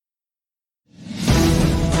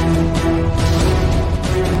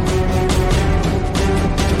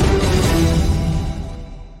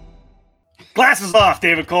Glasses off,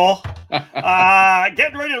 David Cole.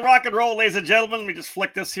 Getting ready to rock and roll, ladies and gentlemen. Let me just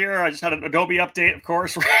flick this here. I just had an Adobe update, of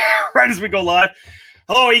course, right as we go live.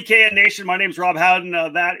 Hello, EKN Nation. My name's Rob Howden.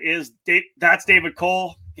 That's David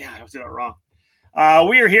Cole. Yeah, I was doing that wrong.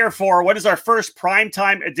 We are here for what is our first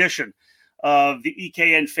primetime edition of the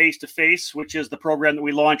EKN Face-to-Face, which is the program that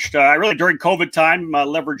we launched really during COVID time,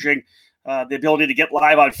 leveraging the ability to get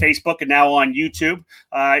live on Facebook and now on YouTube.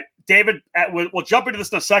 David, we'll jump into this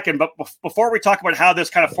in a second, but before we talk about how this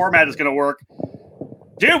kind of format is going to work,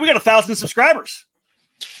 dude, we got 1,000 subscribers.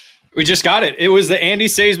 We just got it. It was the Andy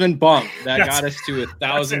Saisman bump that got us to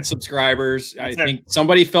 1,000 subscribers. I think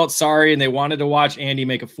somebody felt sorry and they wanted to watch Andy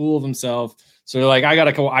make a fool of himself. So they're like, I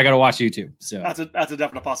gotta watch YouTube. So that's a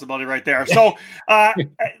definite possibility right there. So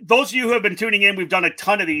those of you who have been tuning in, we've done a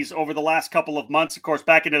ton of these over the last couple of months. Of course,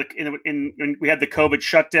 back in when we had the COVID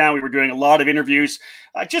shutdown, we were doing a lot of interviews,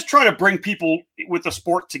 just trying to bring people with the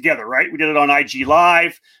sport together. Right? We did it on IG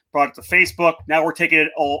Live, brought it to Facebook. Now we're taking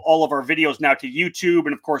it all of our videos now to YouTube,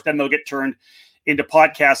 and of course, then they'll get turned into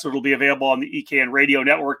podcasts. So it'll be available on the EKN Radio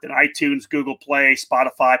Network, then iTunes, Google Play,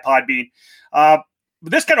 Spotify, Podbean.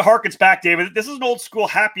 But this kind of harkens back, David. This is an old school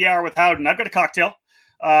happy hour with Howden. I've got a cocktail.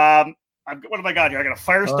 What have I got here? I got a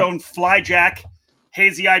Firestone Flyjack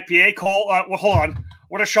Hazy IPA. Cole, well, hold on.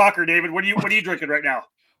 What a shocker, David. What are you drinking right now?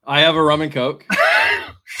 I have a rum and Coke.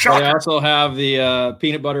 Shocker. I also have the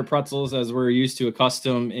peanut butter pretzels, as we're used to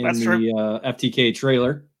accustomed in the FTK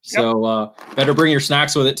trailer. So better bring your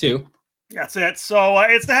snacks with it too. That's it. So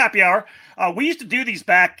it's the happy hour. We used to do these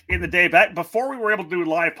back in the day, back before we were able to do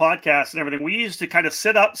live podcasts and everything. We used to kind of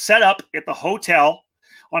set up at the hotel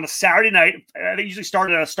on a Saturday night. They usually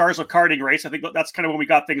started at a Stars of Karting race. I think that's kind of when we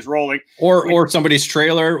got things rolling. Or somebody's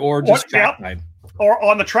trailer, or just track time. Or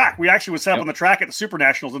on the track. We actually would set up on the track at the Super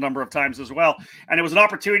Nationals a number of times as well. And it was an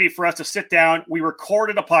opportunity for us to sit down. We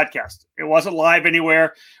recorded a podcast. It wasn't live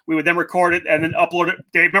anywhere. We would then record it and then upload it.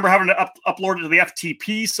 Dave, remember having to upload it to the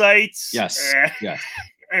FTP sites? Yes.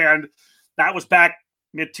 And that was back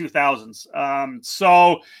mid-2000s.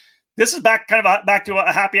 So this is back to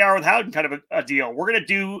a happy hour with Howden kind of a deal. We're going to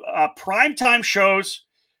do primetime shows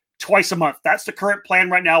twice a month. That's the current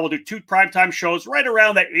plan right now. We'll do 2 primetime shows right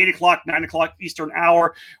around that 8 o'clock, 9 o'clock Eastern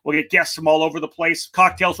hour. We'll get guests from all over the place.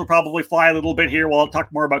 Cocktails will probably fly a little bit here. We'll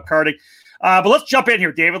talk more about karting. But let's jump in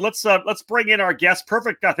here, David. Let's bring in our guest.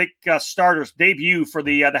 Perfect, I think, starters debut for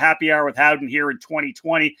the happy hour with Howden here in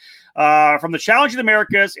 2020. From the Challenge of the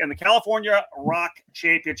Americas and the California Rock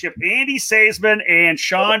Championship, Andy Saisman and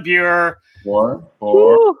Sean Buer.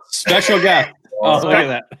 Four. Special guest. Oh, look at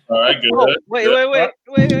that. All right, good. Oh, wait.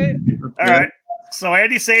 All right. So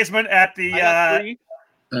Andy Saisman at the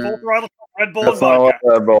Full Throttle Red Bull.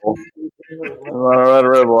 Red Bull.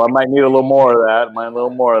 Red Bull. I might need a little more of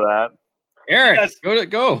that. Eric, yes.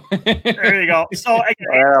 Go. There you go. So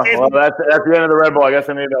that's the end of the Red Bull. I guess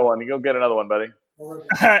I need another one. You go get another one, buddy.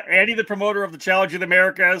 Andy, the promoter of the Challenge of the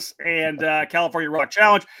Americas and California Rock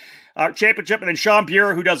Challenge Championship, and then Sean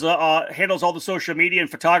Buer, who does handles all the social media and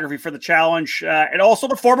photography for the challenge, and also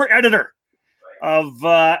the former editor of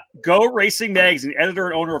Go Racing Magazine, editor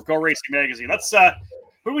and owner of Go Racing Magazine. Let's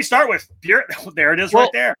who do we start with? Buer, there it is, right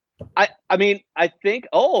there. I think.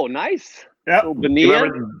 Oh, nice. Yeah. So do you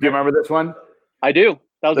remember this one? I do.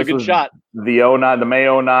 That was a good shot. The May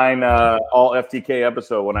 09 all FTK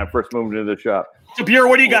episode when I first moved into the shop. So Buer,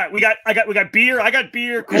 what do you got? I got beer. I got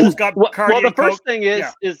beer. Cole's got Well, the first thing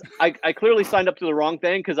is I clearly signed up to the wrong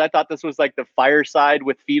thing because I thought this was like the fireside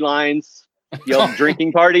with felines,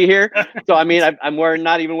 drinking party here. So I mean, I'm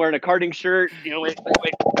not even wearing a karting shirt. Wait.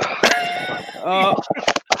 Oh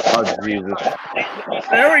Jesus!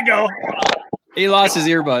 There we go. He lost his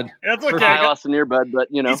earbud. That's okay. I lost an earbud, but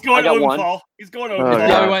he's going I got Odenthal. one. He's going Odenthal.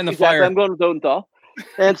 Yeah, we went in the fire. I'm going with Odenthal.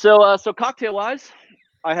 And so cocktail wise,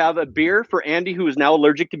 I have a beer for Andy, who is now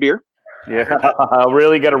allergic to beer. Yeah, I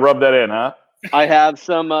really got to rub that in, huh? I have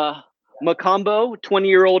some Macombo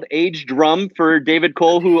 20-year-old aged rum for David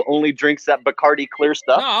Cole, who only drinks that Bacardi clear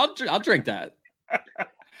stuff. No, I'll drink that.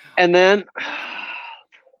 And then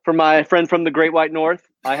for my friend from the Great White North,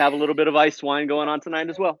 I have a little bit of ice wine going on tonight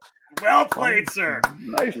as well. Well played, sir.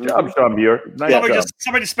 Nice job, Sean Buer.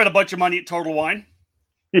 Somebody just spent a bunch of money at Total Wine.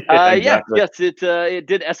 Exactly. Yes, it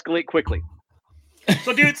did escalate quickly.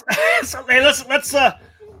 So, dudes, hey, let's.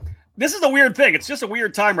 This is a weird thing. It's just a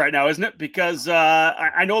weird time right now, isn't it? Because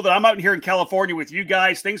I know that I'm out here in California with you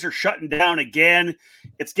guys. Things are shutting down again.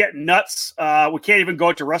 It's getting nuts. We can't even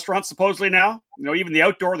go to restaurants supposedly now. Even the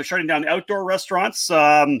outdoor. They're shutting down the outdoor restaurants.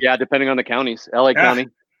 Yeah, depending on the counties. LA County.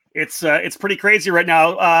 It's pretty crazy right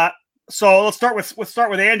now. So let's start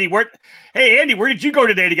with Andy. Andy, where did you go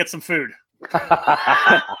today to get some food?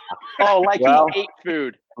 Oh, like Well, he ate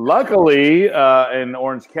food. Luckily, in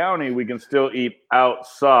Orange County, we can still eat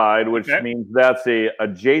outside, which Okay. means that's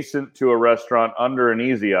adjacent to a restaurant under an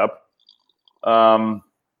Easy Up.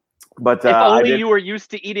 But If I only did, you were used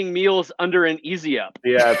to eating meals under an Easy Up.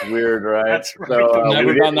 yeah, it's weird, right? That's right. So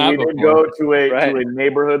Never we done that did before. go to a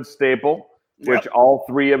neighborhood staple, which all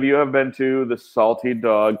three of you have been to, the Salty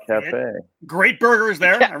Dog Cafe. Great burgers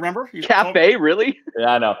there. I remember. You Cafe, really?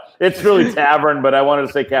 Yeah, I know. It's really tavern, but I wanted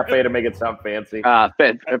to say cafe to make it sound fancy.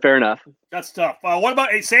 Fair enough. That's tough. What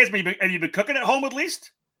about Sazman? Have you been cooking at home at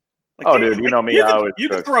least? Like, Oh, dude, you know me. You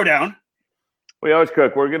can throw down. We always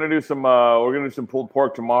cook. We're gonna do some. Pulled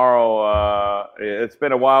pork tomorrow. It's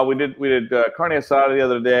been a while. We did carne asada the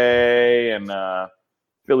other day and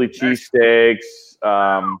Philly cheesesteaks.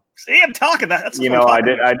 See, I'm talking that. That's You know, I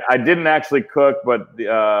didn't actually cook, but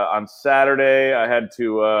on Saturday I had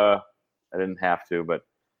to. I didn't have to, but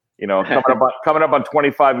you know, coming up on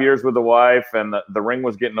 25 years with the wife, and the ring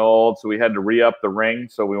was getting old, so we had to re-up the ring.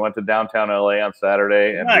 So we went to downtown LA on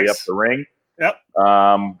Saturday and re-up the ring. Yep.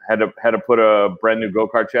 Had to put a brand new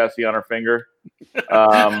go-kart chassis on her finger.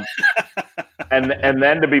 And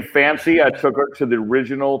then to be fancy, I took her to the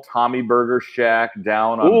original Tommy Burger Shack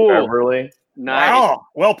down on Beverly. Nice. Wow.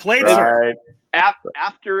 Well played, sir. Right.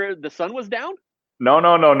 After the sun was down? No.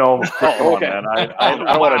 Oh, okay. Man. I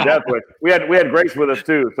don't want a death wish. We had Grace with us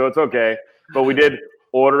too, so it's okay. But we did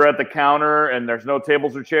order at the counter, and there's no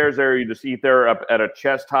tables or chairs there. You just eat there up at a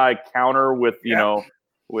chest-high counter with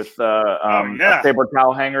with paper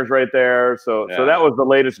towel hangers right there. So that was the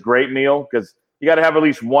latest great meal, because you got to have at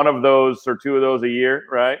least one of those or two of those a year,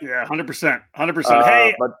 right? Yeah, 100%. 100%.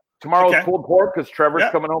 Hey, but tomorrow's pulled pork because Trevor's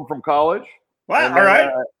coming home from college. Wow, and all right.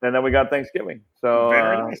 And then we got Thanksgiving. So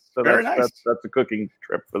very nice. So very nice. That's a cooking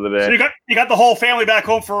trip for the day. So you got the whole family back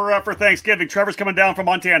home for Thanksgiving. Trevor's coming down from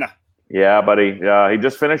Montana. Yeah, buddy. He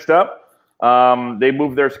just finished up. They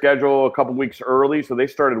moved their schedule a couple weeks early, so they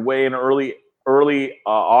started way in early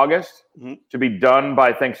August to be done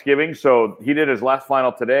by Thanksgiving. So he did his last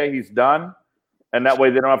final today. He's done. And that way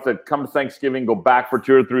they don't have to come to Thanksgiving, go back for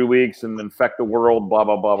 2 or 3 weeks and infect the world, blah,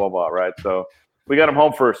 blah, blah, blah, blah, right? So we got him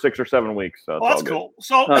home for 6 or 7 weeks. So that's cool.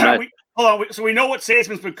 So nice. hold on. So we know what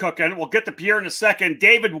Sazman's been cooking. We'll get to Pierre in a second.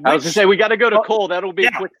 David, I was going to say, we got to go to Cole. That'll be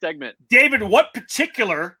a quick segment. David, what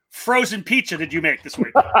particular frozen pizza did you make this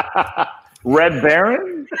week? Red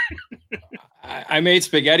Baron? I made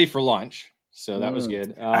spaghetti for lunch. So that was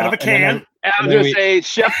good. Out of a can. I was going to say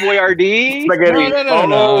Chef Boyardee. Spaghetti.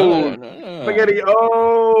 No. Spaghetti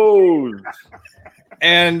O's.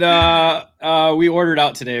 And we ordered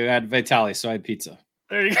out today. We had Vitali, so I had pizza.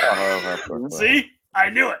 There you go. See? I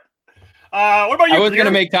knew it. What about you? I was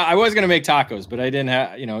gonna make tacos, but I didn't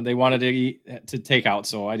have. They wanted to take out,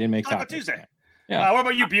 so I didn't make Taco tacos. Tuesday. Yeah. What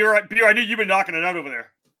about you, Beer? I knew you've been knocking it out over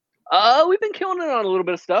there. We've been killing it on a little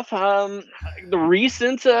bit of stuff. The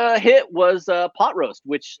recent hit was pot roast,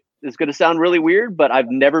 which is going to sound really weird, but I've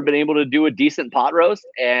never been able to do a decent pot roast,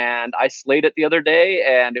 and I slayed it the other day,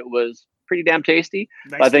 and it was pretty damn tasty.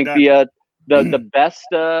 I think the best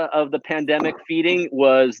of the pandemic feeding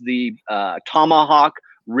was the tomahawk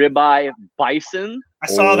ribeye bison. I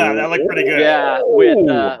saw that. That looked pretty good. Yeah,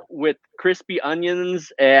 with crispy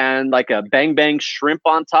onions and like a bang bang shrimp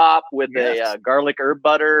on top with a garlic herb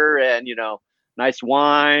butter and nice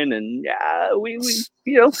wine. And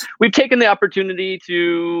we've taken the opportunity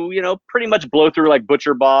to pretty much blow through like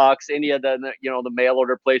Butcher Box, any of the the mail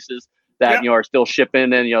order places that are still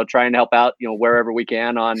shipping and trying to help out wherever we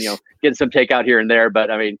can on getting some takeout here and there.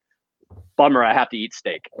 But I mean, bummer, I have to eat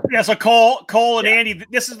steak. Yeah, so Cole and Andy,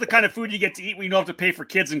 this is the kind of food you get to eat when you don't have to pay for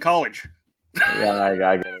kids in college. Yeah,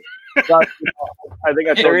 I get it. I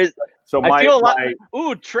think there is. So I feel a lot.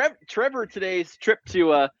 Ooh, Trevor today's trip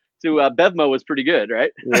to Bevmo was pretty good,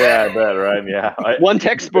 right? Yeah, I bet, right? Yeah, one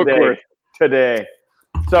textbook worth today.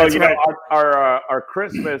 So our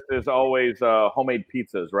Christmas is always homemade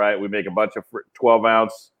pizzas, right? We make a bunch of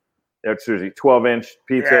 12-inch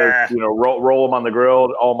pizzas. Yeah. Roll them on the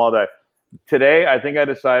grill all day. Today, I think I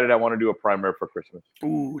decided I want to do a primer for Christmas.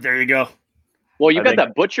 Ooh, there you go. Well, you got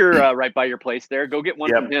that butcher right by your place there. Go get one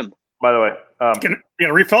from him. By the way, can you get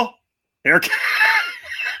a refill, Eric?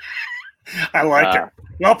 I like it.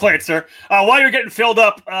 Well played, sir. While you're getting filled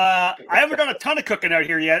up, I haven't done a ton of cooking out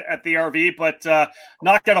here yet at the RV, but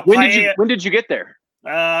knocked out a paella. When did you get there?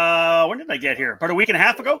 When did I get here? About a week and a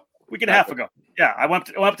half ago. Yeah, I went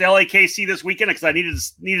up to LAKC this weekend because I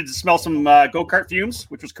needed to smell some go-kart fumes,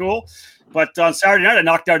 which was cool. But on Saturday night, I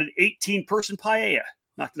knocked out an 18-person paella.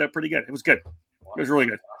 Knocked it out pretty good. It was good. It was really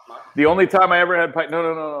good. The only time I ever had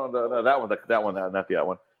no, that one, not the other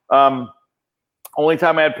one. Only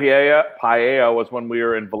time I had paella was when we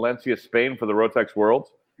were in Valencia, Spain for the Rotex Worlds.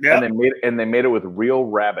 Yeah. And they made it with real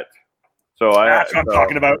rabbit. So that's what I'm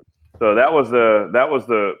talking about. So that was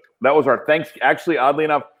our actually, oddly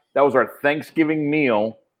enough, that was our Thanksgiving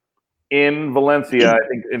meal in Valencia, I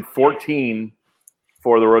think in 14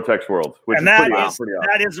 for the Rotex Worlds, which and is pretty awesome.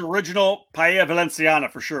 That is original paella Valenciana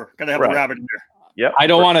for sure. Got to have the rabbit in there. Yep. I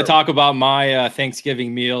don't want to talk about my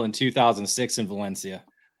Thanksgiving meal in 2006 in Valencia.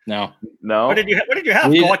 No. What did you have?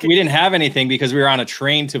 We didn't have anything because we were on a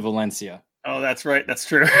train to Valencia. Oh, that's right. That's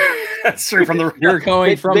true. That's true. You're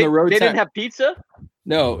going from the road. They didn't have pizza?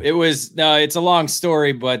 No, it's a long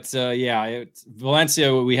story, but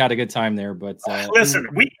Valencia, we had a good time there. But listen,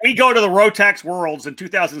 we go to the Rotex Worlds in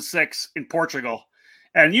 2006 in Portugal.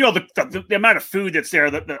 And you know the amount of food that's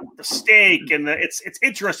there, the steak and it's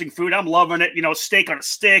interesting food. I'm loving it. You know, steak on a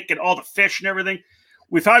stick and all the fish and everything.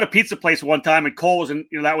 We found a pizza place one time in Cole, and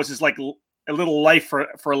that was just like a little life for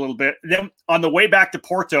a little bit. And then on the way back to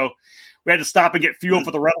Porto, we had to stop and get fuel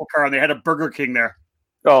for the rental car, and they had a Burger King there.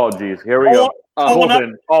 Oh, geez, here we go. Cole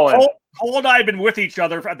and I had been with each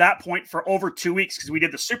other at that point for over 2 weeks because we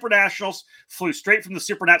did the Super Nationals, flew straight from the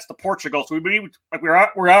Super Nats to Portugal. So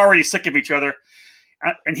we're already sick of each other.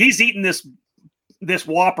 And he's eating this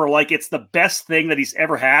Whopper like it's the best thing that he's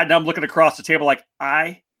ever had. And I'm looking across the table like,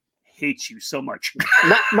 I hate you so much.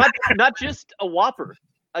 not just a Whopper,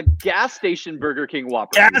 a gas station Burger King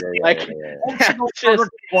Whopper.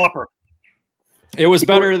 Whopper. It was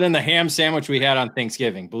better than the ham sandwich we had on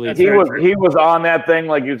Thanksgiving. Believe me. He was on that thing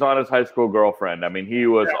like he was on his high school girlfriend. I mean, he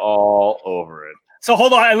was all over it. So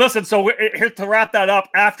hold on, listen. So here to wrap that up,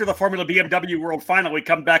 after the Formula BMW World Final, we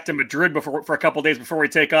come back to Madrid for a couple of days before we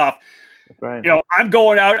take off. Right. You know, I'm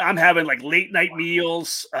going out. I'm having like late night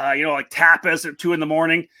meals. Like tapas at 2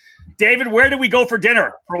 a.m. David, where did we go for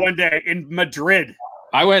dinner for one day in Madrid?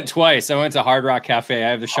 I went twice. I went to Hard Rock Cafe. I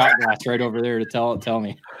have the shot glass right over there to tell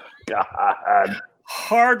me. God.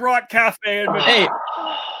 Hard Rock Cafe in Madrid. Hey,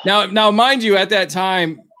 now, mind you, at that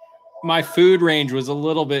time, my food range was a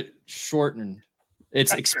little bit shortened.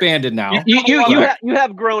 It's expanded now. You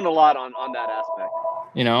have grown a lot on that aspect.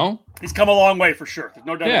 You know, he's come a long way for sure. There's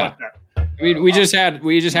no doubt about that. We just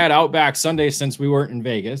had Outback Sunday since we weren't in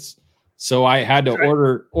Vegas, so I had to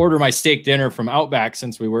order my steak dinner from Outback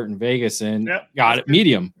since we weren't in Vegas and got it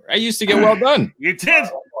medium. I used to get well done. You did,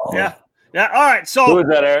 yeah. All right, so who is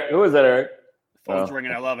that, Eric? Phone's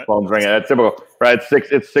ringing. I love it. Phone's ringing. That's typical, right?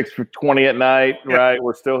 It's 6:20 at night, right?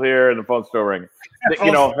 We're still here, and the phone's still ringing.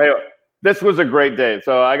 You know, hey. This was a great day,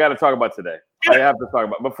 so I got to talk about today. I have to talk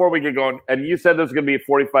about before we get going. And you said this was going to be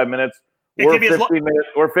 45 minutes.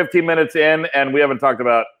 We're 15 minutes in, and we haven't talked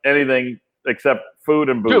about anything except food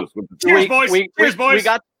and booze. Cheers, boys! Cheers, boys! We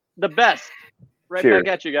got the best right back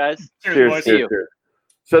at you guys. Cheers, boys! Cheers.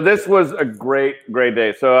 So this was a great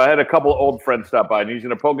day. So I had a couple of old friends stop by, and he's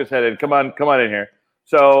going to poke his head in. Come on in here.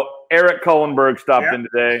 So Eric Cullenberg stopped in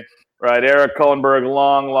today, right? Eric Cullenberg,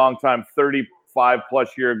 long time, 35+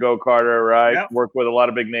 year go-karter, right? Yep. Worked with a lot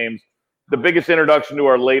of big names. The biggest introduction to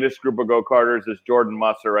our latest group of go-karters is Jordan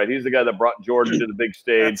Musser, right? He's the guy that brought Jordan to the big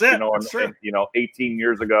stage, That's 18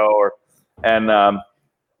 years ago. Man,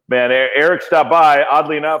 Eric stopped by,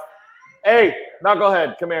 oddly enough. Hey,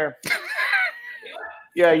 knucklehead, come here.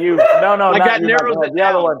 Yeah, you. No, I not got you, narrowed it the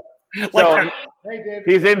other down. one. So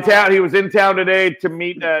he's in town. He was in town today to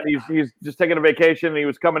meet. He's just taking a vacation. And he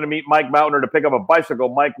was coming to meet Mike Mountainer to pick up a bicycle.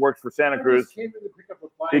 Mike works for Santa Cruz.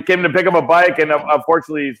 He came to pick up a bike, and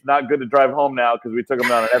unfortunately, he's not good to drive home now because we took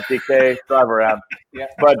him on an FTK drive around. Yeah.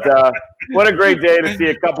 But what a great day to see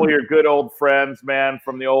a couple of your good old friends, man,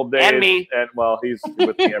 from the old days. And me. And well, he's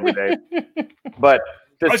with me every day. But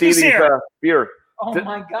to see these beer. Oh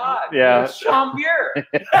my God! Yeah, Sean Beer.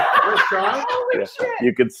 Sean? Yeah.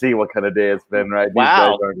 You can see what kind of day it's been, right?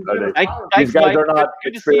 Wow. These guys are not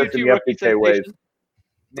experienced in the FTK ways.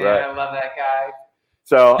 Man, right. I love that guy.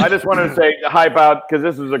 So I just wanted to say hype out because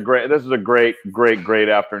this is a great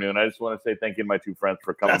afternoon. I just want to say thank you to my two friends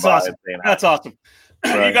for coming by. Awesome. And saying That's awesome.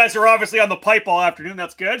 Right. You guys are obviously on the pipe all afternoon.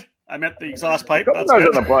 That's good. I meant the exhaust pipe. That's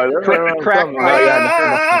good. good.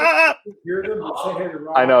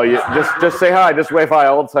 I know. You just say hi. Just wave hi.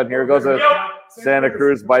 All of a sudden, here goes a Santa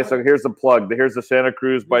Cruz bicycle. Here's the plug. Here's the Santa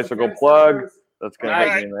Cruz bicycle plug. That's gonna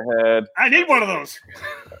hit me in the head. I need one of those.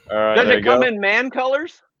 All right. Does it come in man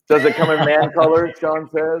colors? Does it come in man colors? Sean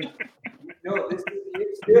says. No, this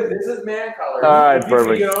is man colors. All right,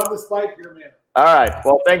 perfect. Get on the spike here, man. All right.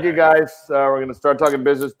 Well, thank you guys. We're going to start talking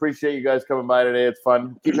business. Appreciate you guys coming by today. It's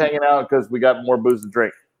fun. Keep hanging out because we got more booze to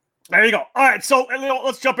drink. There you go. All right. So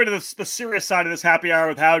let's jump into the serious side of this happy hour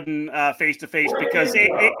with Howden face to face because,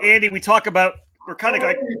 Andy, we talk about we're kind of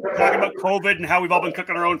like talking about COVID and how we've all been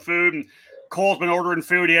cooking our own food, and Cole's been ordering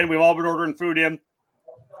food in. We've all been ordering food in.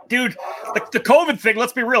 Dude, the COVID thing,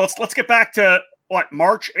 let's be real. Let's get back to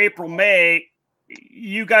March, April, May.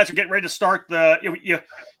 You guys are getting ready to start you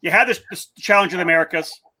had this Challenge of the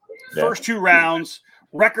Americas, first 2 rounds,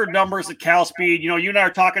 record numbers at Cal Speed. You and I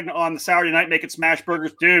are talking on the Saturday night making smash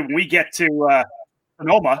burgers. Dude, when we get to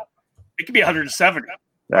Sonoma, it could be 170.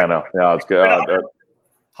 I know. Yeah, it's good.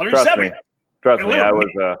 170. Trust me, I was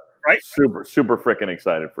super freaking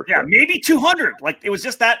excited for sure. Yeah, maybe 200. Like, it was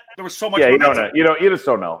just that there was so much momentum. momentum. You just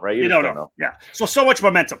don't know, right? You don't know. Yeah. So much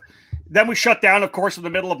momentum. Then we shut down, of course, in the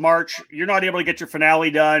middle of March. You're not able to get your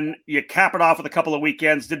finale done. You cap it off with a couple of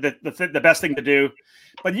weekends, did the best thing to do.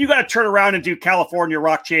 But you got to turn around and do California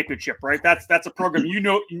Rock Championship, right? That's a program you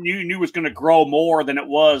knew was going to grow more than it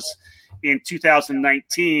was in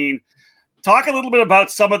 2019. Talk a little bit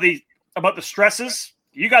about about the stresses.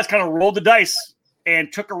 You guys kind of rolled the dice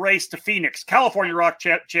and took a race to Phoenix, California Rock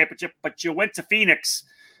Championship, but you went to Phoenix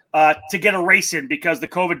to get a race in because the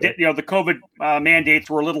COVID mandates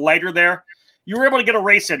were a little lighter there. You were able to get a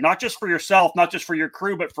race in, not just for yourself, not just for your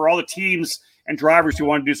crew, but for all the teams and drivers who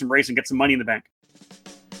want to do some racing, get some money in the bank.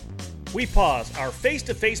 We pause our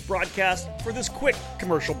face-to-face broadcast for this quick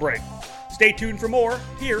commercial break. Stay tuned for more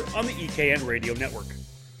here on the EKN Radio Network.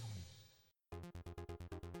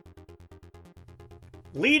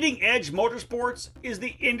 Leading Edge Motorsports is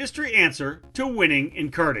the industry answer to winning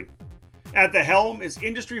in karting. At the helm is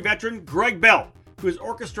industry veteran Greg Bell, who has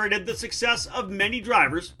orchestrated the success of many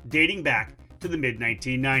drivers dating back to the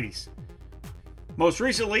mid-1990s. Most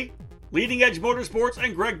recently, Leading Edge Motorsports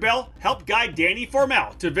and Greg Bell helped guide Danny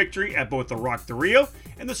Formel to victory at both the Rock the Rio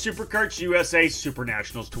and the SuperKarts USA Super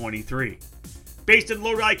Nationals 23. Based in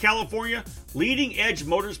Lodi, California, Leading Edge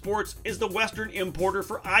Motorsports is the Western importer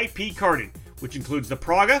for IP karting, which includes the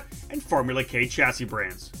Praga and Formula K chassis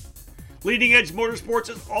brands. Leading Edge Motorsports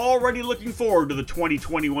is already looking forward to the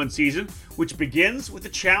 2021 season, which begins with the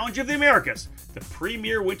Challenge of the Americas, the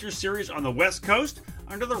premier winter series on the West Coast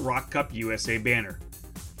under the Rock Cup USA banner.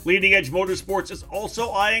 Leading Edge Motorsports is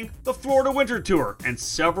also eyeing the Florida Winter Tour and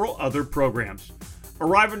several other programs.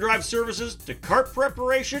 Arrive and drive services to kart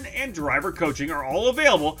preparation and driver coaching are all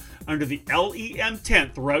available under the LEM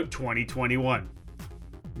tent throughout 2021.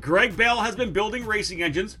 Greg Bell has been building racing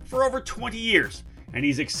engines for over 20 years, and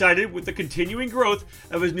he's excited with the continuing growth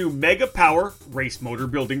of his new Mega Power race motor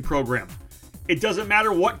building program. It doesn't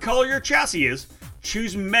matter what color your chassis is,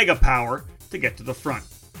 choose Mega Power to get to the front.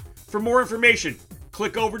 For more information,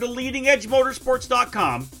 click over to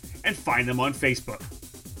leadingedgemotorsports.com and find them on Facebook.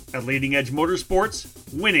 At Leading Edge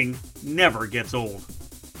Motorsports, winning never gets old.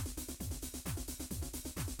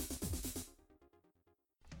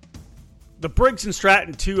 The Briggs &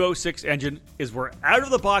 Stratton 206 engine is where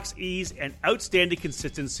out-of-the-box ease and outstanding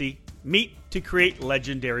consistency meet to create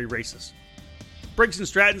legendary races. Briggs &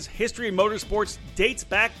 Stratton's history in motorsports dates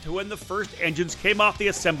back to when the first engines came off the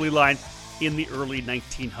assembly line in the early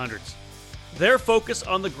 1900s. Their focus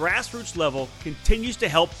on the grassroots level continues to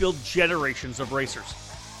help build generations of racers.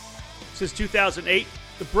 Since 2008,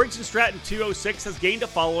 the Briggs & Stratton 206 has gained a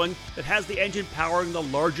following that has the engine powering the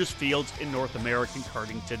largest fields in North American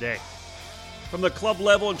karting today. From the club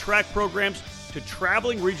level and track programs to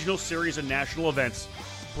traveling regional series and national events,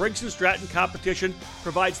 Briggs & Stratton competition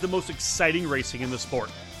provides the most exciting racing in the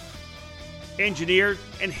sport. Engineered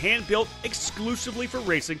and hand-built exclusively for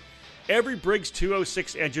racing, every Briggs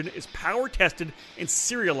 206 engine is power tested and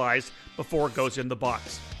serialized before it goes in the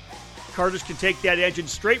box. Karters can take that engine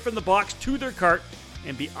straight from the box to their kart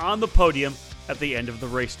and be on the podium at the end of the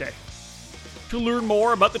race day. To learn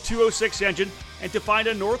more about the 206 engine and to find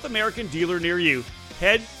a North American dealer near you,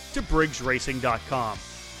 head to BriggsRacing.com.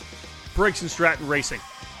 Briggs & Stratton Racing.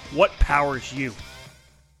 What powers you?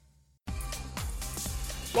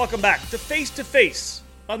 Welcome back to Face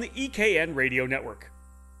on the EKN Radio Network.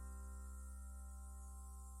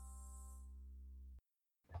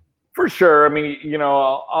 For sure. I mean,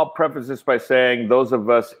 I'll preface this by saying those of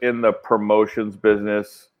us in the promotions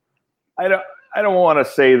business, I don't want to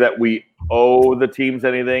say that we owe the teams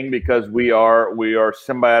anything because we are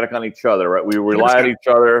symbiotic on each other, right? We rely on each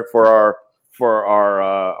other for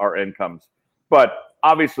our incomes. But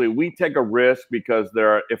obviously, we take a risk because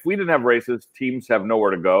if we didn't have races, teams have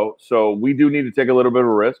nowhere to go. So we do need to take a little bit of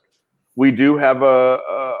a risk. We do have a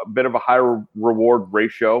bit of a higher reward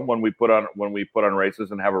ratio when we put on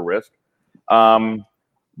races and have a risk.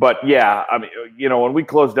 But yeah, I mean, when we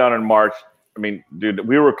closed down in March, I mean, dude,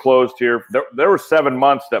 we were closed here. There were 7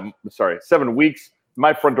 weeks.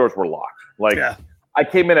 My front doors were locked. I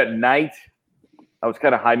came in at night. I was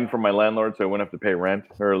kind of hiding from my landlord, so I wouldn't have to pay rent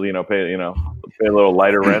or pay Pay a little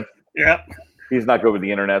lighter rent. Yeah. He's not good with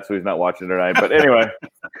the internet, so he's not watching tonight. But anyway,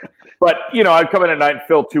 I'd come in at night and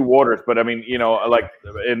fill 2 waters. But I mean,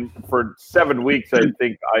 for 7 weeks,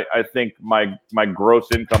 I think my gross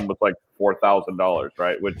income was like $4,000,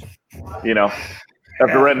 right? Which,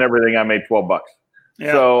 after rent and everything, I made $12.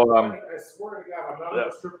 Yeah. So, I swear to God,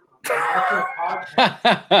 I'm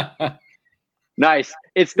not Nice.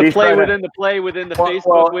 It's the play within the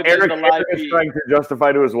Facebook within Eric, the live Eric is trying to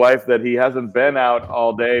justify to his wife that he hasn't been out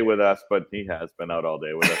all day with us, but he has been out all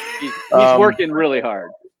day with us. He's working really hard.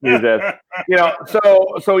 He does.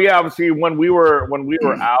 So yeah, obviously when we were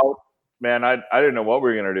out, man, I didn't know what we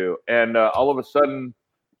were gonna do, and all of a sudden,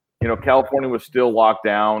 California was still locked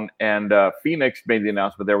down, and Phoenix made the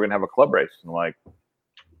announcement they were gonna have a club race. And I'm like,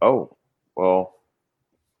 oh, well,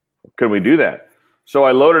 can we do that? So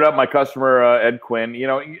I loaded up my customer, Ed Quinn,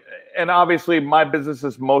 and obviously my business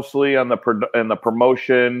is mostly on the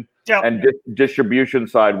promotion and distribution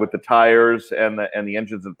side with the tires and the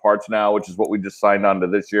engines and parts now, which is what we just signed on to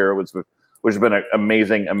this year, which has been an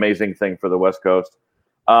amazing thing for the West Coast.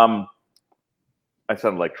 I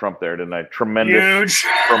sounded like Trump there, didn't I? Tremendous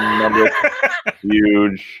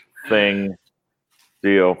huge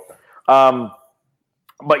deal.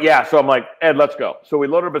 But yeah, so I'm like, Ed, let's go. So we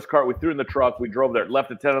loaded up his cart. We threw it in the truck. We drove there.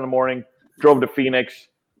 Left at 10 in the morning. Drove to Phoenix.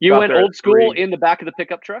 You went old school in the back of the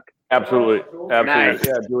pickup truck? Absolutely. Nice.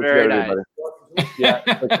 Yeah, do what Very you nice. gotta do, buddy. Yeah,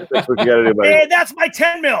 that's what you gotta do, buddy. Hey, that's my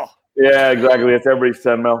 10 mil. Yeah, exactly. It's everybody's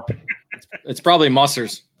 10 mil. It's probably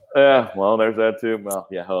Musser's. Yeah, well, there's that too. Well,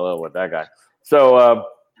 yeah, hello with that guy. So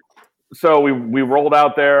we rolled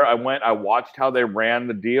out there. I watched how they ran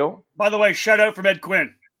the deal. By the way, shout out from Ed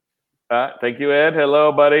Quinn. Thank you, Ed.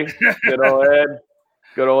 Hello, buddy. Good old Ed.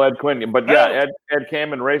 Good old Ed Quinn. But yeah, Ed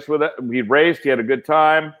came and raced with it. He raced. He had a good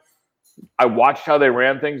time. I watched how they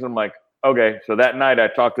ran things. I'm like, okay. So that night I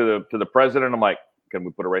talked to the president. I'm like, can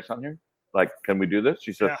we put a race on here? Like, can we do this?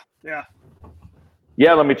 She said, yeah.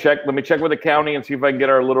 Let me check with the county and see if I can get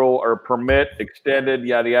our permit extended.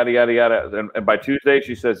 Yada yada yada yada. And by Tuesday,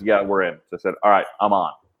 she says, yeah, we're in. So I said, all right, I'm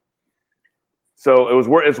on. So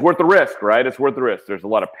it's worth the risk, right? It's worth the risk. There's a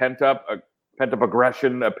lot of pent up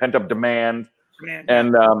aggression, pent up demand,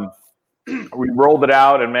 and we rolled it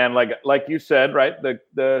out. And man, like you said, right? The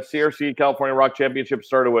CRC California Rock Championship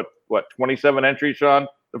started with what 27 entries, Sean.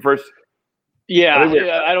 The first.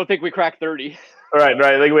 Yeah, I don't think we cracked 30. Right.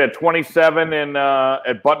 I think we had 27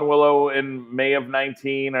 at Buttonwillow in May of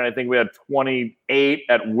 19, and I think we had 28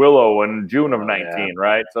 at Willow in June of 19.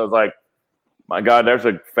 Right. So it's like, my God, there's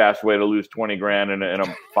a fast way to lose 20 grand in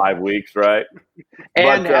 5 weeks, right?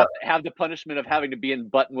 And have the punishment of having to be in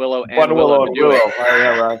Buttonwillow and Willow. Oh,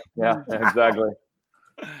 yeah, right. Yeah, exactly.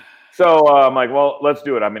 So I'm like, well, let's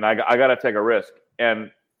do it. I mean, I got to take a risk, and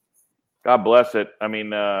God bless it. I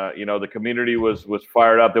mean, the community was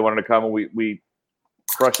fired up. They wanted to come, and we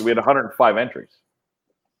crushed it. We had 105 entries.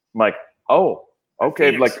 I'm like, oh,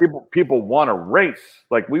 okay. Like people want to race.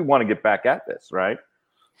 Like we want to get back at this, right?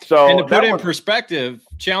 So, and to put it in perspective,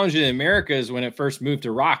 Challenge in the Americas when it first moved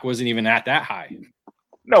to rock wasn't even at that high.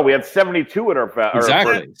 No, we had 72 at our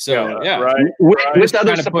exactly. So yeah, right. With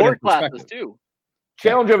other support classes too.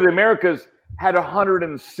 Challenge of the Americas had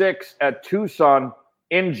 106 at Tucson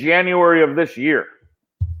in January of this year.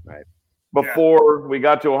 Right. Before we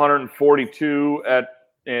got to 142 at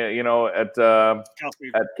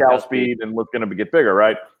Cal Speed and was going to get bigger,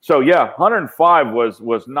 right? So yeah, 105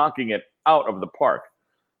 was knocking it out of the park.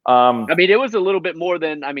 I mean, it was a little bit more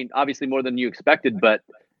than, obviously more than you expected, but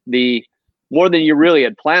more than you really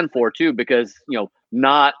had planned for too, because,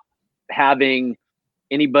 not having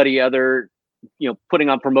anybody other, putting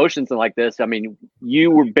on promotions and like this. I mean, you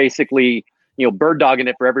were basically, bird dogging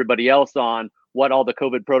it for everybody else on what all the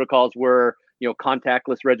COVID protocols were,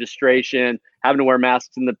 contactless registration, having to wear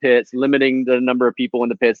masks in the pits, limiting the number of people in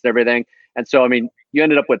the pits and everything. And so, I mean, you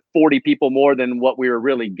ended up with 40 people more than what we were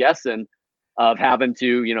really guessing of having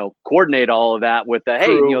to, coordinate all of that with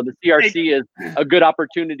the CRC is a good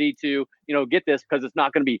opportunity to, get this because it's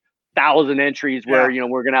not going to be 1,000 entries where,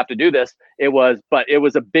 we're going to have to do this. But it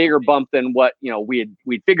was a bigger bump than what,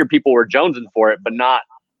 we figured people were jonesing for it, but not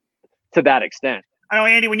to that extent. I know,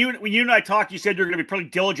 Andy, when you and I talked, you said you're going to be pretty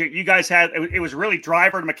diligent. You guys it was really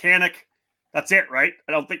driver and mechanic. That's it, right?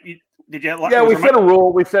 I don't think did you have we set a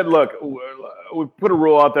rule. We said, look, we put a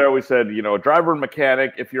rule out there. We said, driver and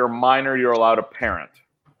mechanic, if you're a minor, you're allowed a parent,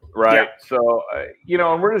 right? Yeah. So,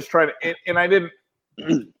 and we're just trying to, and I didn't,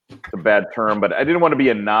 it's a bad term, but I didn't want to be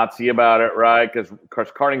a Nazi about it, right?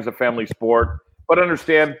 Because karting's a family sport. But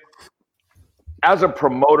understand, as a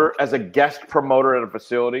promoter, as a guest promoter at a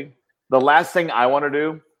facility, the last thing I want to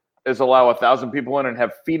do is allow 1,000 people in and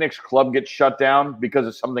have Phoenix Club get shut down because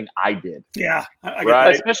of something I did. Yeah,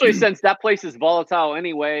 right. Especially since that place is volatile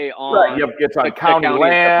anyway. It's on county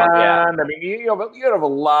land. I mean, you have a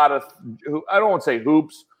lot of. I don't want to say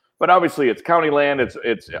hoops, but obviously it's county land.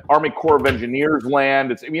 It's Army Corps of Engineers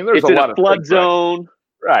land. There's a lot of flood zone.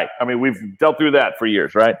 Right. I mean, we've dealt through that for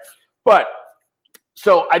years, right? But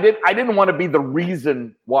so I didn't want to be the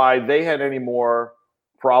reason why they had any more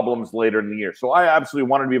problems later in the year. So I absolutely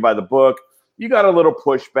wanted to be by the book. You got a little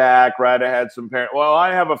pushback, right? I had some parents. Well,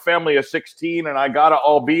 I have a family of 16 and I got to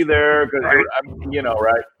all be there because,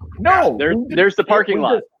 right? No, there's the parking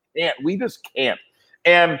lot. We just can't.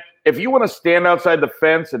 And if you want to stand outside the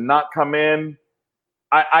fence and not come in,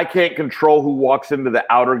 I can't control who walks into the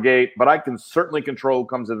outer gate, but I can certainly control who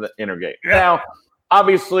comes in the inner gate. Yeah. Now,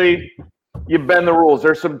 obviously, you bend the rules.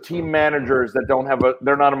 There's some team managers that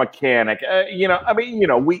they're not a mechanic.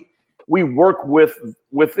 We work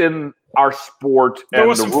within our sport. There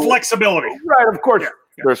was some flexibility. Right, of course. Yeah.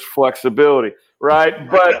 There's flexibility, right?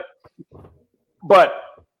 But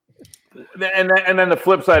and then the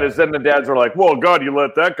flip side is then the dads are like, well, God, you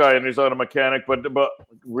let that guy in, he's not a mechanic. But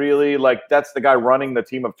really, like, that's the guy running the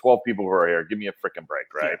team of 12 people who are here. Give me a freaking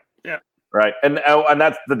break, right? Yeah. Right. And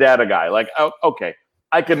that's the data guy. Like, okay.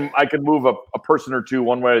 I can move a person or two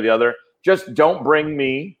one way or the other. Just don't bring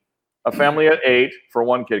me a family of 8 for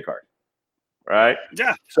one kid card, right?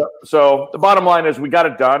 Yeah. So the bottom line is we got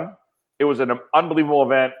it done. It was an unbelievable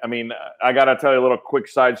event. I mean, I got to tell you a little quick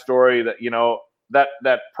side story that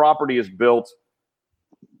that property is built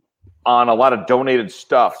on a lot of donated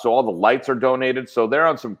stuff. So all the lights are donated. So they're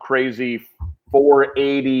on some crazy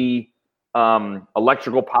 480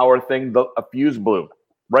 electrical power thing. A fuse blew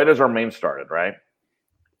right as our main started, right?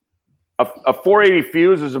 A 480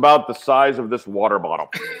 fuse is about the size of this water bottle.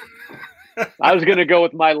 I was going to go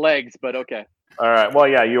with my legs, but okay. All right. Well,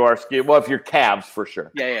 yeah, you are ski. Well, if you're calves, for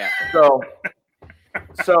sure. Yeah.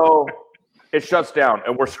 So it shuts down,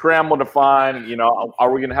 and we're scrambling to find,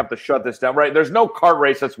 are we going to have to shut this down? Right. There's no kart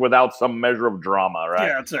race that's without some measure of drama, right?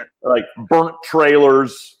 Yeah, that's it. Like burnt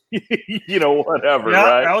trailers, whatever, yeah,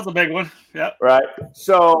 right? That was a big one. Yeah. Right.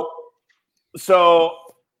 So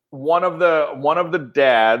one of the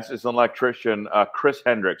dads is an electrician, Chris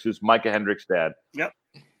Hendricks, who's Micah Hendricks' dad. Yep.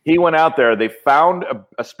 He went out there. They found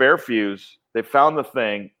a spare fuse. They found the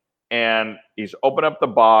thing, and he's opened up the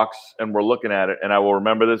box, and we're looking at it. And I will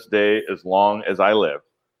remember this day as long as I live.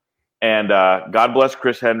 And God bless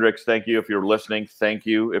Chris Hendricks. Thank you if you're listening. Thank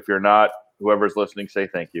you if you're not. Whoever's listening, say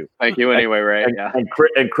thank you. Thank you anyway, Ray.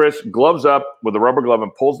 And Chris gloves up with a rubber glove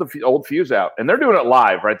and pulls the old fuse out. And they're doing it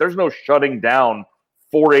live, right? There's no shutting down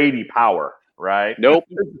 480 power, right? Nope.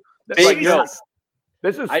 I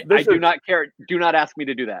do not care. Do not ask me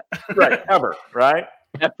to do that. Right, ever, right?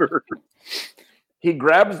 Ever. He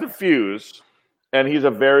grabs the fuse, and he's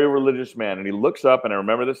a very religious man. And he looks up, and I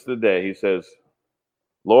remember this today. He says,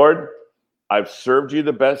 Lord, I've served you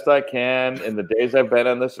the best I can in the days I've been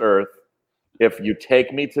on this earth. If you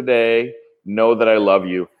take me today, know that I love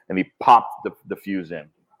you. And he popped the fuse in.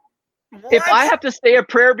 What? If I have to say a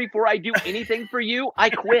prayer before I do anything for you, I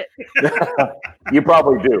quit. You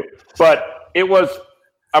probably do. But it was,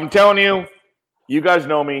 I'm telling you, you guys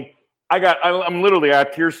know me. I'm literally, I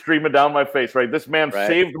have tears streaming down my face, right? This man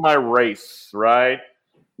saved my race, right?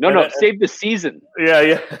 No, saved the season.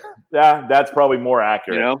 Yeah. That's probably more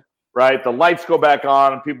accurate. Right? The lights go back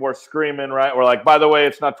on and people are screaming, right? We're like, by the way,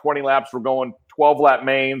 it's not 20 laps. We're going 12 lap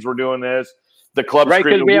mains. We're doing this. The club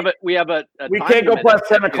because we have a we can't go past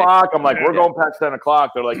 10 o'clock. I'm like, we're going past 10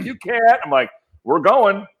 o'clock. They're like, you can't. I'm like, we're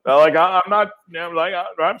going. They're like, I'm not. I'm like,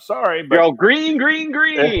 I'm sorry. But go green.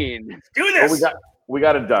 Do this. We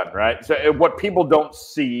got it done, right? So what people don't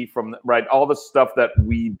see from all the stuff that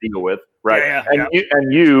we deal with, right?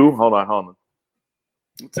 You hold on.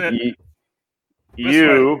 That's it.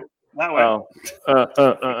 You that way.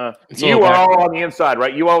 You are all on the inside,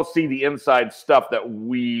 right? You all see the inside stuff that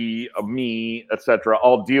me, etc.,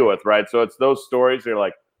 all deal with, right? So it's those stories. You're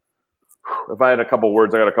like, if I had a couple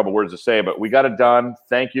words, I got a couple words to say, but we got it done.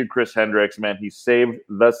 Thank you, Chris Hendricks, man. He saved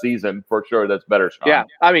the season for sure. That's better, Sean. Yeah,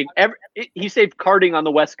 I mean, he saved karting on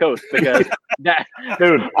the West Coast because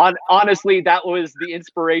dude. Honestly, that was the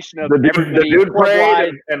inspiration of the dude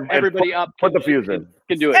prayed and everybody up. Put the fuse in.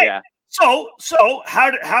 Can do it. Hey, yeah. So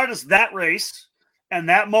how does that race and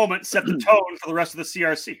that moment set the tone for the rest of the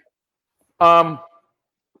CRC?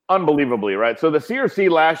 Unbelievably, right? So the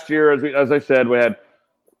CRC last year, as I said,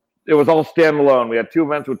 it was all standalone. We had 2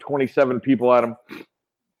 events with 27 people at them.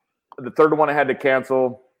 The third one I had to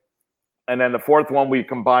cancel. And then the fourth one we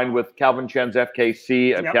combined with Calvin Chen's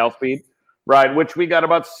FKC at CalSpeed, right? Which we got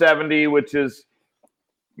about 70, which is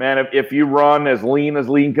Man, if you run as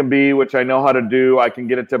lean can be, which I know how to do, I can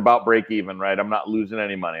get it to about break even, right? I'm not losing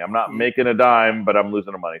any money. I'm not making a dime, but I'm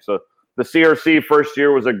losing the money. So the CRC first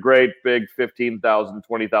year was a great big $15,000,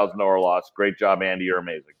 $20,000 loss. Great job, Andy. You're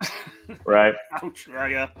amazing. Right? Ouch.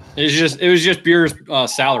 Yeah. It was just Beer's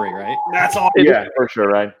salary, right? That's all. Yeah, for sure,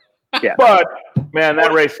 right? Yeah. But man,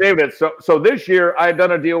 that race saved it. So this year I had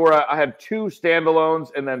done a deal where I had 2 standalones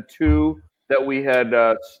and then 2 that we had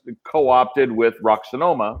co-opted with Rock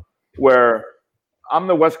Sonoma, where I'm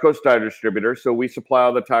the West Coast tire distributor, so we supply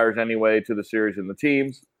all the tires anyway to the series and the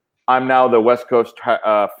teams. I'm now the West Coast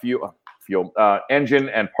fuel engine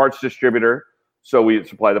and parts distributor, so we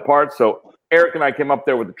supply the parts. So Eric and I came up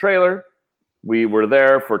there with the trailer. We were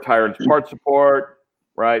there for tire and part support,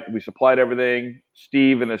 right? We supplied everything.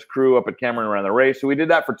 Steve and his crew up at Cameron ran the race. So we did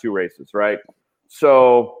that for 2 races, right?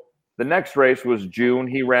 So the next race was June.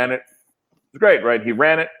 He ran it. It was great, right? He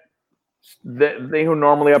ran it. They who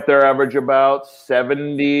normally up there average about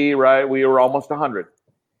 70, right? We were almost 100.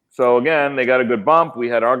 So again, they got a good bump. We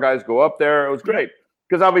had our guys go up there. It was great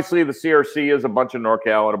because obviously the CRC is a bunch of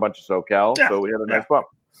NorCal and a bunch of SoCal. So we had a nice bump.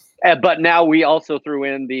 But now we also threw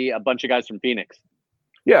in a bunch of guys from Phoenix.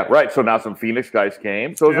 Yeah, right. So now some Phoenix guys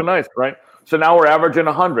came. So it was nice, right? So now we're averaging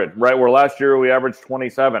 100, right? Where last year we averaged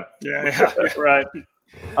 27. Yeah. Right.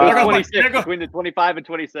 26 between the 25 and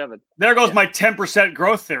 27. There goes my 10%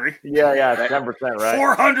 growth theory. Yeah, 10%,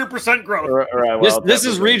 right? 400% growth. Right, well, this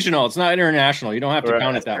is regional. It's not international. You don't have to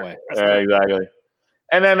count it that way. Exactly.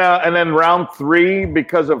 And then round 3,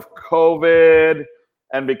 because of COVID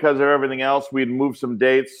and because of everything else, we'd moved some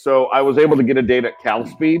dates. So I was able to get a date at Cal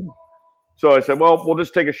Speed. So I said, well, we'll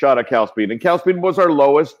just take a shot at Cal Speed. And Cal Speed was our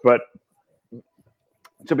lowest, but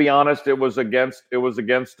to be honest, it was against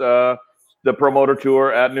the promoter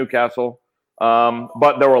tour at Newcastle.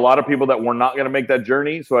 But there were a lot of people that were not going to make that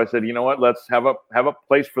journey. So I said, you know what, let's have a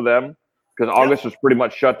place for them because August was pretty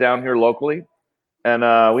much shut down here locally.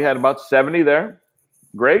 And we had about 70 there.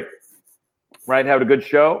 Great. Right. Had a good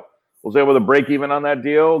show. Was able to break even on that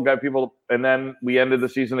deal. Got people. And then we ended the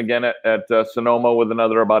season again at Sonoma with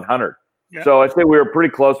another about 100. Yeah. So I'd say we were pretty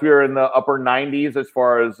close. We were in the upper 90s as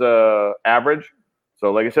far as average.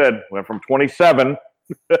 So like I said, went from 27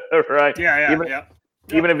 right.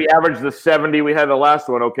 Even if you average the 70, we had the last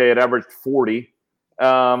one. Okay, it averaged 40,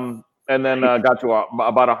 and then got to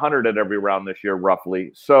about 100 at every round this year,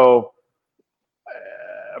 roughly. So,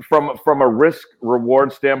 from a risk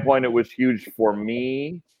reward standpoint, it was huge for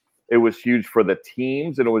me. It was huge for the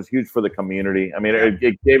teams, and it was huge for the community. I mean,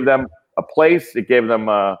 it gave them a place. It gave them,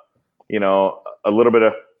 a little bit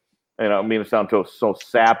of. I mean, it sounds so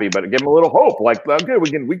sappy, but it gave them a little hope. Like, okay, we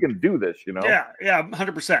can do this. Yeah,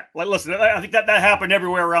 100%. Like, listen, I think that happened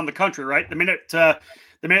everywhere around the country, right? The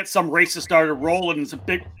minute some races started rolling, it's a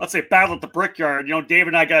big, let's say, battle at the Brickyard. Dave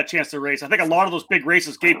and I got a chance to race. I think a lot of those big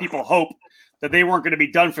races gave people hope that they weren't going to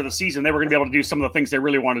be done for the season. They were going to be able to do some of the things they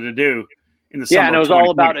really wanted to do in the summer. Yeah, and it was all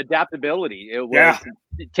about adaptability. It was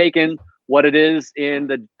taking what it is in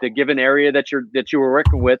the given area that you were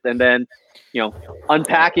working with, and then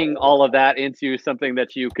unpacking all of that into something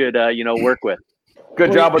that you could work with.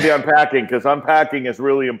 Good job with the unpacking, because unpacking is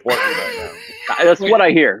really important right now. That's what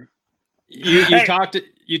I hear. You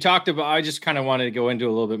talked about. I just kind of wanted to go into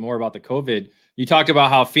a little bit more about the COVID. You talked about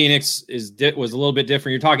how Phoenix was a little bit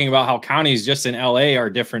different. You're talking about how counties just in LA are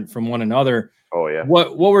different from one another. Oh yeah.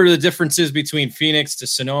 What were the differences between Phoenix to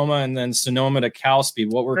Sonoma and then Sonoma to Cal Speed?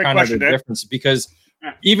 What were kind of the differences? Because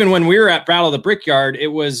even when we were at Battle of the Brickyard, it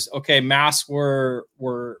was okay. Masks were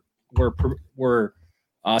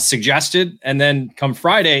suggested, and then come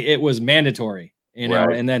Friday, it was mandatory.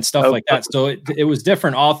 Right. And then stuff like that. So it was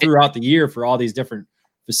different all throughout the year for all these different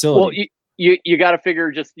facilities. Well, you got to figure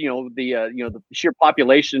just the sheer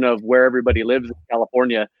population of where everybody lives in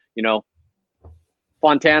California.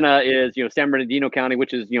 Fontana is San Bernardino County,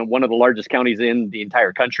 which is one of the largest counties in the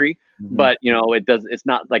entire country, but it's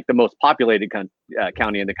not like the most populated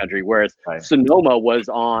county in the country. Whereas Sonoma was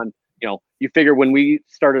on you figure when we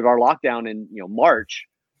started our lockdown in March,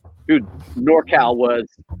 dude, NorCal was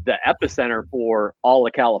the epicenter for all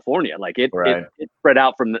of California. Like it spread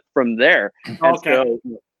out from there, and so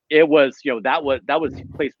it was that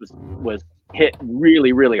place was hit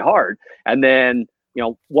really, really hard, and then.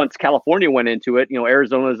 Once California went into it,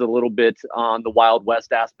 Arizona is a little bit on the Wild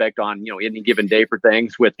West aspect on, any given day for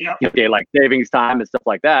things with daylight savings time and stuff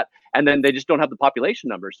like that. And then they just don't have the population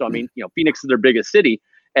numbers. So, I mean, Phoenix is their biggest city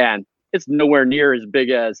and it's nowhere near as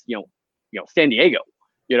big as, San Diego,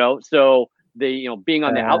 so they, being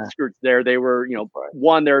on the outskirts there, they were,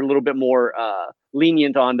 one, they're a little bit more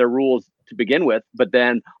lenient on their rules to begin with. But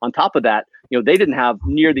then on top of that, they didn't have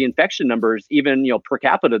near the infection numbers, even per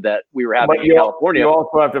capita that we were having in California. You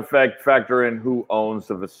also have to factor in who owns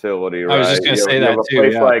the facility, right? I was just going to say that too.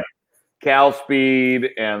 Place like CalSpeed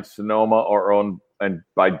and Sonoma are owned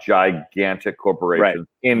by gigantic corporations.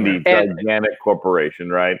 Right. Indy, gigantic corporation,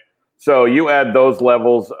 right? So you add those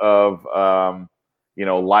levels of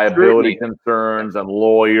liability concerns and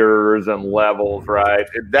lawyers and levels, right?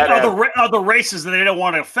 The races that they don't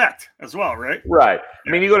want to affect as well, right? Right. I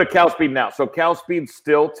mean, you go to CalSpeed now. So CalSpeed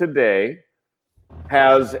still today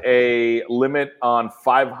has a limit on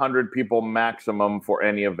 500 people maximum for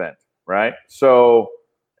any event, right? So,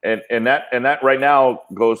 and that right now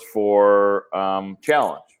goes for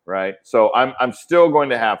challenge, right? So I'm still going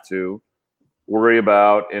to have to worry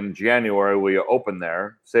about in January we open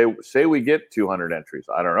there. Say we get 200 entries.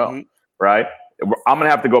 I don't know, right? I'm gonna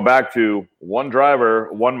have to go back to one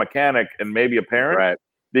driver, one mechanic, and maybe a parent, right?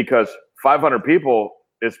 Because 500 people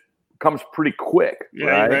comes pretty quick,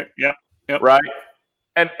 right? Right. Yep. Right.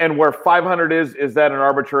 And where 500 is that an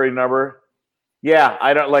arbitrary number? Yeah,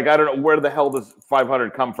 I don't know where the hell does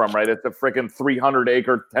 500 come from, right? It's a freaking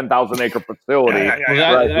 300-acre, 10,000-acre facility.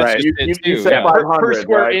 Right. You said 500 per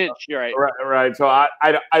square right? inch, right? Right. So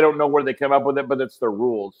I don't know where they came up with it, but it's their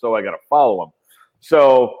rules, so I got to follow them.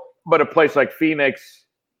 So, but a place like Phoenix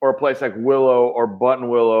or a place like Willow or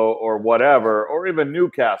Buttonwillow or whatever, or even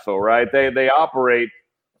Newcastle, right? They operate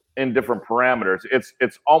in different parameters.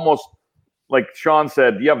 It's almost like Sean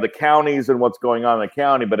said, you have the counties and what's going on in the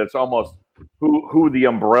county, but it's almost who the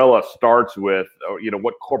umbrella starts with, or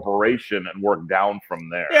what corporation, and work down from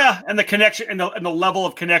there. Yeah, and the connection and the level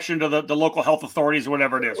of connection to the local health authorities or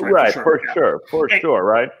whatever it is. Right, right, for sure,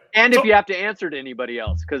 right. And if you have to answer to anybody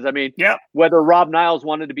else, because whether Rob Niles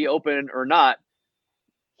wanted to be open or not,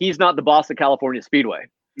 he's not the boss of California Speedway.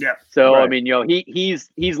 Yeah. So right. I mean, he's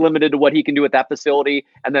limited to what he can do at that facility,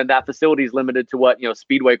 and then that facility is limited to what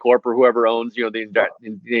Speedway Corp or whoever owns the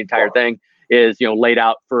entire thing is laid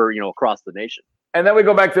out for across the nation. And then we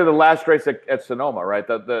go back to the last race at Sonoma, right?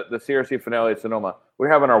 The CRC finale at Sonoma. We're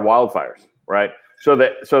having our wildfires, right? So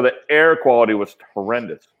the air quality was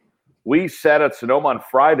horrendous. We sat at Sonoma on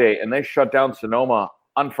Friday, and they shut down Sonoma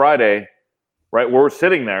on Friday, right? We're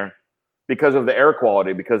sitting there because of the air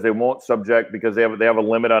quality, because they won't subject, because they have a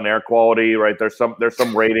limit on air quality, right? There's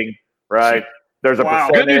some rating, right? There's a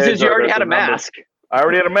percentage. Good news is you already had a mask. I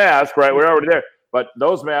already had a mask, right? We're already there. But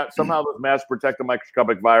somehow those masks protect the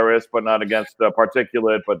microscopic virus, but not against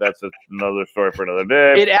particulate. But that's another story for another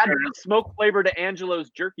day. It adds smoke flavor to Angelo's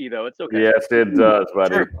jerky, though. It's okay. Yes, it does,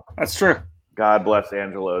 buddy. Sure. That's true. God bless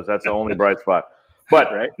Angelo's. That's the only bright spot.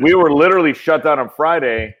 But we were literally shut down on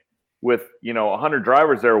Friday with 100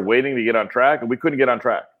 drivers there waiting to get on track, and we couldn't get on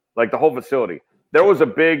track. Like the whole facility. There was a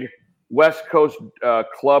big West Coast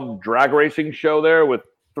club drag racing show there with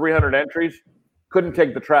 300 entries. Couldn't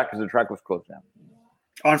take the track because the track was closed down.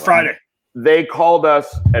 On Friday. They called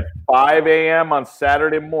us at 5 a.m. on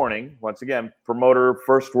Saturday morning. Once again, promoter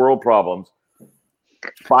first world problems.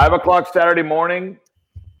 5 o'clock Saturday morning,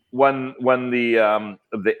 when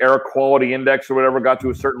the air quality index or whatever got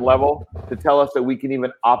to a certain level, to tell us that we can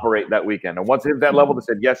even operate that weekend. And once it hit that level, they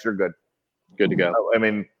said, yes, you're good. Good to go. I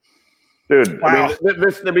mean, dude, wow.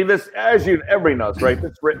 This, as everybody knows, right?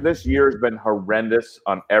 This year has been horrendous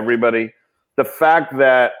on everybody. The fact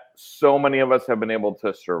that so many of us have been able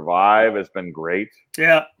to survive has been great.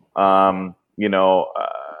 Yeah. I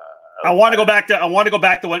want to go back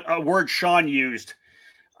to what a word Sean used,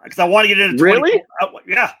 because I want to get into really. I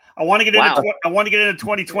want to get into I want to get into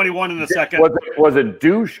 2021 in a second. Was it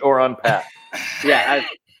douche or unpack?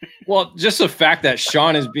 Well, just the fact that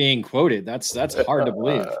Sean is being quoted, that's hard to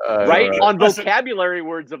believe. Right? On vocabulary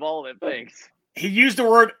words of all of things. He used the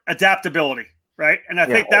word adaptability. Right. And I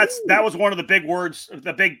think that was one of the big words,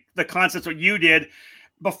 the concepts that you did.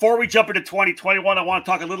 Before we jump into 2021, I want to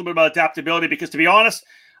talk a little bit about adaptability, because to be honest,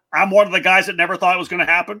 I'm one of the guys that never thought it was going to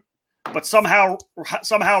happen. But somehow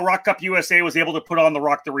Rock Cup USA was able to put on the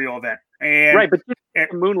Rock the Rio event. And right, but the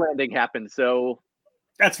moon landing happened, so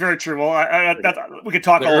that's very true. Well, we could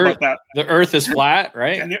talk all about that. The Earth is flat,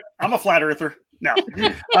 right? And I'm a flat earther. No.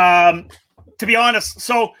 To be honest,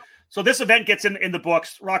 So this event gets in the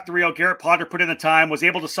books. Rock the Rio, Garrett Potter put in the time, was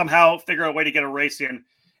able to somehow figure out a way to get a race in.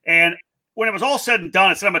 And when it was all said and done,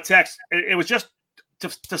 I sent him a text. It was just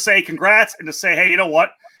to say congrats and to say, hey, you know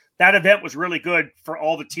what? That event was really good for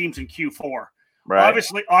all the teams in Q4. Right.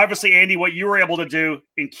 Obviously, Andy, what you were able to do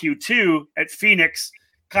in Q2 at Phoenix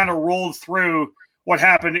kind of rolled through what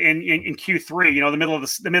happened in Q3,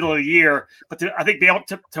 the middle of the year. But I think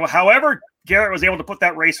however Garrett was able to put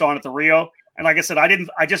that race on at the Rio. And like I said,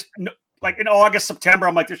 like in August, September,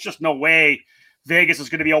 I'm like, there's just no way Vegas is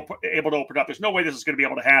going to be able to open up. There's no way this is going to be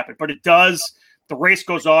able to happen, but it does. The race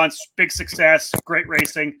goes on, big success, great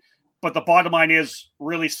racing. But the bottom line is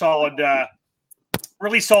really solid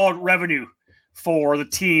revenue for the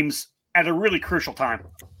teams at a really crucial time.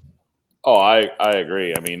 Oh, I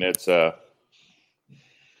agree. I mean, it's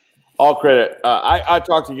all credit. I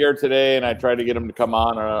talked to Garrett today, and I tried to get him to come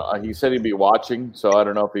on. He said he'd be watching, so I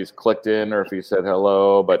don't know if he's clicked in or if he said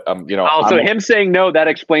hello. But so him saying no, that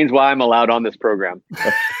explains why I'm allowed on this program.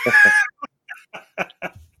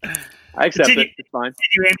 I accept it. It's fine.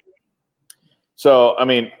 So, I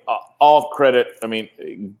mean, all credit. I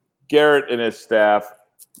mean, Garrett and his staff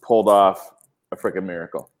pulled off a freaking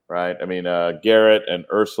miracle, right? I mean, Garrett and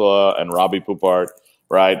Ursula and Robbie Poupart,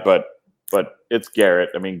 right? But it's Garrett.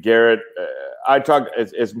 I mean, Garrett, I talk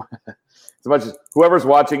as much as whoever's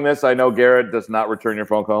watching this, I know Garrett does not return your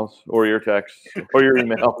phone calls or your texts or your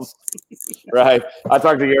emails, right? I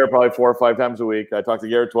talk to Garrett probably 4 or 5 times a week. I talked to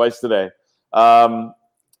Garrett twice today. But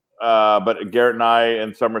Garrett and I,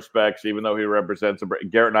 in some respects, even though he represents,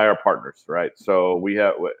 Garrett and I are partners, right? So we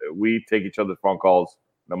take each other's phone calls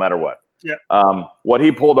no matter what. Yeah. What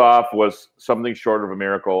he pulled off was something short of a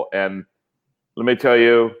miracle. And let me tell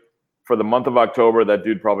you, for the month of October, that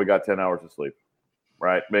dude probably got 10 hours of sleep,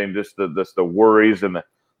 right? I mean, just the worries and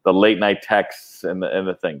the late night texts and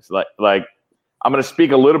the things. Like I'm going to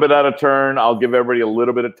speak a little bit out of turn. I'll give everybody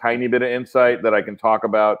a tiny bit of insight that I can talk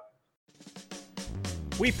about.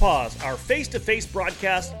 We pause our face-to-face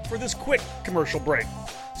broadcast for this quick commercial break.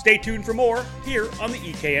 Stay tuned for more here on the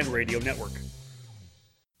EKN Radio Network.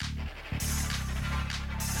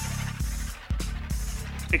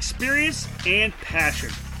 Experience and passion.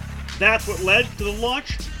 That's what led to the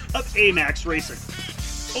launch of AMAX Racing.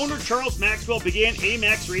 Owner Charles Maxwell began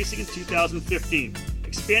AMAX Racing in 2015,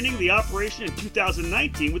 expanding the operation in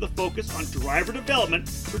 2019 with a focus on driver development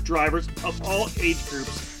for drivers of all age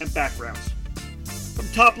groups and backgrounds. From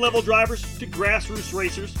top-level drivers to grassroots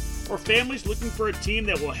racers or families looking for a team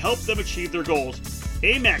that will help them achieve their goals,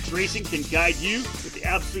 AMAX Racing can guide you with the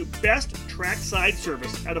absolute best trackside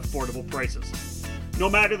service at affordable prices. No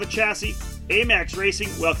matter the chassis, AMAX Racing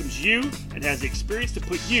welcomes you and has the experience to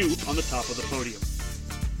put you on the top of the podium.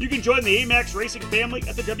 You can join the AMAX Racing family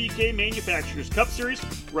at the WK Manufacturers Cup Series,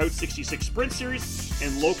 Route 66 Sprint Series,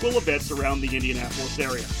 and local events around the Indianapolis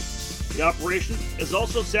area. The operation is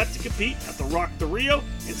also set to compete at the Rock the Rio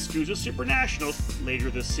and SCUSA Super Nationals later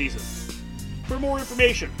this season. For more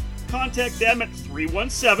information, contact them at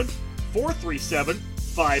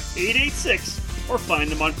 317-437-5886 or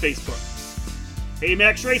find them on Facebook.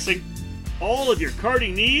 AMAX Racing, all of your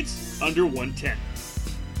karting needs under 110.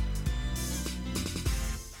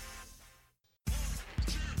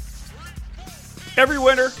 Every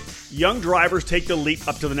winter, young drivers take the leap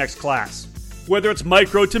up to the next class. Whether it's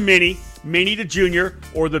micro to mini, mini to junior,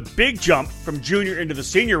 or the big jump from junior into the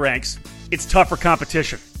senior ranks, it's tougher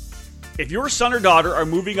competition. If your son or daughter are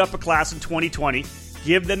moving up a class in 2020,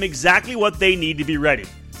 give them exactly what they need to be ready.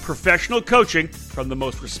 Professional coaching from the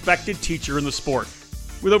most respected teacher in the sport.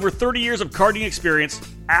 With over 30 years of karting experience,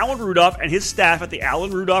 Alan Rudolph and his staff at the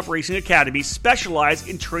Alan Rudolph Racing Academy specialize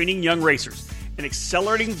in training young racers and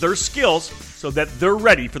accelerating their skills so that they're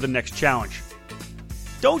ready for the next challenge.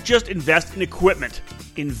 Don't just invest in equipment,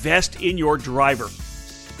 invest in your driver.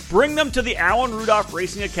 Bring them to the Alan Rudolph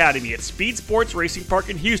Racing Academy at Speed Sports Racing Park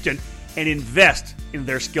in Houston and invest in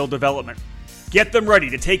their skill development. Get them ready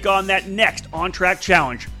to take on that next on-track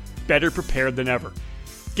challenge, better prepared than ever.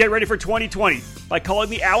 Get ready for 2020 by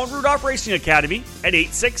calling the Alan Rudolph Racing Academy at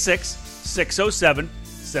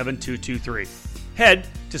 866-607-7223. Head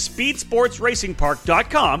to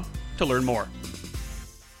speedsportsracingpark.com to learn more.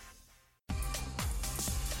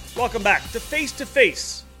 Welcome back to Face to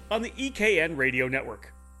Face on the EKN Radio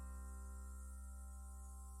Network.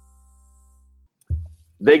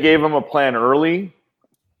 They gave him a plan early,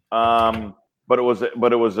 but it was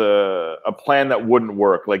a plan that wouldn't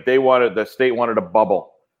work. Like the state wanted a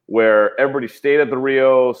bubble where everybody stayed at the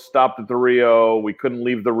Rio, stopped at the Rio. We couldn't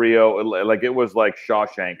leave the Rio. Like it was like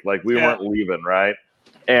Shawshank. Like we weren't leaving, right?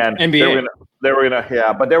 And NBA. they were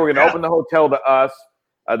gonna open the hotel to us.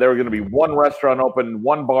 There were going to be one restaurant open,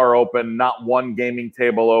 one bar open, not one gaming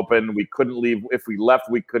table open. We couldn't leave. If we left,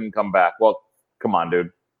 we couldn't come back. Well, come on,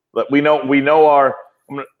 dude. We know our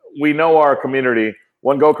community.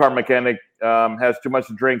 One go-kart mechanic has too much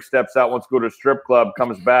to drink, steps out, wants to go to a strip club,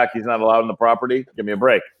 comes back. He's not allowed on the property. Give me a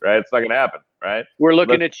break, right? It's not going to happen, right? We're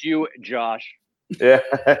looking at you, Josh. Yeah,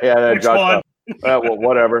 Josh. Well,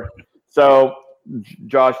 whatever. So,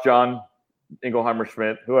 Josh, John, Ingelheimer,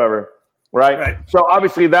 Schmidt, whoever. Right. So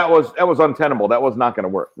obviously that was untenable. That was not going to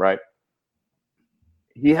work. Right.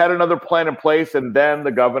 he had another plan in place, and then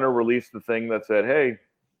the governor released the thing that said, "Hey,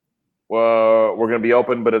 well, we're going to be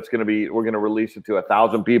open, but we're going to release it to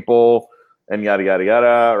 1,000 people, and yada yada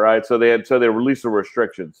yada." Right? So they released the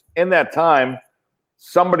restrictions. In that time,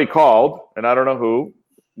 somebody called, and I don't know who.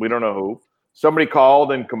 We don't know who. Somebody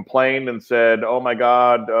called and complained and said, "Oh my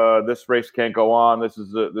God, this race can't go on. This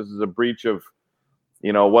is a breach of,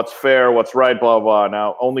 what's fair, what's right, blah blah."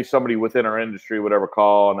 Now, only somebody within our industry would ever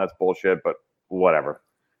call, and that's bullshit. But whatever.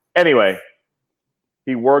 Anyway,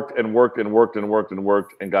 he worked and worked and worked and worked and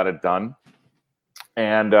worked and got it done.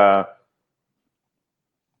 And I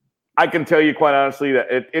can tell you quite honestly that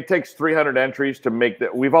it takes 300 entries to make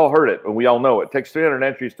that. We've all heard it, and we all know it takes 300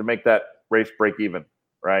 entries to make that race break even,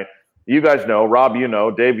 right? You guys know, Rob,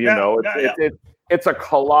 Dave, it's a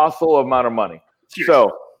colossal amount of money. Cheers.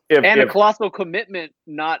 So a colossal commitment,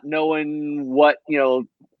 not knowing what,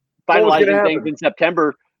 finalizing things in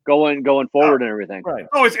September going forward and everything. Right.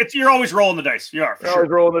 Oh, you're always rolling the dice. You are. You're always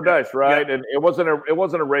rolling the dice, right? Yeah. And it wasn't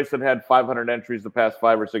a race that had 500 entries the past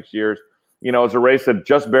 5 or 6 years. It was a race that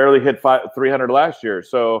just barely hit 300 last year.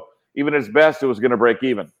 So even at its best, it was going to break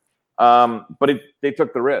even. But they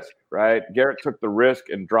took the risk, right? Garrett took the risk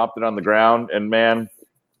and dropped it on the ground. And man,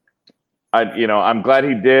 I'm glad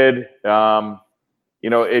he did.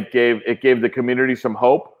 It gave the community some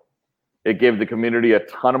hope. It gave the community a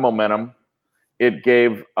ton of momentum. It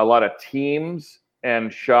gave a lot of teams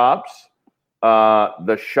and shops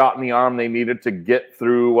the shot in the arm they needed to get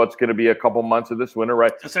through what's going to be a couple months of this winter,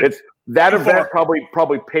 right? It's that event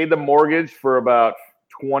probably paid the mortgage for about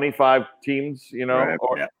 25 teams, right.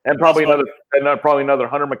 And probably another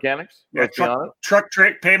 100 mechanics. Yeah, truck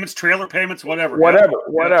payments, trailer payments, whatever,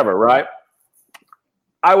 right?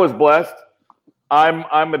 I was blessed.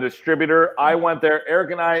 I'm a distributor. I went there.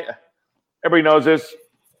 Eric and I, everybody knows this.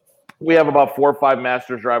 We have about 4 or 5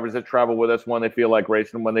 Masters drivers that travel with us when they feel like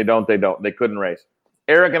racing. When they don't, they don't. They couldn't race.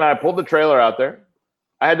 Eric and I pulled the trailer out there.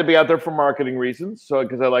 I had to be out there for marketing reasons,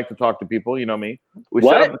 because I like to talk to people. You know me. We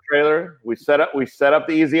set up the trailer. We set up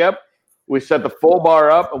the Easy Up. We set the full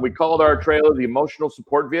bar up, and we called our trailer the emotional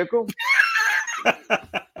support vehicle.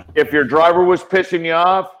 If your driver was pissing you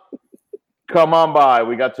off, come on by.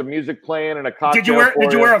 We got some music playing and a cocktail.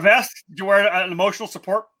 Did you wear a vest? Did you wear an emotional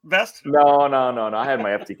support vest? No. I had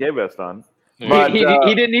my FTK vest on. But, he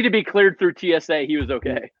didn't need to be cleared through TSA. He was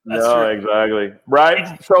okay. Exactly.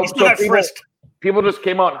 Right. So people just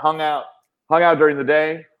came out and hung out during the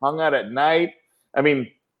day, hung out at night. I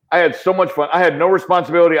mean, I had so much fun. I had no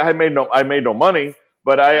responsibility. I made no money,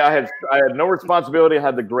 but I had no responsibility. I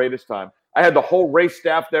had the greatest time. I had the whole race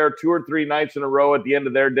staff there 2 or 3 nights in a row at the end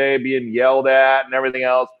of their day being yelled at and everything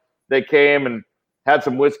else. They came and had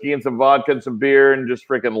some whiskey and some vodka and some beer and just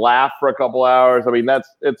freaking laughed for a couple hours. I mean,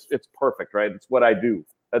 it's perfect, right? It's what I do.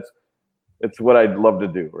 It's what I'd love to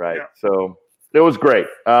do, right? Yeah. So it was great.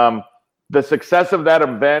 The success of that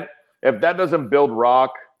event, if that doesn't build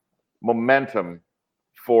ROK momentum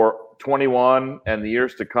for 21 and the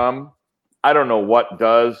years to come, I don't know what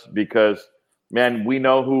does, because man, we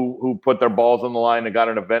know who put their balls on the line and got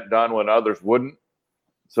an event done when others wouldn't.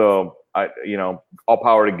 So all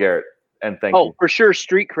power to Garrett, and thank you. Oh, for sure,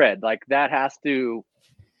 street cred, like that has to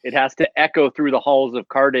echo through the halls of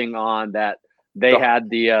karting on that. They had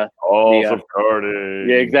the halls of karting.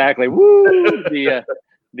 Yeah, exactly. Woo!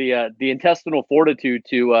 the intestinal fortitude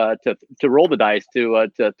to roll the dice, to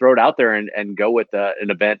throw it out there and go with an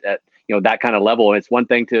event at that kind of level. It's one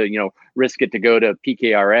thing to risk it to go to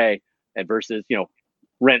PKRA and versus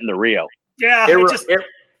renting the Rio. Yeah, it was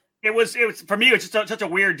for me. It's just such a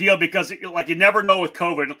weird deal because you never know with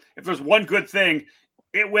COVID. If there's one good thing,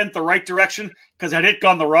 it went the right direction, because had it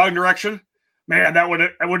gone the wrong direction, man, that would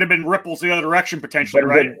have been ripples the other direction potentially,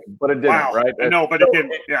 right? But it didn't, right? I know, but it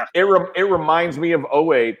didn't. Yeah, it reminds me of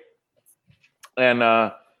 2008,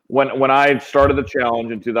 and when I started the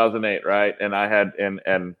challenge in 2008, right? And I had and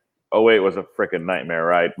 2008 was a freaking nightmare,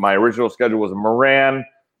 right? My original schedule was Moran,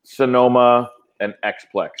 Sonoma, and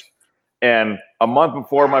Xplex. And a month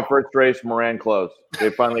before my first race, Moran closed.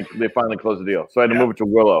 They finally closed the deal. So I had to move it to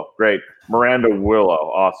Willow. Great. Moran to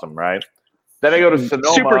Willow. Awesome, right? Then I go to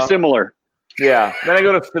Sonoma. Super similar. Yeah. Then I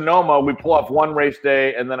go to Sonoma. We pull off one race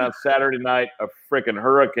day, and then on Saturday night, a freaking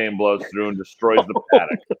hurricane blows through and destroys the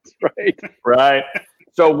paddock. That's right. Right?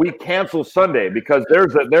 So we cancel Sunday because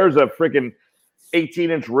there's a freaking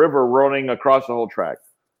 18-inch river running across the whole track.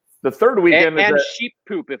 The third weekend is sheep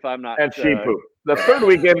poop, if I'm not. And sheep poop. The third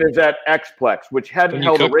weekend is at Xplex, which hadn't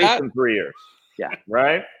held a race in 3 years. Yeah.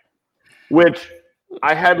 Right? Which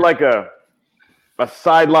I had like a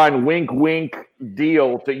sideline wink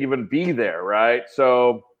deal to even be there, right?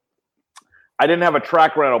 So I didn't have a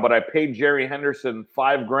track rental, but I paid Jerry Henderson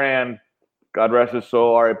 $5,000. God rest his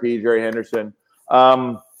soul, R.I.P. Jerry Henderson.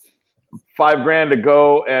 $5,000 to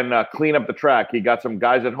go and clean up the track. He got some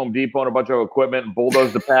guys at Home Depot and a bunch of equipment and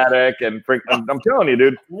bulldozed the paddock. And I'm telling you,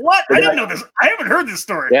 dude. What? I didn't know this. I haven't heard this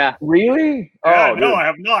story. Yeah. Really? Yeah, no, I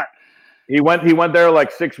have not. He went there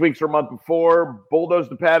like 6 weeks or a month before,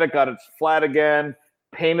 bulldozed the paddock, got it flat again,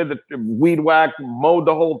 painted the weed whacked, mowed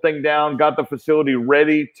the whole thing down, got the facility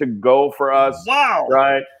ready to go for us. Wow.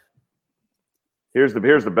 Right. Here's the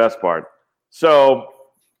best part. So,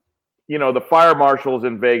 the fire marshals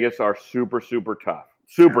in Vegas are super, super tough.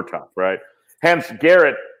 Super tough, right? Hence,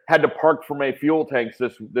 Garrett had to park for my fuel tanks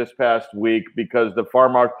this past week because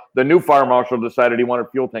the new fire marshal decided he wanted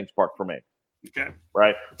fuel tanks parked for me. Okay.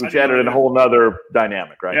 Right? Which added a whole nother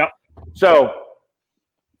dynamic, right? Yep. So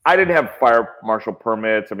I didn't have fire marshal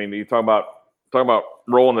permits. I mean, you talk about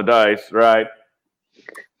rolling the dice, right?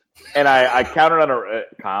 And I counted on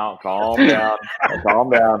calm down. Calm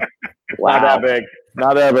down. Wow. Not that big.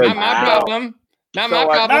 Not my problem. Not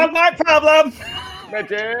my problem.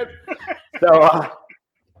 Bitches. So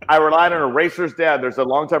I relied on a racer's dad. There's a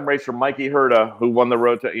longtime racer, Mikey Herta, who won the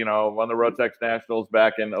Rotex Nationals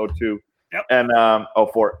back in 2002 and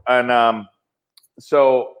 2004. And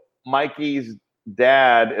so Mikey's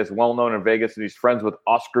dad is well known in Vegas, and he's friends with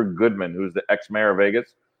Oscar Goodman, who's the ex-mayor of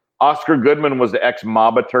Vegas. Oscar Goodman was the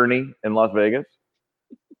ex-mob attorney in Las Vegas,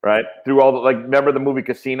 right? Through all remember the movie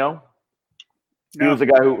Casino? He was the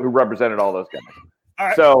guy who represented all those guys. All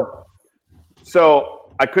right.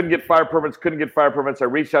 So I couldn't get fire permits. I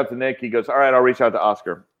reached out to Nick. He goes, all right, I'll reach out to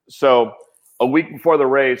Oscar. So a week before the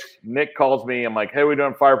race, Nick calls me. I'm like, hey, we're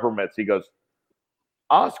doing fire permits. He goes,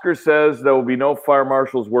 Oscar says there will be no fire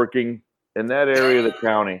marshals working in that area of the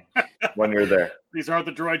county when you're there. These aren't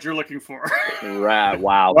the droids you're looking for. Right.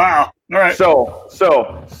 Wow. Wow. All right. So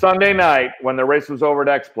Sunday night, when the race was over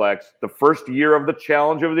at Xplex, the first year of the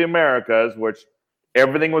Challenge of the Americas, which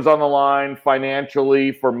everything was on the line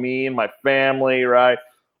financially for me and my family, right?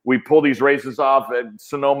 We pull these races off, and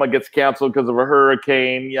Sonoma gets canceled because of a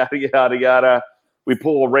hurricane, yada, yada, yada. We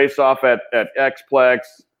pull a race off at Xplex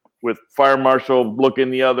with fire marshal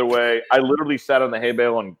looking the other way. I literally sat on the hay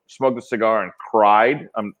bale and smoked a cigar and cried.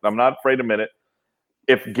 I'm not afraid to admit it.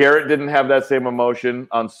 If Garrett didn't have that same emotion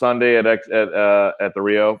on Sunday at the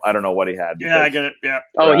Rio, I don't know what he had. Yeah, I get it. Yeah.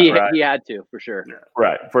 Oh, he had to for sure. Yeah.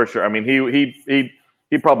 Right, for sure. I mean,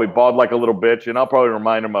 he probably bawled like a little bitch, and I'll probably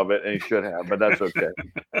remind him of it, and he should have, but that's okay.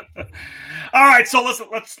 All right, so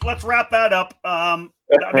let's wrap that up.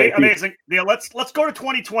 Amazing. Yeah, let's go to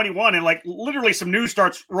 2021, and literally some news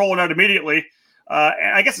starts rolling out immediately.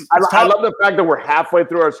 And I guess I love the fact that we're halfway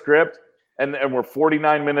through our script. And we're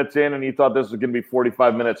 49 minutes in, and you thought this was going to be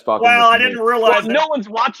 45 minutes talking. Well, I didn't realize no one's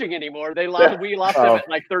watching anymore. We lost them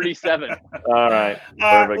at 37. All right.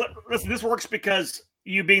 Listen, this works because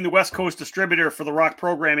you being the West Coast distributor for the Rock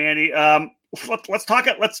program, Andy.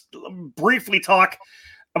 Let's briefly talk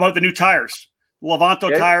about the new tires.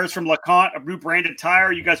 Levanto tires from LeConte, a new branded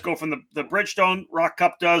tire. You guys go from the Bridgestone Rock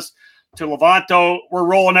Cup does to Levanto. We're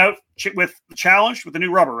rolling out with the Challenge with the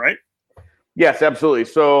new rubber, right? Yes, absolutely.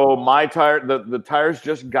 So my tire, the tires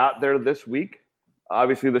just got there this week.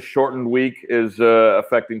 Obviously, the shortened week is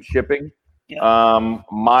affecting shipping. Yeah.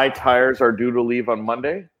 My tires are due to leave on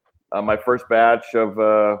Monday. My first batch of,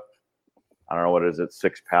 I don't know, what is it,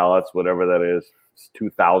 6 pallets, whatever that is,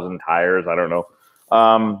 2,000 tires, I don't know,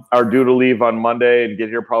 are due to leave on Monday and get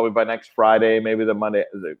here probably by next Friday, maybe the Monday,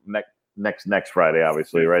 next Friday,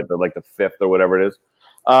 obviously, right? The 5th or whatever it is.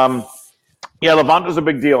 Yeah, Levanto's a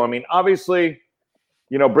big deal. I mean, obviously,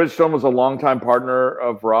 Bridgestone was a longtime partner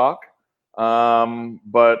of Rock,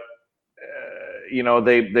 but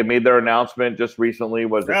they made their announcement just recently.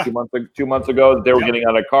 Was it 2 months ago that they were getting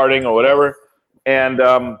out of karting or whatever? And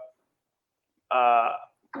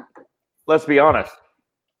let's be honest,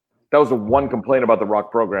 that was the one complaint about the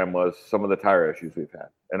Rock program was some of the tire issues we've had,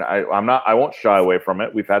 and I won't shy away from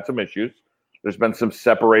it. We've had some issues. There's been some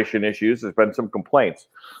separation issues. There's been some complaints.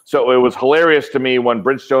 So it was hilarious to me when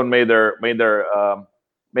Bridgestone made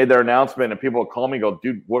their announcement, and people would call me and go,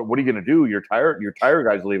 dude, what are you going to do? Your tire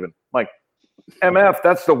guy's leaving. I'm like, MF,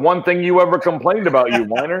 that's the one thing you ever complained about, you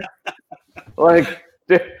whiner.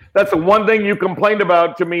 That's the one thing you complained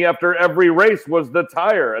about to me after every race was the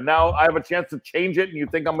tire. And now I have a chance to change it, and you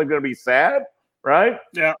think I'm going to be sad, right?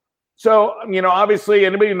 Yeah. So, obviously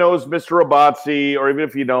anybody knows Mr. Robazzi, or even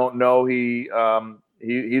if you don't know, he's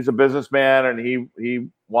a businessman, and he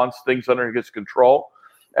wants things under his control.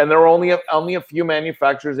 And there were only a few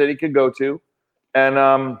manufacturers that he could go to.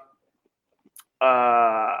 And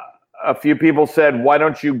a few people said, why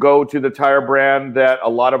don't you go to the tire brand that a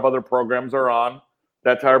lot of other programs are on,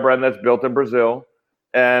 that tire brand that's built in Brazil?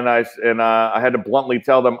 And I had to bluntly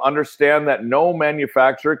tell them, understand that no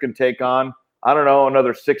manufacturer can take on, I don't know,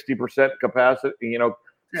 another 60% capacity,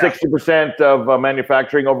 60% of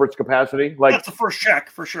manufacturing over its capacity. Like that's the first check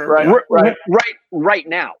for sure. Right, yeah. right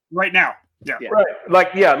now. Yeah. Right. Like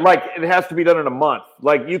it has to be done in a month.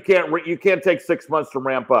 Like you can't take 6 months to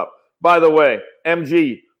ramp up. By the way,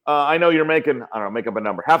 MG, I know you're making, I don't know, make up a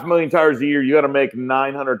number, 500,000 tires a year. You got to make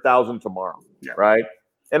 900,000 tomorrow. Yeah. Right.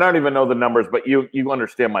 And I don't even know the numbers, but you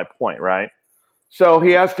understand my point, right? So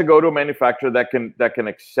he has to go to a manufacturer that can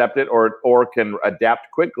accept it or can adapt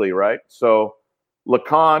quickly, right? So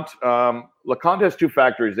LeConte has 2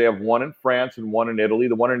 factories. They have one in France and one in Italy.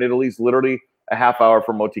 The one in Italy is literally a half hour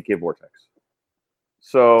from OTK Vortex.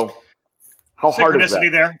 So how hard is that?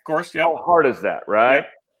 There, of course. Yeah. How hard is that, right?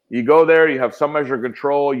 Yeah. You go there, you have some measure of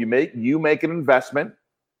control, you make an investment,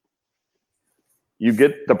 you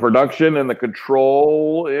get the production and the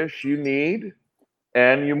control-ish you need,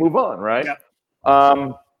 and you move on, right? Yeah.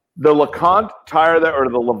 The LeConte tire or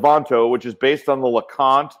the Levanto, which is based on the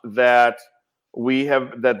LeConte that they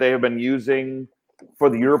have been using for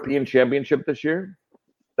the European Championship this year.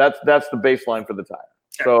 That's the baseline for the tire.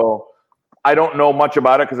 Yeah. So I don't know much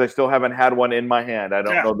about it because I still haven't had one in my hand. I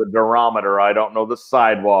don't know the durometer. I don't know the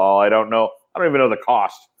sidewall. I don't even know the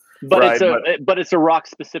cost. But it's a rock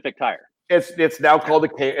specific tire. It's now called the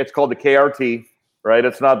KRT, right?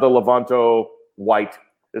 It's not the Levanto white.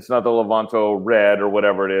 It's not the Levanto red or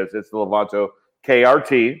whatever it is. It's the Levanto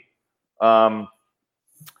KRT.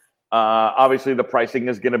 Obviously the pricing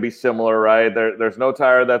is going to be similar, right? There's no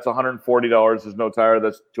tire that's $140. There's no tire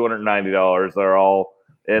that's $290. They're all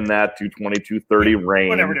in that $220, $230 range,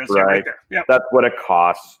 whatever it is, right? There. Yep. That's what it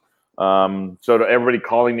costs. So to everybody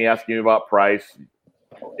calling me asking me about price,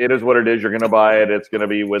 it is what it is. You're going to buy it. It's going to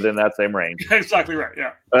be within that same range. Exactly right.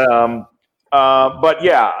 Yeah. But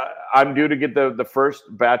yeah, I'm due to get the first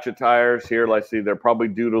batch of tires here. Let's see, they're probably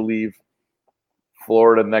due to leave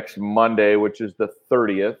Florida next Monday, which is the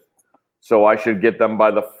 30th. So I should get them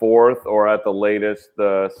by the 4th or at the latest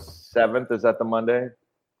the 7th. Is that the Monday?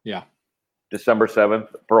 Yeah. December 7th,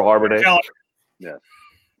 Pearl Harbor Day. Yeah.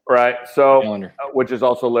 Right. So, which is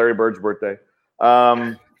also Larry Bird's birthday.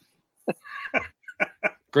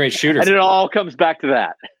 Great shooter. And it all comes back to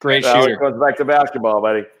that. Great shooter. It goes back to basketball,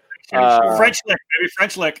 buddy. French lick, baby.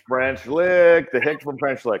 French lick. French lick, the hick from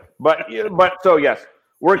French lick. But so yes,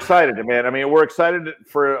 we're excited, man. I mean, we're excited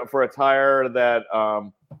for a tire that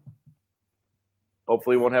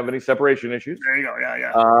hopefully won't have any separation issues. There you go.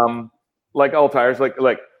 Yeah. Like all tires, like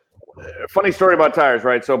funny story about tires,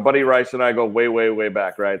 right? So Buddy Rice and I go way, way, way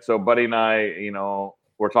back, right? So Buddy and I,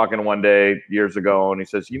 we're talking one day years ago, and he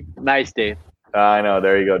says, Nice, Dave. I know.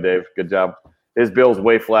 There you go, Dave. Good job. His bill's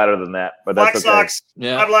way flatter than that, but that's okay. Socks.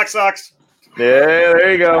 Yeah. My black socks. Yeah,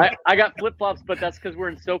 there you go. I got flip-flops, but that's because we're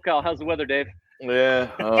in SoCal. How's the weather, Dave? Yeah.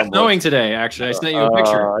 It's snowing today, actually. I sent you a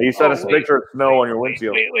picture. You sent us a picture of snow on your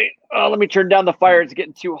windshield. Wait. Oh, let me turn down the fire. It's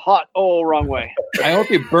getting too hot. Oh, wrong way. I hope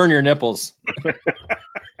you burn your nipples.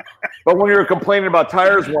 But when you were complaining about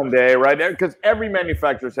tires one day, right? Because every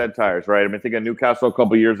manufacturer's had tires, right? I mean, think of Newcastle a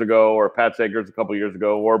couple years ago, or Pat Sagers a couple years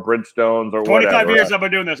ago, or Bridgestones, or 25 whatever. years I've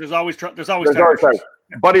been doing this. There's always tires.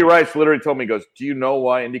 Buddy Rice literally told me, he goes, do you know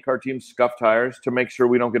why IndyCar teams scuff tires? To make sure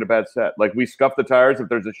we don't get a bad set. Like, we scuff the tires. If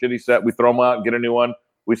there's a shitty set, we throw them out and get a new one.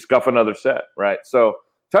 We scuff another set, right? So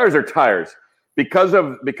tires are tires. Because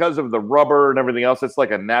of the rubber and everything else, it's like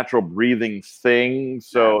a natural breathing thing.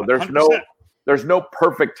 So there's no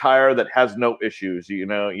perfect tire that has no issues. You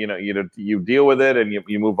deal with it and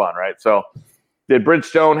you move on, right? So did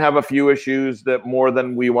Bridgestone have a few issues that more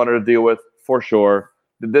than we wanted to deal with? For sure.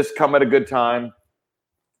 Did this come at a good time?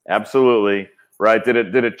 Absolutely. Right. Did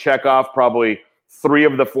it check off probably 3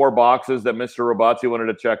 of the 4 boxes that Mr. Robazzi wanted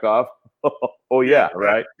to check off? Oh yeah.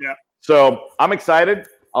 Right. Yeah. So I'm excited.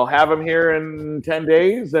 I'll have him here in 10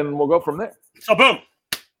 days and we'll go from there. So boom.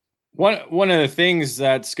 One of the things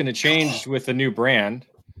that's going to change with the new brand.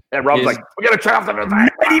 And Rob's like, we got to try off the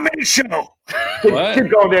 90-minute show. Keep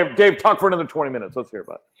going, Dave. Dave, talk for another 20 minutes. Let's hear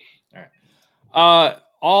about it. All right.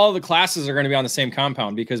 All the classes are going to be on the same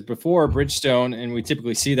compound because before Bridgestone, and we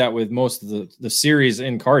typically see that with most of the series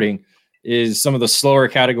in karting, is some of the slower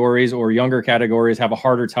categories or younger categories have a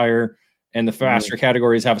harder tire and the faster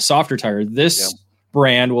categories have a softer tire. This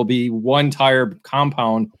brand will be one tire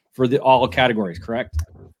compound for all categories, correct?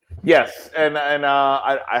 Yes, and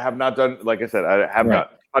I have not done, like I said, I have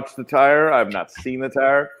not touched the tire. I have not seen the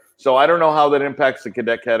tire. So I don't know how that impacts the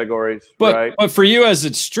cadet categories. But for you as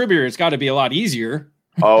a distributor, it's got to be a lot easier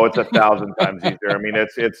Oh, it's 1,000 times easier. I mean,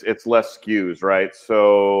 it's less SKUs, right?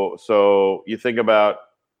 So you think about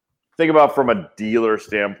from a dealer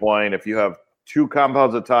standpoint, if you have 2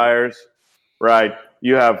 compounds of tires, right?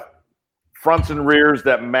 You have fronts and rears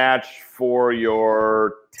that match for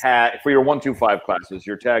your tag, for your 125 classes,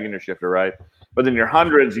 your tag and your shifter, right? But then your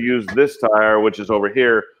hundreds use this tire, which is over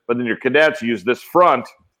here. But then your cadets use this front.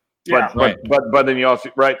 But then you also,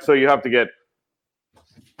 right? So you have to get,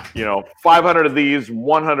 500 of these,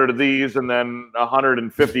 100 of these, and then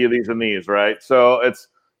 150 of these and these, right? So it's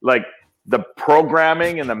like the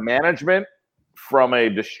programming and the management from a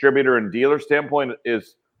distributor and dealer standpoint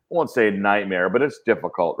is, I won't say a nightmare, but it's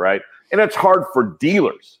difficult, right? And it's hard for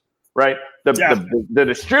dealers, right? The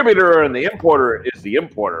distributor and the importer is the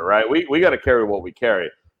importer, right? We got to carry what we carry.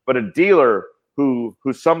 But a dealer who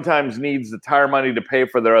sometimes needs the tire money to pay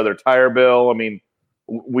for their other tire bill, I mean,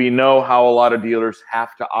 we know how a lot of dealers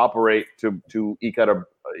have to operate to eke out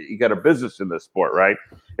a business in this sport, right?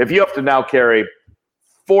 If you have to now carry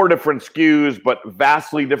 4 different SKUs, but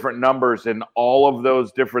vastly different numbers in all of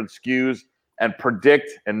those different SKUs, and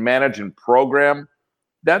predict and manage and program,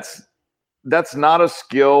 that's not a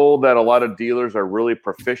skill that a lot of dealers are really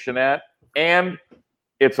proficient at, and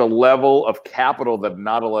it's a level of capital that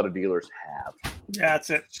not a lot of dealers have. Yeah, that's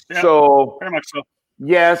it. Yeah, so very much so.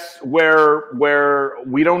 Yes, where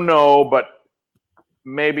we don't know, but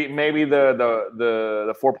maybe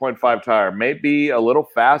the 4.5 tire may be a little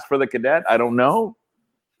fast for the cadet. I don't know.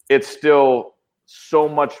 It's still so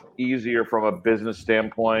much easier from a business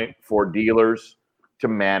standpoint for dealers to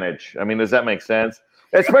manage. I mean, does that make sense?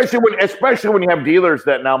 Especially when you have dealers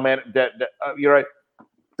that now you're right.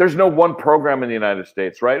 There's no one program in the United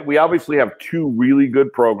States, right? We obviously have 2 really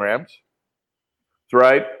good programs,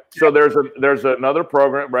 right? So there's another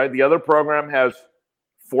program, right? The other program has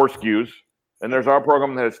 4 SKUs, and there's our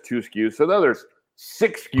program that has 2 SKUs. So now there's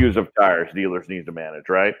 6 SKUs of tires dealers need to manage,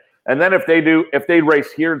 right? And then if they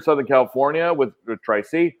race here in Southern California with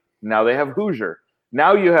Tri-C, now they have Hoosier.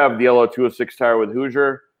 Now you have the LO206 tire with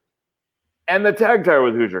Hoosier and the tag tire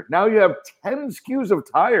with Hoosier. Now you have 10 SKUs of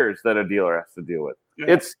tires that a dealer has to deal with.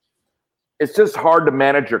 Yeah. It's just hard to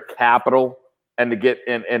manage your capital and to get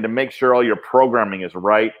and to make sure all your programming is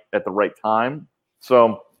right at the right time.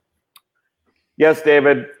 So yes,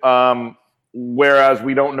 David, whereas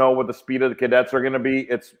we don't know what the speed of the cadets are going to be,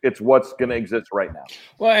 it's what's going to exist right now.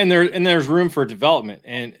 Well, and there's room for development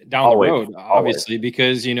and down the road, obviously,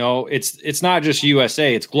 because it's not just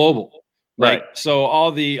USA, it's global. Right. So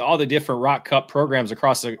all the different Rock Cup programs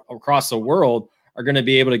across the world are going to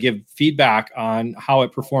be able to give feedback on how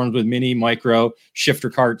it performs with mini, micro, shifter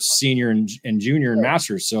carts, senior and junior and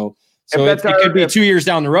masters. So it could be 2 years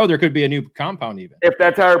down the road. There could be a new compound even. If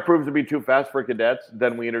that tire proves to be too fast for cadets,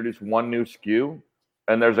 then we introduce 1 new SKU,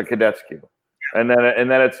 and there's a cadet SKU, and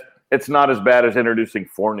then it's not as bad as introducing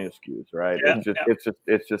 4 new SKUs, right? Yeah,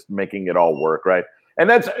 it's just making it all work, right? And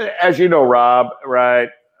that's, as you know, Rob, right?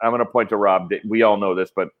 I'm going to point to Rob. We all know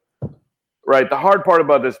this, but right, the hard part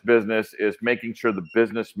about this business is making sure the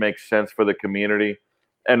business makes sense for the community,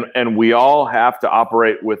 and we all have to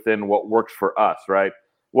operate within what works for us, right?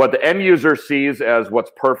 What the end user sees as what's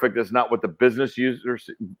perfect is not what the business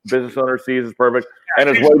owner sees as perfect, and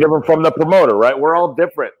it's way different from the promoter, right? We're all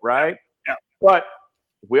different, right? Yeah. But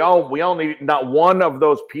we all need, not one of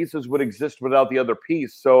those pieces would exist without the other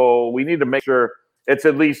piece. So we need to make sure it's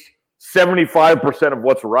at least 75% of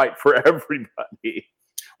what's right for everybody.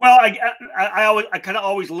 Well, I kind of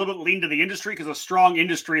always a little bit lean to the industry, because a strong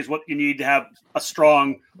industry is what you need to have a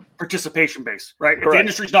strong participation base, right? Correct. If the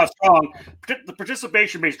industry's not strong, the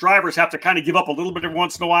participation-based drivers have to kind of give up a little bit every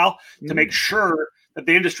once in a while to make sure that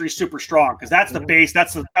the industry is super strong, because that's the base,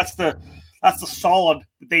 that's the solid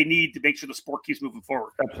that they need to make sure the sport keeps moving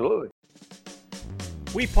forward. Absolutely.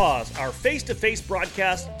 We pause our face-to-face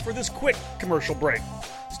broadcast for this quick commercial break.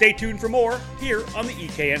 Stay tuned for more here on the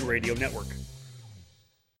EKN Radio Network.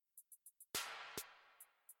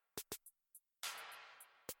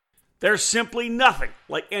 There's simply nothing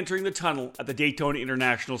like entering the tunnel at the Daytona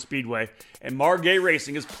International Speedway, and Margay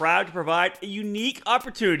Racing is proud to provide a unique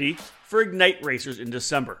opportunity for Ignite racers in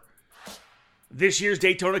December. This year's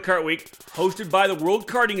Daytona Kart Week, hosted by the World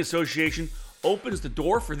Karting Association, opens the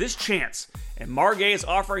door for this chance, and Margay is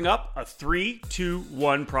offering up a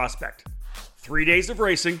 3-2-1 prospect. 3 days of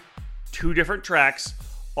racing, 2 different tracks,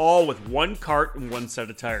 all with 1 kart and 1 set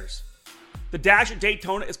of tires. The Dash at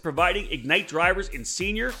Daytona is providing Ignite drivers in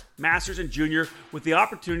senior, masters, and junior with the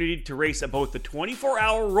opportunity to race at both the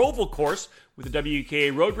 24-hour Roval course with the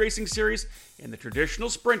WKA Road Racing Series and the traditional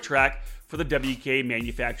sprint track for the WKA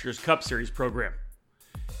Manufacturers Cup Series program.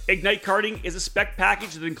 Ignite Karting is a spec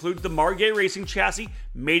package that includes the Margay Racing chassis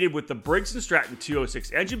mated with the Briggs & Stratton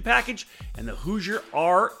 206 engine package and the Hoosier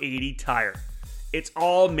R80 tire. It's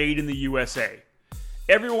all made in the USA.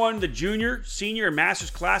 Everyone in the junior, senior, and master's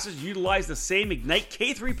classes utilize the same Ignite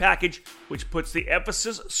K3 package, which puts the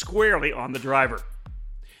emphasis squarely on the driver.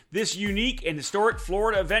 This unique and historic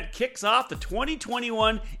Florida event kicks off the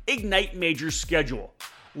 2021 Ignite Majors schedule.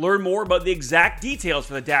 Learn more about the exact details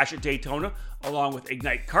for the Dash at Daytona, along with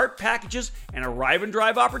Ignite Kart packages and arrive and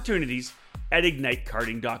drive opportunities at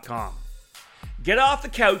ignitekarting.com. Get off the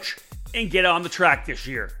couch and get on the track this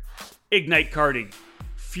year. Ignite Karting.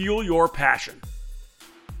 Fuel your passion.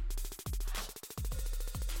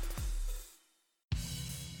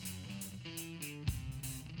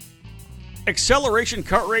 Acceleration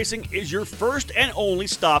Kart Racing is your first and only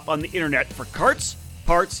stop on the internet for karts,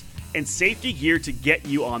 parts, and safety gear to get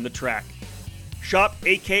you on the track.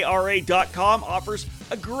 ShopAKRA.com offers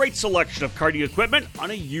a great selection of karting equipment on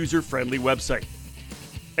a user-friendly website.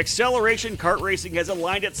 Acceleration Kart Racing has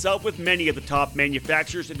aligned itself with many of the top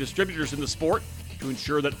manufacturers and distributors in the sport to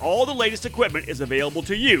ensure that all the latest equipment is available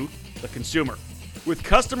to you, the consumer. With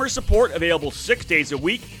customer support available 6 days a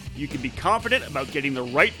week, you can be confident about getting the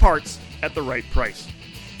right parts at the right price.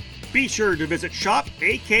 Be sure to visit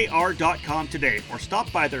shopakr.com today or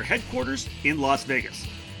stop by their headquarters in Las Vegas.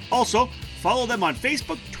 Also, follow them on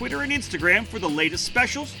Facebook, Twitter, and Instagram for the latest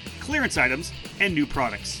specials, clearance items, and new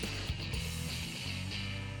products.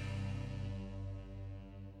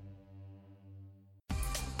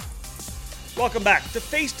 Welcome back to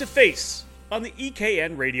Face on the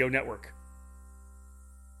EKN Radio Network.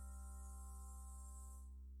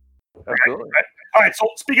 Absolutely. All right, so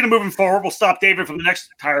speaking of moving forward, we'll stop David from the next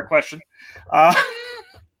tire question.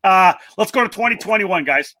 Let's go to 2021,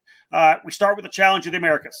 guys. We start with the Challenge of the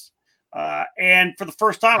Americas. And for the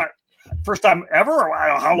first time ever, or I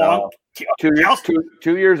don't know how long?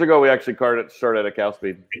 2 years ago, we actually started at Cal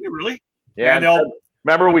Speed. Did you really? Yeah.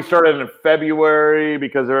 Remember, we started in February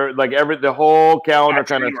because the whole calendar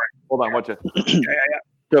kind of. Hold on, watch it.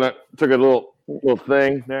 Yeah. Took a little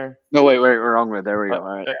thing there. No, wait, we're wrong with. There we go.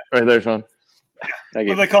 All right. Right there, Sean. What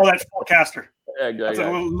do they call that? Forecaster. That's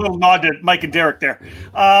a little nod to Mike and Derek there.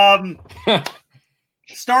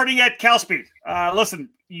 Starting at Cal Speed. Listen,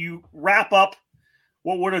 you wrap up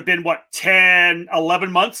what would have been, 10,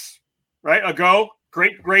 11 months ago.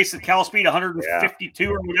 Great race at Cal Speed, 152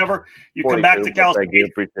 or whatever. You come back to Cal Speed,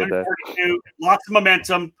 142, lots of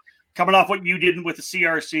momentum, coming off what you did with the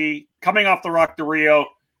CRC, coming off the Rock to Rio.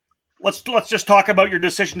 Let's just talk about your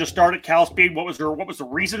decision to start at Cal Speed. What was the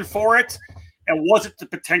reason for it? And was it to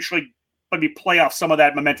potentially maybe play off some of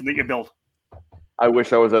that momentum that you built? I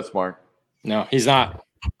wish I was that smart. No, he's not.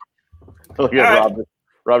 Look at Rob.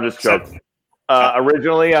 Rob just choked.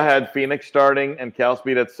 Originally, I had Phoenix starting and Cal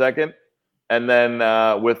Speed at second. And then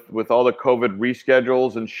with all the COVID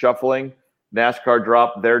reschedules and shuffling, NASCAR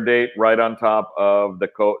dropped their date right on top of the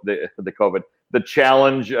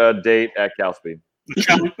challenge date at Cal Speed.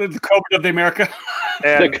 The COVID of the America.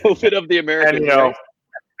 The COVID of the America. And,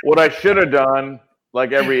 what I should have done,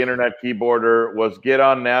 like every internet keyboarder, was get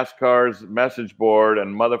on NASCAR's message board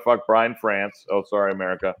and motherfuck Brian France. Oh, sorry,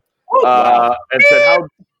 America. And said,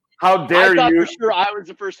 how dare you? I thought for sure I was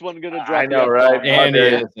the first one going to drop. I know, right? And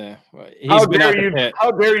how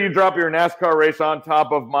dare you drop your NASCAR race on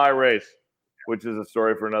top of my race? Which is a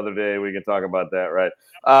story for another day. We can talk about that, right?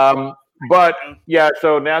 But yeah,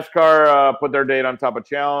 so NASCAR put their date on top of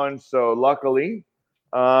Challenge. So luckily,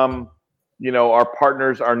 our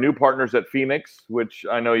new partners at Phoenix, which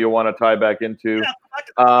I know you want to tie back into,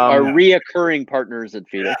 our reoccurring partners at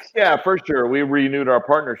Phoenix. Yeah, for sure. We renewed our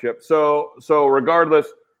partnership. So regardless,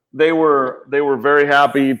 they were very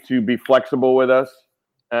happy to be flexible with us.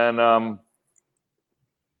 And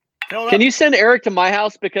can you send Eric to my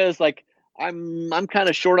house because I'm kind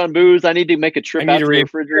of short on booze. I need to make a trip out to the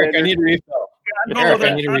refrigerator. I need a refill.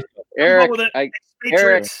 Eric,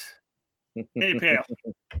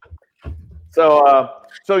 So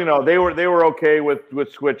they were okay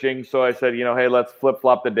with switching. So I said, hey, let's flip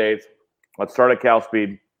flop the dates. Let's start at Cal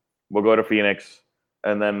Speed. We'll go to Phoenix,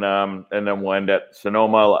 and then we'll end at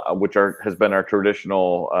Sonoma, which has been our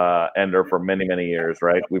traditional ender for many, many years.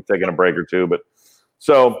 Right? We've taken a break or two, but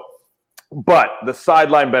the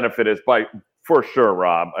sideline benefit is for sure,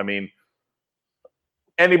 Rob. I mean,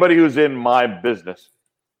 anybody who's in my business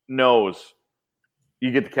knows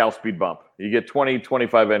you get the Cal Speed bump. You get 20,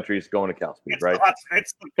 25 entries going to Cal Speed, right?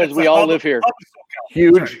 Because we all live here.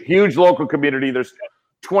 Huge local community. There's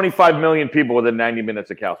 25 million people within 90 minutes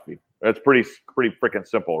of Cal Speed. That's pretty freaking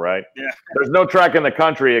simple, right? Yeah. There's no track in the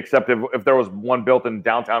country except if there was one built in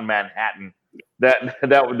downtown Manhattan that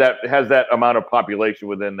has that amount of population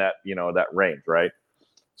within that, that range, right?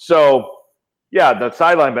 So, yeah, the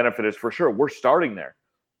sideline benefit is for sure. We're starting there.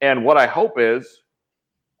 And what I hope is,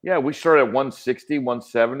 we start at 160,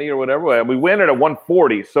 170 or whatever. We win it at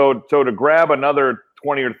 140. So to grab another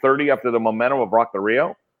 20 or 30 after the momentum of Rock the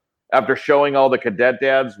Rio, after showing all the cadet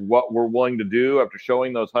dads what we're willing to do, after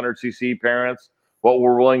showing those 100cc parents what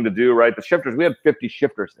we're willing to do, right? The shifters, we had 50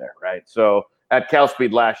 shifters there, right? So at Cal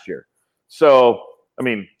Speed last year. So, I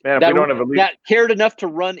mean, man, if we don't have at least that cared enough to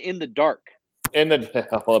run in the dark. There's Dude, that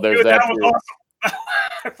was too. awesome.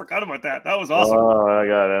 I forgot about that. That was awesome. Oh, I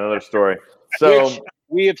got another story. So Which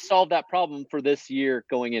we have solved that problem for this year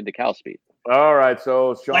going into Cal Speed. all right,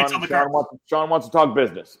 so Sean wants to talk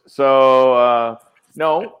business. So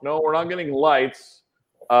no, we're not getting lights.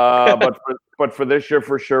 But for this year,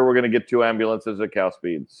 for sure, we're going to get 2 ambulances at Cal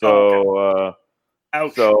Speed. So,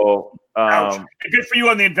 Ouch. So, Ouch. Good for you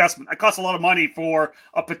on the investment. That costs a lot of money for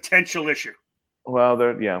a potential issue. Well,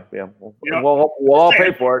 we'll all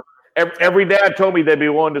pay for it. Every dad told me they'd be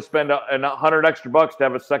willing to spend $100 extra to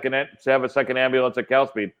have a second ambulance at Cal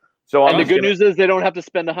Speed. So, and the good news is they don't have to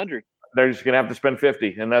spend 100. They're just going to have to spend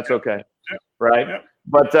 50, and that's okay, right? Yep.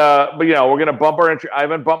 But we're going to bump our entry. I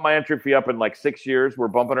haven't bumped my entry fee up in like 6 years. We're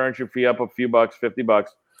bumping our entry fee up a few bucks, $50. But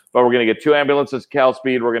we're going to get 2 ambulances Cal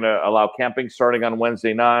Speed. We're going to allow camping starting on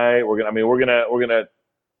Wednesday night. We're going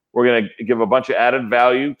to give a bunch of added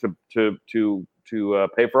value to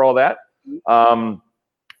pay for all that.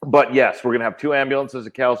 But yes, we're going to have 2 ambulances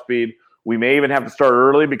at Cal Speed. We may even have to start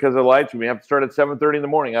early because of lights. We may have to start at 7:30 in the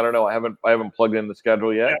morning. I don't know. I haven't plugged in the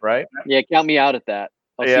schedule yet, right? Yeah, count me out at that.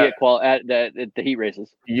 I'll see it at the heat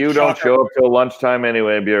races. You don't show up till lunchtime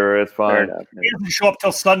anyway, Bureau. It's fine. He doesn't show up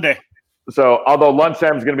till Sunday. So, although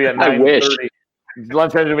lunchtime is going to be at 9:30,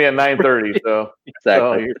 lunchtime is going to be at 9:30. So,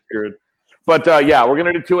 exactly. You're screwed. But we're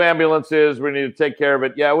going to do 2 ambulances. We need to take care of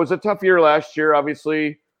it. Yeah, it was a tough year last year,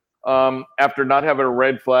 obviously. After not having a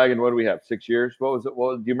red flag, and what do we have? 6 years? What was it?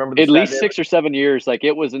 Do you remember? At least 6 or 7 years. Like,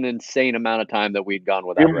 it was an insane amount of time that we'd gone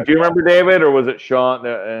without. Do you remember, David, or was it Sean?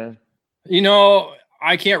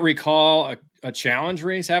 I can't recall a challenge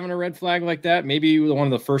race having a red flag like that. Maybe one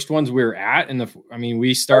of the first ones we were at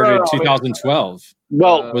we started in 2012. We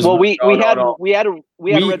had a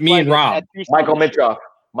red flag. Me and Rob.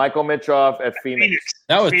 Michael Mitchoff at Phoenix.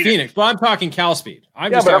 That was Phoenix. But I'm talking Cal Speed.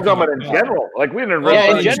 I'm talking about in general. Like, we didn't.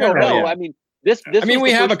 Yeah, in general. No, I mean this. We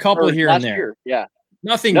have a couple here and there. Year. Yeah,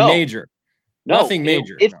 nothing major. Nothing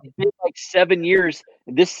major. It's been like 7 years.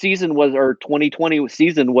 This season was, or 2020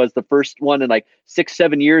 season was the first one in like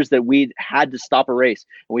 6-7 years that we had to stop a race,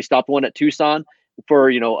 and we stopped one at Tucson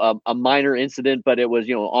for a minor incident, but it was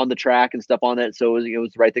on the track and stuff on it, so it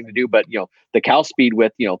was the right thing to do. But the Cal Speed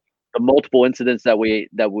with the multiple incidents that we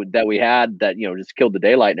had that just killed the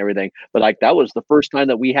daylight and everything, but like that was the first time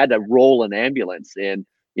that we had to roll an ambulance in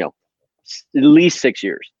at least 6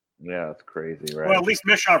 years. Yeah, it's crazy, right? Well, at least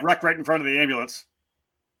Mischoff wrecked right in front of the ambulance.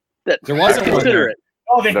 There wasn't one there.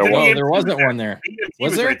 Oh, there wasn't one there.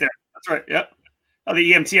 Was there? Right there. That's right. Yep. Oh,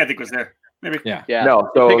 the EMT I think was there. Maybe. Yeah.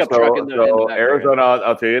 No. So Arizona.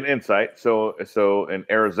 I'll tell you an insight. So in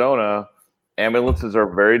Arizona, ambulances are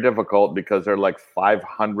very difficult because they're like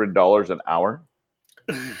 $500 an hour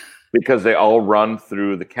because they all run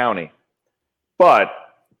through the county. But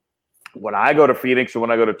when I go to Phoenix or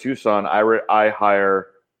when I go to Tucson, I hire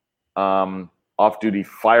off-duty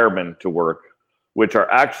firemen to work, which are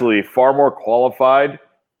actually far more qualified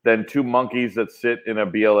than 2 monkeys that sit in a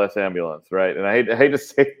BLS ambulance, right? And I hate to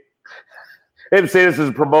say this as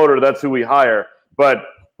a promoter, that's who we hire, but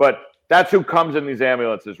that's who comes in these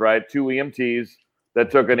ambulances, right? 2 EMTs that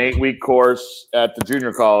took an 8-week course at the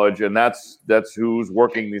junior college, and that's who's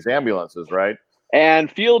working these ambulances, right? And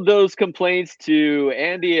field those complaints to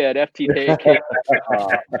Andy at FTK.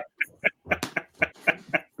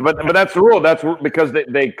 But that's the rule. That's because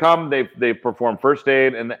they come, they perform first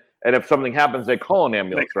aid, and if something happens, they call an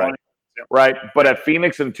ambulance, right? Yep. Right. But at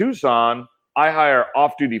Phoenix and Tucson, I hire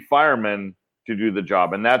off-duty firemen to do the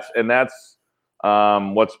job, and that's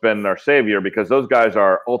what's been our savior, because those guys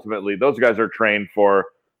are trained for.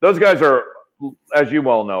 Those guys are, as you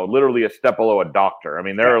well know, literally a step below a doctor. I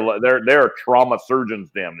mean, they're trauma surgeons,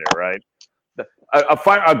 damn near, right?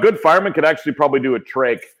 A good fireman could actually probably do a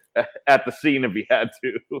trach at the scene if he had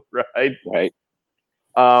to, right? Right.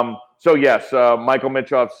 So yes, Michael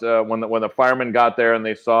Mitchoff's when the firemen got there and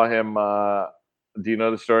they saw him. Do you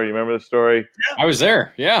know the story? You remember the story? Yeah. I was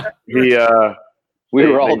there. Yeah. We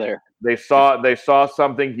were all there. They saw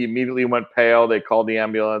something. He immediately went pale. They called the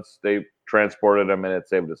ambulance. They transported him, and it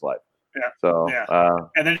saved his life. Yeah. So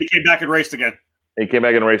and then he came back and raced again. He came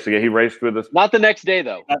back and raced again. He raced with us. Not the next day,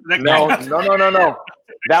 though. No.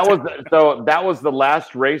 That was the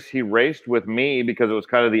last race he raced with me because it was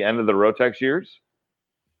kind of the end of the Rotex years,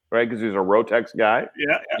 right? Because he was a Rotex guy.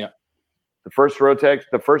 Yeah. The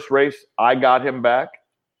first race I got him back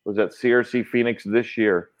was at CRC Phoenix this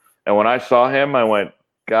year. And when I saw him, I went,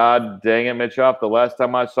 God dang it, Mitchoff, the last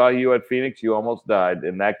time I saw you at Phoenix, you almost died.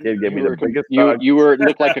 And that kid gave me the biggest hug. You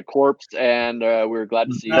looked like a corpse, and we were glad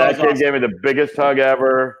to see you. That kid gave me the biggest hug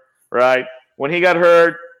ever, right? When he got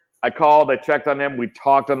hurt, I called, I checked on him. We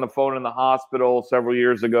talked on the phone in the hospital several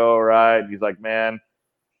years ago, right? He's like, man,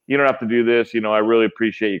 you don't have to do this. I really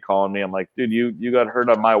appreciate you calling me. I'm like, dude, you got hurt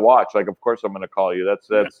on my watch. Like, of course I'm going to call you. That's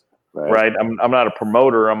right. I'm not a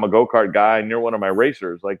promoter. I'm a go-kart guy, and you're one of my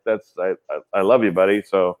racers. Like, I love you, buddy.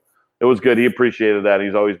 So it was good. He appreciated that.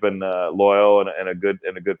 He's always been loyal and a good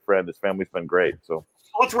friend. His family's been great. So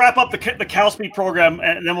let's wrap up the CalSpeed program,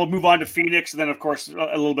 and then we'll move on to Phoenix, and then of course a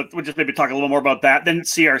little bit. We'll just maybe talk a little more about that. Then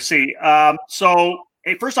CRC. So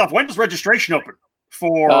hey, first off, when does registration open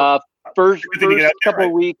for? First couple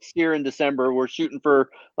of weeks here in December. We're shooting for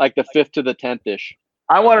like the 5th to the 10th ish.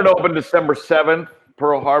 I wanted to open December 7th,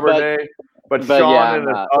 Pearl Harbor Day, but Sean in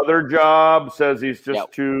his other job says he's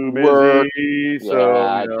just too busy.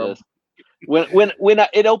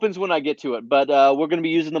 It opens when I get to it, but we're going to be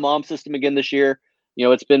using the MOM system again this year.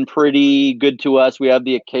 It's been pretty good to us. We have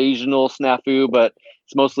the occasional snafu, but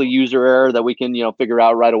it's mostly user error that we can figure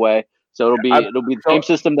out right away. So it'll be the same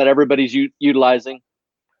system that everybody's utilizing.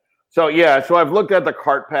 So I've looked at the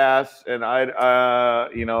Kart Pass, and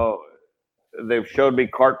they've showed me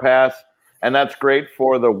Kart Pass, and that's great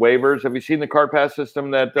for the waivers. Have you seen the Kart Pass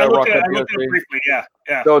system that I looked at it briefly? Yeah.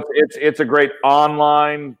 So it's a great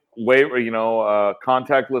online waiver,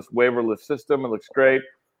 contactless waiverless system. It looks great,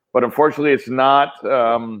 but unfortunately, it's not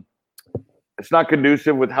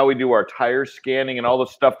conducive with how we do our tire scanning and all the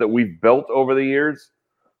stuff that we've built over the years.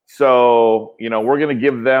 So, we're going to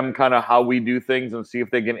give them kind of how we do things and see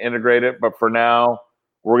if they can integrate it. But for now,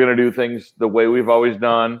 we're going to do things the way we've always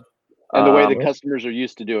done. And the way the customers are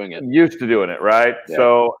used to doing it. Right? Yeah.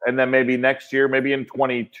 So, and then maybe next year, maybe in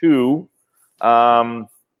 22,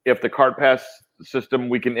 if the Kart Pass system,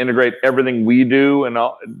 we can integrate everything we do, and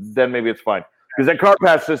then maybe it's fine. Because that Kart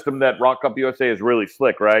Pass system that Rock Cup USA is really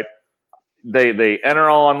slick, right? They enter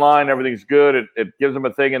all online, everything's good. It gives them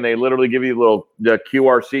a thing, and they literally give you a little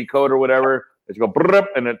QRC code or whatever. It's go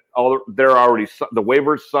and they're already the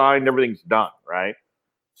waivers signed, everything's done, right?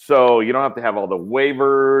 So you don't have to have all the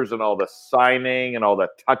waivers and all the signing and all the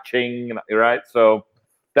touching, right? So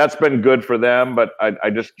that's been good for them, but I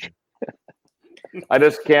just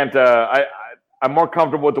can't. I'm more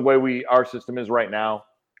comfortable with the way our system is right now.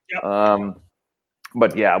 Yep.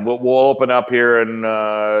 But yeah, we'll open up here in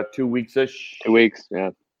 2 weeks-ish. 2 weeks,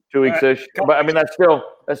 yeah. 2 weeks-ish. But I mean, that's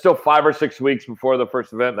still 5 or 6 weeks before the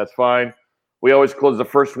first event. That's fine. We always close the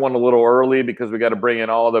first one a little early because we got to bring in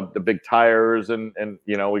all the big tires and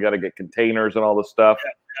we got to get containers and all the stuff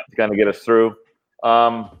to kind of get us through.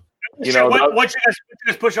 Once you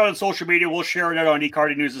guys push out on social media, we'll share it out on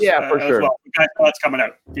eKarting News for sure. as well. You guys know that's coming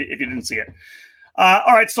out if you didn't see it.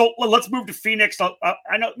 All right, so let's move to Phoenix.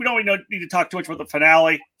 I know we don't need to talk too much about the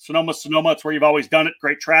finale. Sonoma, it's where you've always done it.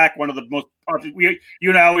 Great track, one of the most. You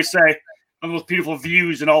and I always say one of the most beautiful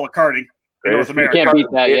views in all of karting in North America. You can't beat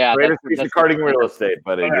that. Yeah, greatest piece of karting real estate,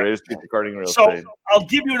 buddy. Greatest piece of karting real estate. So I'll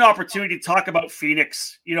give you an opportunity to talk about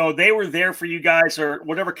Phoenix. They were there for you guys, or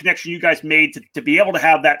whatever connection you guys made to be able to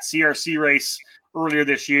have that CRC race earlier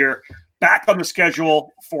this year. Back on the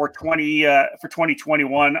schedule for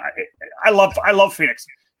 2021. I love Phoenix.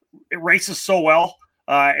 It races so well.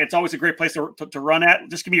 It's always a great place to run at.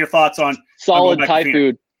 Just give me your thoughts on solid Thai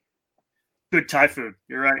food. Good Thai food.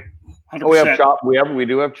 You're right. 100%. We have Chop. We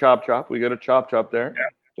do have Chop. We got a Chop there.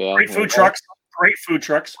 Yeah. Great food trucks.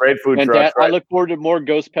 And Dad, I look forward to more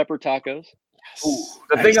ghost pepper tacos. Yes.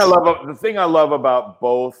 The thing I love about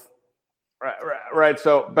both. Right.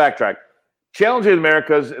 So backtrack. Challenging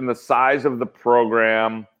Americas in the size of the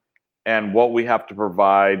program and what we have to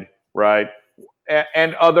provide, right?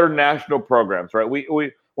 And other national programs, right?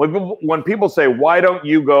 When people say, why don't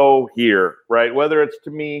you go here, right? Whether it's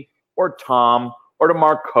to me or Tom or to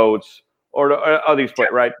Mark Coates or to other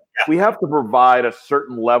players, right? Yeah. We have to provide a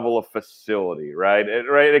certain level of facility, right?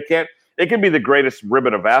 It can be the greatest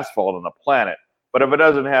ribbon of asphalt on the planet, but if it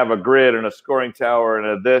doesn't have a grid and a scoring tower and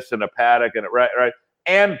a this and a paddock and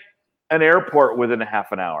and an airport within a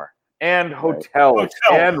half an hour, and hotels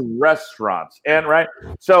and restaurants, and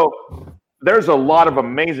so there's a lot of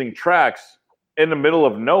amazing tracks in the middle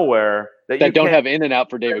of nowhere that don't have in and out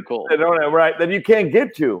for David Cole. They don't have that you can't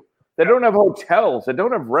get to. They don't have hotels. They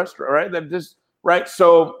don't have restaurants. Right? right?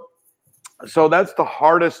 So that's the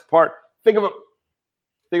hardest part. Think of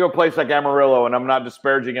a place like Amarillo, and I'm not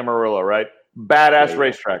disparaging Amarillo, right? Badass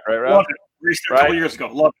racetrack, right? Love it. Raced there a couple years ago.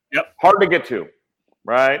 Love it. Yep. Hard to get to,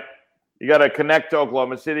 right? You got to connect to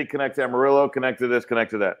Oklahoma City, connect to Amarillo, connect to this,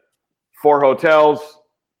 connect to that. 4 hotels,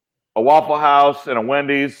 a Waffle House, and a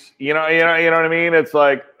Wendy's. You know what I mean? It's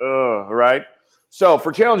like, right? So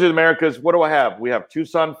for Challenge of the Americas, what do I have? We have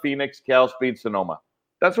Tucson, Phoenix, Cal Speed, Sonoma.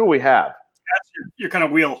 That's what we have. That's your kind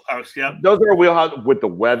of wheelhouse, yeah. Those are our wheelhouse with the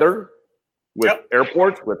weather, with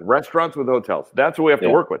airports, with restaurants, with hotels. That's what we have to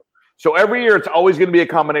work with. So every year, it's always going to be a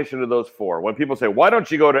combination of those 4. When people say, why don't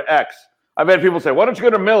you go to X? I've had people say, why don't you go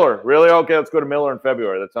to Miller? Really? Okay, let's go to Miller in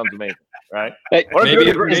February. That sounds amazing, right? Hey,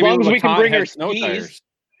 as long as we can bring our skis. Tires.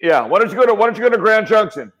 Yeah. Why don't you go to Grand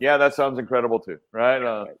Junction? Yeah, that sounds incredible too, right?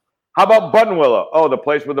 How about Buttonwillow? Oh, the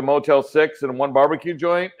place with the Motel 6 and 1 barbecue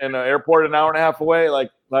joint and an airport an hour and a half away. Like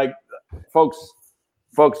folks,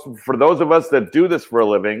 for those of us that do this for a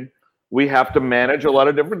living, we have to manage a lot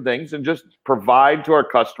of different things and just provide to our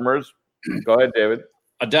customers. Go ahead, David.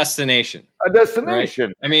 A destination. Right?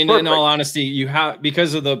 I mean, in all honesty, you have,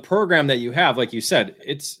 because of the program that you have, like you said,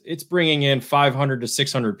 it's bringing in 500 to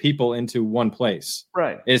 600 people into one place.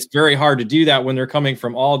 Right. It's very hard to do that when they're coming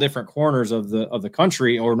from all different corners of the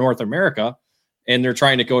country or North America, and they're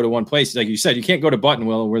trying to go to one place. Like you said, you can't go to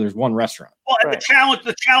Buttonwillow where there's one restaurant. Well, and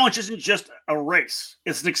the challenge isn't just a race;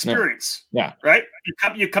 it's an experience. Yeah. Right.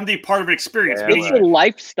 You come to be part of an experience. It's a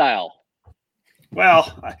lifestyle.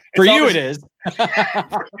 Well, for you it is.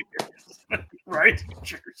 Right.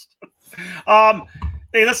 Cheers.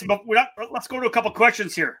 Hey, listen, but let's go to a couple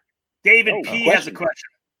questions here. David P has a question.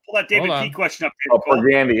 Pull that David P question up. Oh, for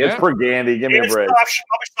Gandy. It's for Gandy. Give me a break.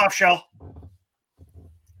 Soft shell.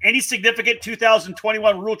 Any significant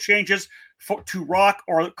 2021 rule changes to rock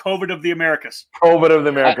or COVID of the Americas? COVID of the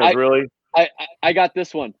Americas, really? I got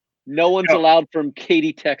this one. No one's allowed from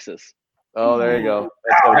Katy, Texas. Oh, there you go.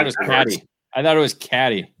 That was Caddy. I thought it was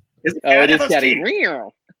Caddy. It is Caddy.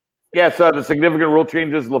 Yeah, so the significant rule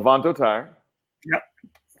change is Levanto tire. Yep.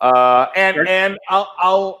 And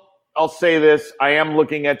I'll say this: I am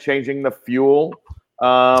looking at changing the fuel,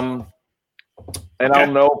 and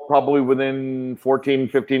I'll know probably within 14,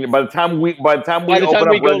 15. By the time we go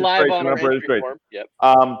live on our registration. Yep.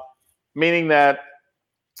 Meaning that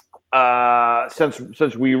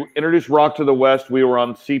since we introduced Rock to the West, we were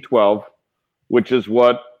on C12, which is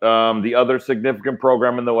what the other significant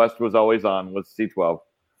program in the West was always on, was C12.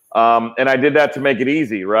 And I did that to make it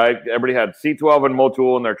easy, right? Everybody had C12 and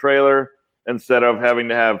Motul in their trailer instead of having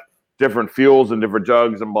to have different fuels and different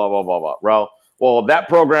jugs and blah, blah, blah, blah. Well, that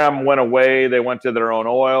program went away. They went to their own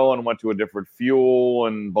oil and went to a different fuel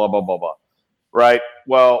and blah, blah, blah, blah. Right?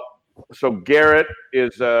 Well, so Garrett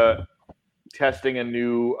is testing a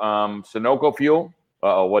new Sunoco fuel.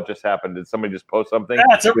 Uh-oh, what just happened? Did somebody just post something?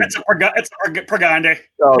 Yeah, it's a Pregande.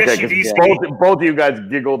 Oh, okay, both of you guys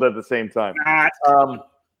giggled at the same time.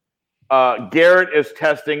 Garrett is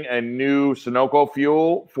testing a new Sunoco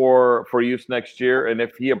fuel for use next year, and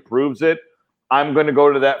if he approves it, I'm going to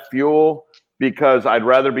go to that fuel because I'd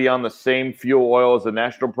rather be on the same fuel oil as the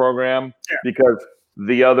national program because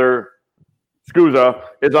the other SCUSA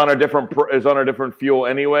is on a different fuel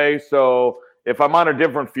anyway. So if I'm on a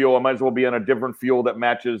different fuel, I might as well be on a different fuel that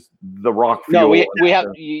matches the rock fuel. No,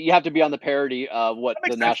 you have to be on the parity of what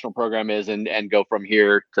the national program is and go from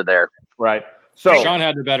here to there. Right. So Sean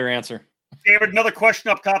had the better answer. David, another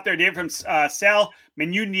question up top there, David, from Sal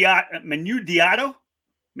Menudiato.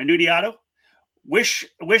 Wish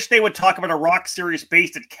they would talk about a rock series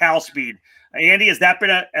based at Cal Speed. Andy, has that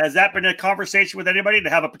been a conversation with anybody to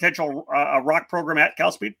have a potential a rock program at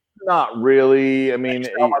Cal Speed? Not really. I mean,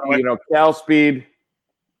 Cal Speed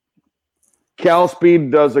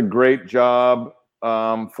does a great job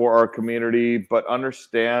for our community, but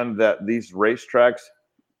understand that these racetracks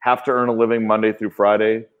have to earn a living Monday through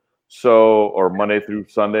Friday, or Monday through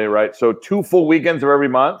Sunday, right? So 2 full weekends of every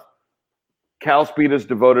month, Cal Speed is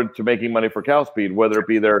devoted to making money for Cal Speed, whether it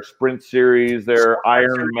be their Sprint Series, their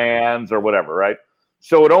Ironmans, or whatever, right?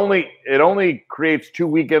 So it only creates 2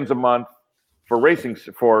 weekends a month for racing,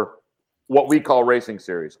 for what we call racing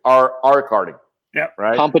series, our karting. Yeah.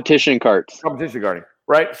 Right. Competition karting,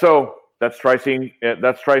 right? So that's Tri-C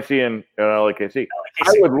and LAKC.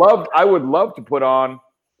 I would love to put on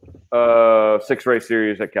 6 race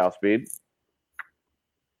series at Cal Speed.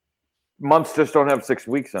 Months just don't have 6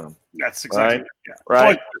 weeks in them. That's exactly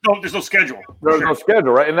right. There's no schedule. There's no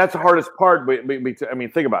schedule, right? And that's the hardest part. I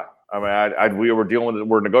mean, think about it.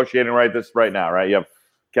 We're negotiating right now, right? You have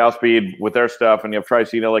Cal Speed with their stuff, and you have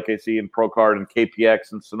Tri-C and LAKC and ProCard and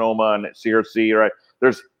KPX and Sonoma and CRC, right?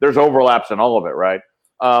 there's overlaps in all of it, right?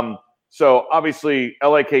 So obviously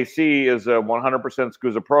LAKC is a 100%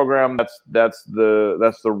 SCUSA program. That's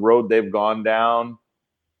the road they've gone down.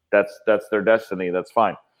 That's their destiny. That's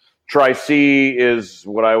fine. Tri-C is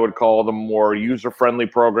what I would call the more user-friendly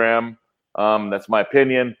program. That's my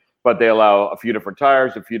opinion. But they allow a few different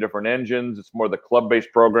tires, a few different engines. It's more the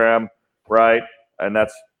club-based program, right? And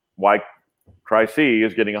that's why Tri-C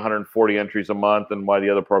is getting 140 entries a month and why the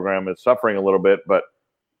other program is suffering a little bit. But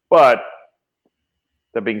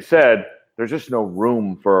that being said, there's just no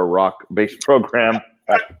room for a rock-based program,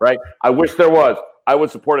 right? I wish there was. I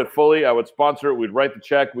would support it fully. I would sponsor it. We'd write the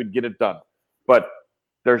check. We'd get it done. But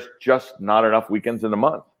there's just not enough weekends in a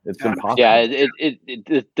month. It's impossible. Yeah,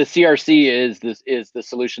 the CRC is the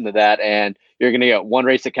solution to that, and you're going to get one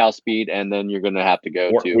race at Cal Speed, and then you're going to have to go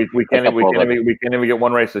to. We can't even get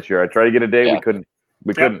one race this year. I tried to get a date. Yeah. We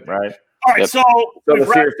couldn't. Right. All right, so the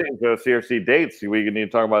CRC dates, we need to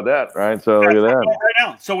talk about that, right? So look at that right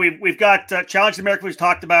now. So we've got Challenge America. We've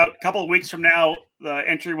talked about a couple of weeks from now.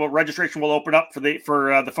 The registration will open up for the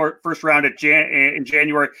first round in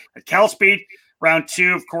January at Cal Speed. Round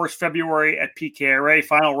 2, of course, February at PKRA.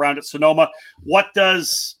 Final round at Sonoma. What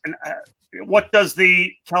does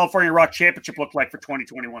the California Rock Championship look like for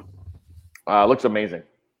 2021? Looks amazing.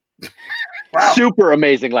 Wow. Super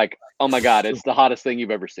amazing! Like, oh my God, it's the hottest thing you've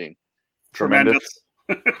ever seen. Tremendous.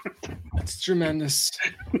 That's tremendous.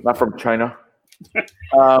 Not from China.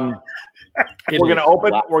 We're gonna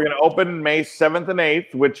open May 7th and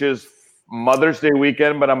 8th, which is Mother's Day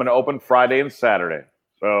weekend, but I'm gonna open Friday and Saturday.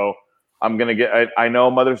 So I'm gonna get. I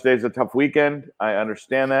know Mother's Day is a tough weekend. I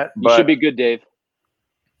understand that. But, you should be good, Dave.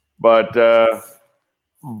 But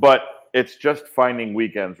it's just finding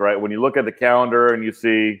weekends, right? When you look at the calendar and you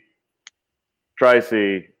see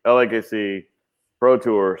Tri-C, LAKC, Pro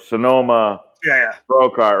Tour, Sonoma,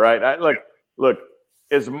 Pro Kart, right? Look.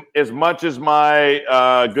 As much as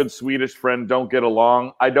my good Swedish friend don't get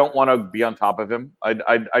along, I don't want to be on top of him. I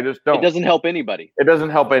just don't. It doesn't help anybody. It doesn't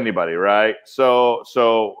help anybody, right? So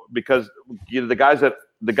because the guys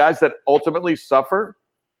that ultimately suffer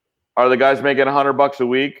are the guys making $100 a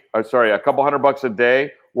week. A couple $100 a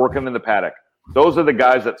day working in the paddock. Those are the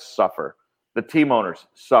guys that suffer. The team owners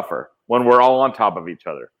suffer when we're all on top of each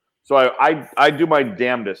other. So I do my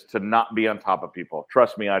damnedest to not be on top of people.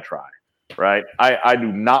 Trust me, I try. Right. I do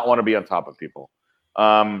not want to be on top of people.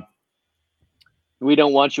 We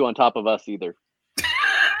don't want you on top of us either.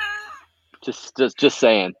 just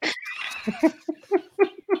saying.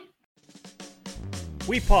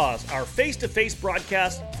 We pause our face-to-face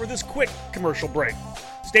broadcast for this quick commercial break.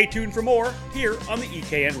 Stay tuned for more here on the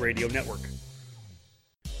EKN Radio Network.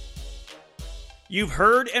 You've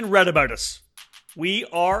heard and read about us. We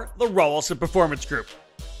are the Rawlson Performance Group.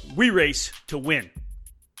 We race to win.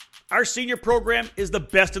 Our senior program is the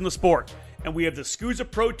best in the sport, and we have the SCUSA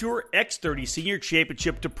Pro Tour X30 Senior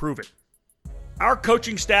Championship to prove it. Our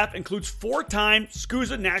coaching staff includes 4-time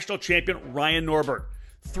SCUSA National Champion Ryan Norberg,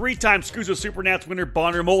 3-time SCUSA Supernats winner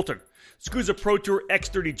Bonner Moulton, SCUSA Pro Tour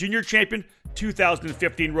X30 Junior Champion,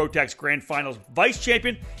 2015 Rotax Grand Finals Vice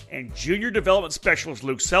Champion, and Junior Development Specialist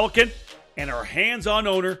Luke Selkin, and our hands-on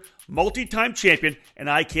owner, multi-time champion, and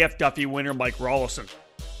IKF Duffy winner Mike Rawlson.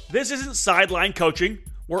 This isn't sideline coaching.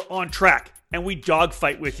 We're on track, and we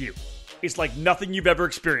dogfight with you. It's like nothing you've ever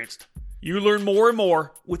experienced. You learn more and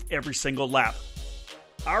more with every single lap.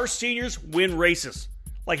 Our seniors win races,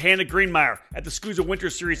 like Hannah Greenmeyer at the SCUSA Winter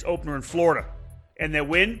Series opener in Florida. And they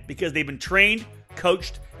win because they've been trained,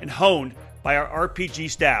 coached, and honed by our RPG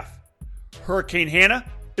staff. Hurricane Hannah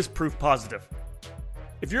is proof positive.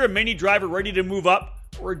 If you're a mini driver ready to move up,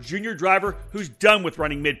 or a junior driver who's done with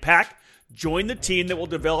running mid-pack, join the team that will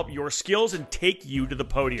develop your skills and take you to the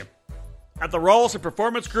podium. At the Rawlson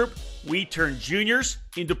Performance Group, we turn juniors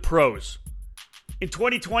into pros. In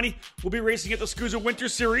 2020, we'll be racing at the SCUSA Winter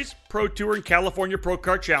Series, Pro Tour and California Pro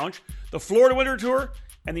Kart Challenge, the Florida Winter Tour,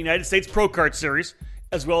 and the United States Pro Kart Series,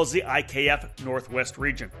 as well as the IKF Northwest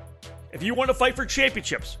region. If you want to fight for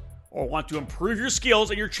championships or want to improve your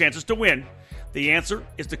skills and your chances to win, the answer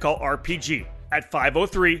is to call RPG at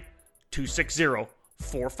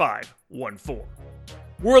 503-260-4514.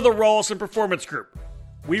 We're the Rawlson Performance Group.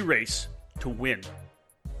 We race to win.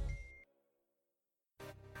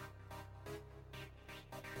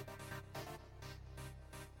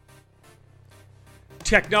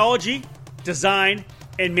 Technology, design,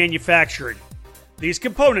 and manufacturing. These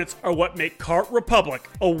components are what make Kart Republic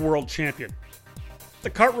a world champion. The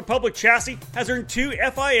Kart Republic chassis has earned 2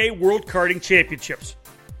 FIA World Karting Championships.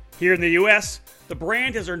 Here in the US, the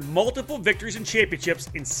brand has earned multiple victories and championships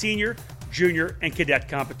in senior, junior, and cadet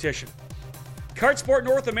competition. Kartsport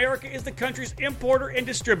North America is the country's importer and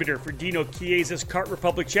distributor for Dino Chiesa's Kart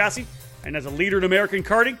Republic chassis, and as a leader in American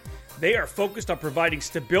karting, they are focused on providing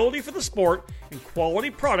stability for the sport and quality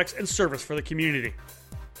products and service for the community.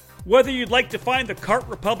 Whether you'd like to find the Kart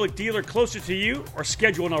Republic dealer closer to you or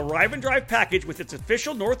schedule an arrive and drive package with its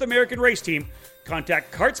official North American race team,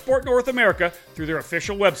 contact Kartsport North America through their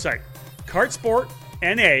official website,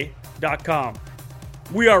 kartsportna.com.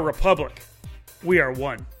 We are Republic. We are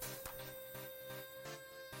one.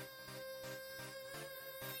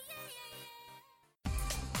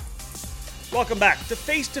 Welcome back to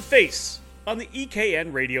Face on the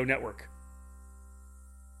EKN Radio Network.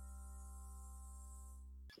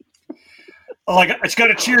 Oh, I just got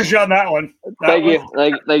to cheers you on that one. Thank you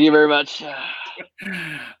very much.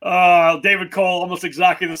 David Cole, almost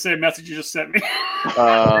exactly the same message you just sent me.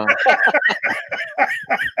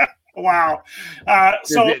 Wow.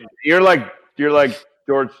 So you're like George.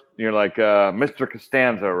 You're like Mr.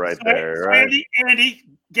 Costanza right there, right? Andy,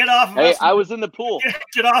 get off of us. Hey, I was in the pool.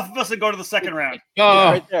 Get off of us and go to the second round.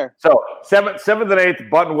 Right there. So 7th and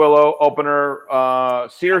 8th, Button Willow opener.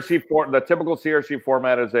 CRC the typical CRC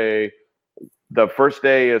format is the first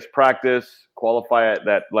day is practice, qualify at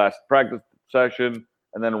that last practice session,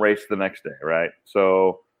 and then race the next day, right?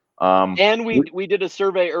 So and we did a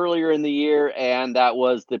survey earlier in the year, and that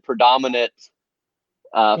was the predominant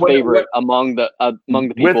favorite among the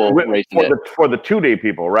people racing for the 2-day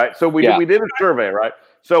people, right? So we did a survey, right?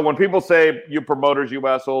 So when people say you promoters, you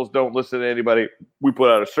assholes, don't listen to anybody, we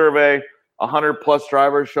put out a survey. 100 plus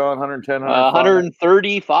drivers, Sean, 110,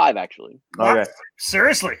 135 actually. Okay,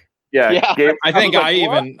 seriously. Yeah. Gabe, I think I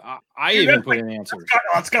even put in answers.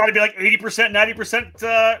 It's got to be like 80%,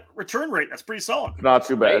 90% return rate. That's pretty solid. Not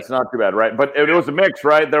too bad. It's not too bad, right? But it was a mix,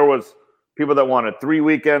 right? There was people that wanted 3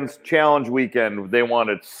 weekends, challenge weekend. They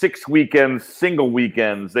wanted 6 weekends, single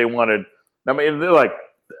weekends. They wanted. I mean, they're like,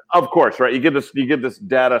 of course, right? You get this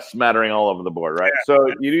data smattering all over the board, right? Yeah. So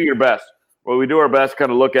you do your best. Well, we do our best, kind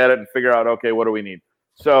of look at it and figure out, okay, what do we need?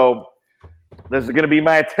 So this is going to be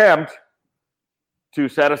my attempt to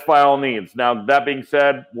satisfy all needs. Now, that being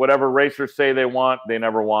said, whatever racers say they want, they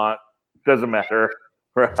never want. Doesn't matter,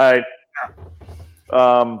 right?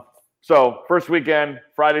 So first weekend,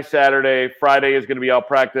 Friday, Saturday. Friday is going to be out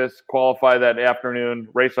practice, qualify that afternoon,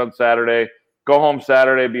 race on Saturday, go home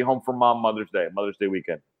Saturday, be home for Mother's Day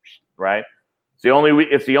weekend, right?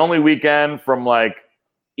 It's the only weekend from like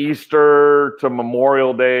Easter to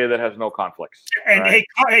Memorial Day that has no conflicts. And right?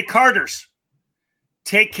 hey, Carters.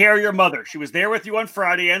 Take care of your mother. She was there with you on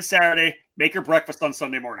Friday and Saturday. Make her breakfast on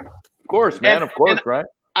Sunday morning. Of course, man. Of course, right?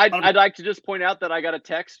 I'd like to just point out that I got a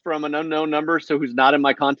text from an unknown number, so who's not in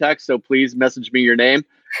my contacts. So please message me your name.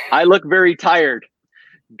 I look very tired.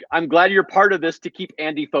 I'm glad you're part of this to keep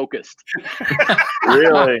Andy focused.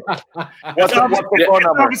 Really? What's the phone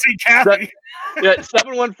number? Obviously, Kathy.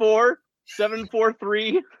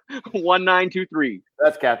 714-743-1923.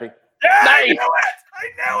 That's Kathy. Yeah, nice. I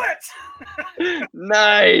knew it.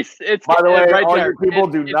 Nice. It's by the way, right all there. you people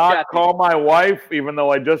do not call my wife, even though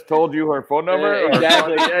I just told you her phone number.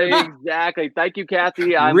 Exactly. Thank you,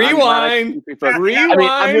 Kathy. Rewind.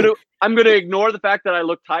 I'm gonna ignore the fact that I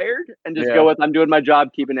look tired and just go with I'm doing my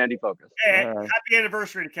job, keeping Andy focused. And happy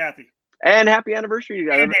anniversary to Kathy. And happy anniversary to you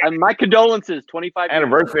guys. And my condolences. 25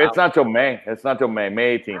 anniversary. It's not till May. It's not till May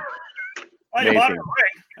 18th. Oh, you bought her a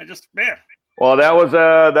ring. Man. Well, that was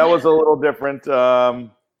a little different.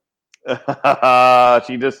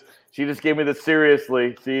 She just gave me this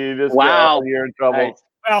seriously. She just you're in trouble. Nice.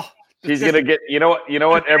 Well, she's gonna get. You know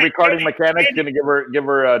what? Every karting mechanic's gonna give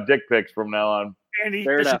her dick pics from now on. Andy,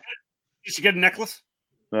 did she get a necklace?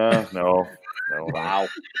 No. Wow.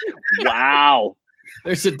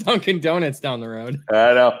 There's a Dunkin' Donuts down the road.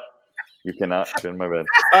 I know. You cannot sit in my bed.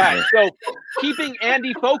 All right, so keeping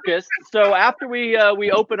Andy focused. So after we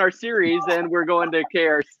open our series and we're going to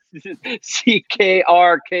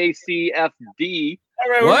CKRKCFD.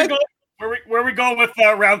 All right, where we going with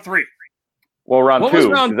round 3? Well, round 2. What was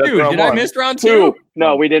round 2? Did I miss round 2?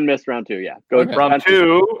 No, we didn't miss round 2. Yeah, okay. Round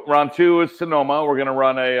 2 is Sonoma. We're going to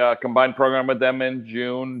run a combined program with them in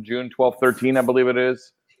June 12, 13, I believe it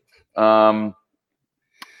is.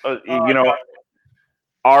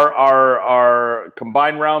 Our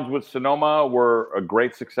combined rounds with Sonoma were a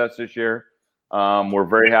great success this year. We're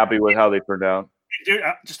very happy with how they turned out. Dude,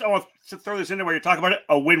 I want to throw this in there while you're talking about it.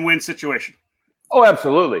 A win-win situation. Oh,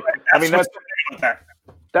 absolutely.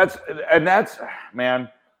 That's man.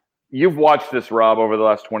 You've watched this, Rob, over the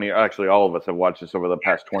last 20 years. Actually, all of us have watched this over the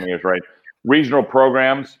past 20 years, right? Regional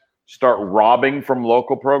programs start robbing from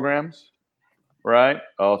local programs, right?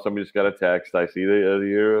 Oh, somebody just got a text. I see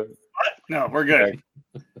the No, we're good. Okay.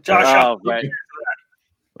 Josh,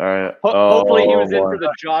 All right. Hopefully he was in boy. for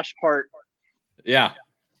the Josh part. Yeah.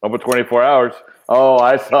 Over 24 hours. Oh,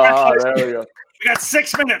 I saw. There we go. We got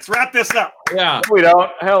 6 minutes. Wrap this up. Yeah. We don't.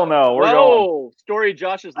 Hell no. We're going. Story of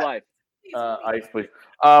Josh's life. Ice, please.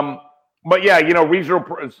 But yeah, regional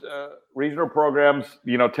programs,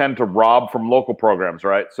 tend to rob from local programs,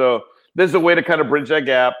 right? So this is a way to kind of bridge that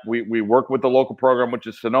gap. We work with the local program, which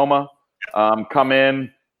is Sonoma. Come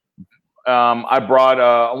in. I brought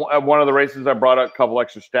at one of the races. I brought a couple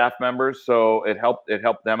extra staff members, so it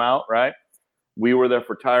helped them out, right? We were there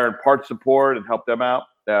for tire and part support and helped them out.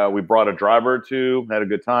 We brought a driver or two, had a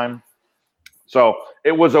good time. So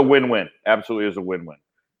it was a win-win. Absolutely, it was a win-win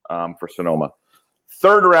for Sonoma.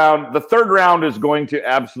 The third round is going to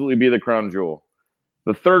absolutely be the crown jewel.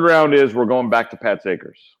 The third round is we're going back to Pat's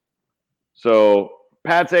Acres. So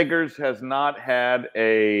Pat's Acres has not had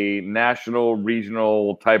a national,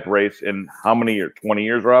 regional type race in how many years? 20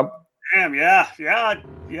 years, Rob? Damn, yeah.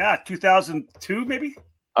 2002, maybe?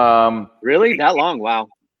 Really? That long? Wow.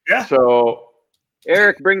 Yeah. So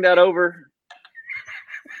Eric, bring that over.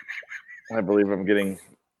 I believe I'm getting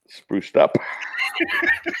spruced up.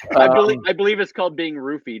 I believe it's called being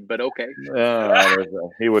roofied, but okay.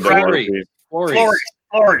 He would Flores.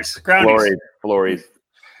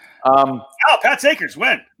 Pat's Acres,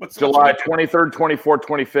 when? July 23rd, 24th,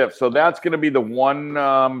 25th. So that's going to be the one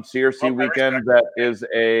CRC weekend that is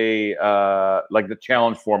a like the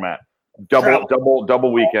challenge format.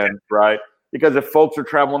 Double weekend, right? Because if folks are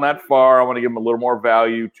traveling that far, I want to give them a little more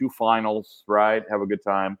value. 2 finals, right? Have a good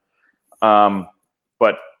time.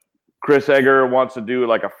 But Chris Egger wants to do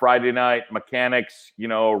like a Friday night mechanics,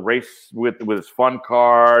 race with his fun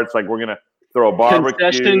car. It's like we're gonna throw a barbecue.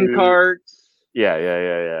 Concession carts.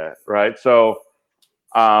 Yeah. Right. So,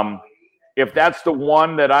 if that's the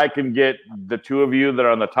one that I can get the two of you that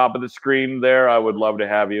are on the top of the screen there, I would love to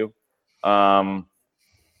have you.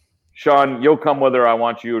 Sean, you'll come whether I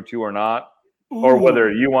want you to or not, or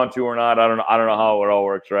whether you want to or not. I don't know how it all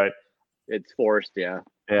works, right? It's forced, yeah.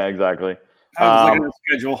 Yeah, exactly. I was looking at the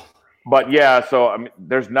schedule. But yeah, so I mean,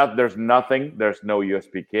 there's nothing. There's no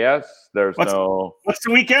USPKS. What's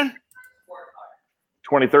the weekend?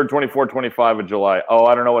 23rd, 24th, 25th of July. Oh,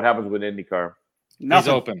 I don't know what happens with IndyCar.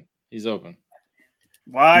 Nothing. He's open.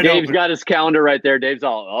 Wide Dave's open. got his calendar right there. Dave's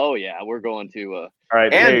all, oh yeah, we're going to. All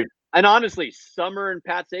right, and honestly, summer in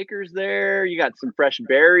Pat's Acres there. You got some fresh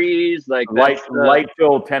berries, like light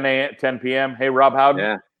till 10 p.m. Hey, Rob Howden.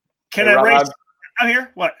 Yeah. Can I race? I'm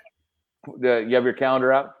here. What? You have your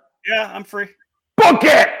calendar out? Yeah, I'm free. Book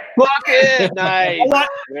it. Nice. What?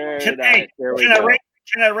 Can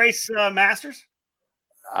I race Masters?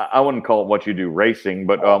 I wouldn't call it what you do racing,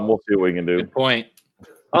 but we'll see what we can do. Good point.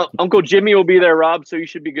 Uncle Jimmy will be there, Rob, so you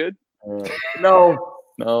should be good. No.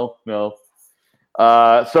 So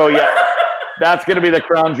yeah, that's going to be the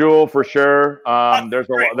crown jewel for sure. There's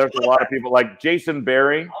a lot of people like Jason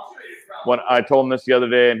Berry. When I told him this the other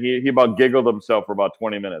day, and he about giggled himself for about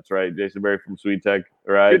 20 minutes, right? Jason Berry from Sweet Tech,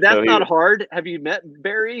 right? Dude, that's not hard. Have you met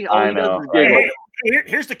Berry? All I know.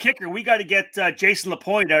 Here's the kicker: we got to get Jason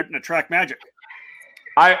Lapointe out in the Track Magic.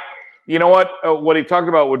 You know what? What he talked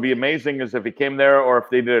about would be amazing is if he came there, or if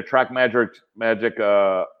they did a Track Magic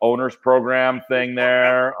owners program thing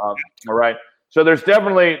there. All right. So there's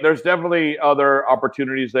definitely other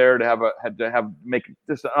opportunities there to make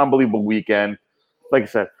just an unbelievable weekend. Like I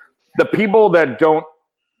said, the people that don't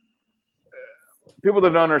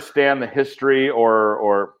understand the history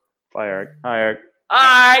or hi Eric.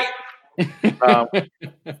 Hi.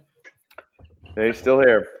 He's still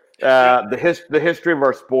here. The history of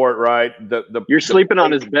our sport, right? You're sleeping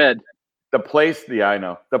on his bed. The place, I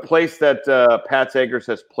know. The place that Pat's Acres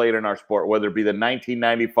has played in our sport, whether it be the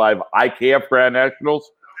 1995 IKF Grand Nationals,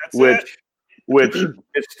 which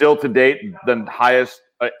is still to date the highest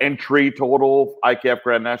entry total IKF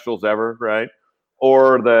Grand Nationals ever, right?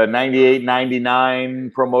 Or the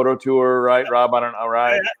 98-99 Promoto Tour, right, Rob? I don't know,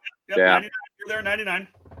 right? Yeah. 99, you're there, 99.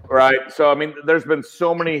 Right. So, I mean, there's been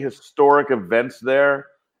so many historic events there,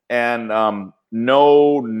 and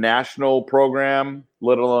no national program,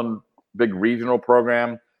 let alone big regional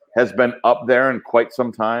program, has been up there in quite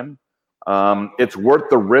some time. It's worth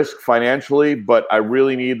the risk financially, but I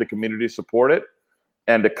really need the community to support it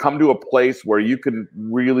and to come to a place where you can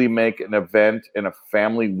really make an event and a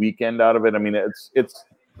family weekend out of it. I mean, it's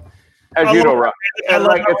as you know, Rob,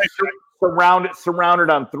 it's surrounded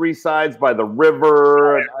on 3 sides by the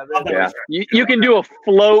river. Yeah, you can do a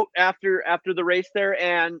float after the race there,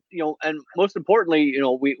 and most importantly,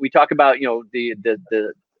 we talk about the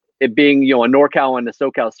it being a NorCal and a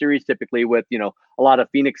SoCal series typically with a lot of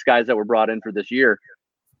Phoenix guys that were brought in for this year.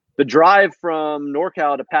 The drive from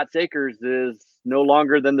NorCal to Pat's Acres is no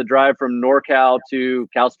longer than the drive from NorCal to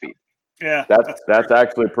Cal Speed. Yeah, that's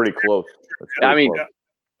actually pretty close. I mean,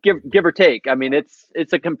 give or take. I mean,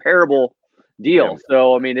 it's a comparable deal. Yeah.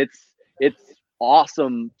 So I mean, it's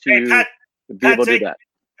awesome to be able to do that.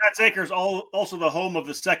 Pat's Acres also the home of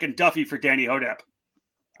the second Duffy for Danny Hodep.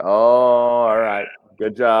 Oh, all right.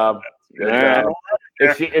 Good job. Good job.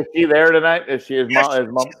 Is she there tonight? Is she his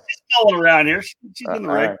mom? She's still around here. She's in the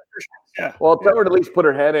rig. Right. Yeah. Well, tell her to at least put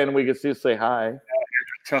her head in. We can see say hi.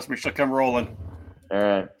 Trust me, she'll come rolling. All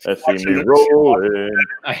right. Let's see me rolling.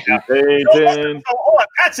 Hold on,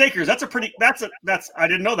 Pat's Acres. That's I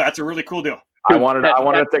didn't know that. That's a really cool deal. I wanted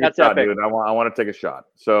to take a shot, epic. dude. I want to take a shot.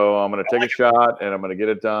 So I'm going to take a shot, and I'm going to get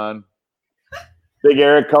it done. Big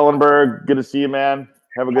Eric Cullenberg, good to see you, man.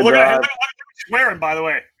 Have a good drive. Look, swearing, by the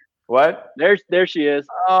way. What? There she is.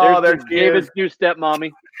 Oh, there's David's new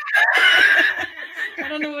stepmommy. I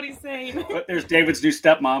don't know what he's saying. But there's David's new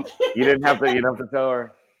stepmom. You didn't have to tell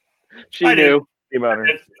her. She I knew. About her.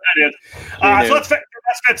 I did. So that's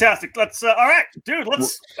fantastic. Let's all right, dude.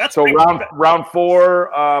 That's so round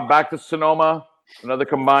 4. Back to Sonoma. Another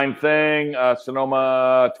combined thing.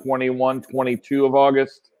 Sonoma 21, 22 of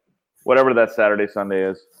August, whatever that Saturday, Sunday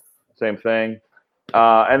is. Same thing.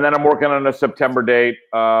 And then I'm working on a September date,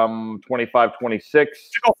 25, 26.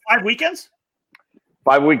 To go 5 weekends?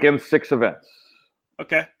 5 weekends, 6 events.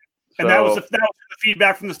 Okay. And that was the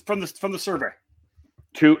feedback from the survey.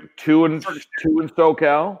 Two in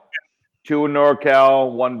SoCal, 2 in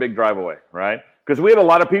NorCal, 1 big drive away, right? Because we had a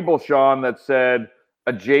lot of people, Sean, that said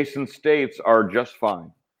adjacent states are just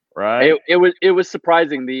fine, right? It was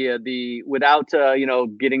surprising the without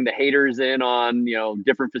getting the haters in on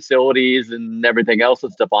different facilities and everything else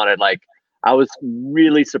and stuff on it. Like I was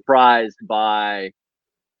really surprised by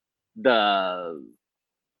the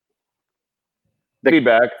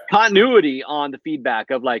feedback continuity on the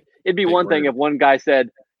feedback of like it'd be one thing if one guy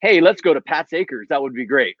said, "Hey, let's go to Pat's Acres," that would be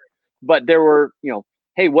great. But there were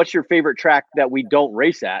hey, what's your favorite track that we don't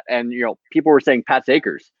race at? And people were saying Pat's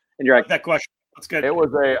Acres, and you're like, that question. That's good. It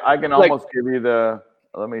was I can almost give you the.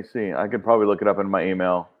 Let me see. I could probably look it up in my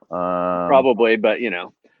email. Probably, but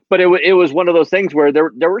but it was one of those things where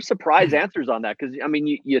there were surprise answers on that because I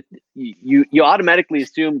mean you automatically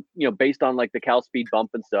assume based on like the Cal Speed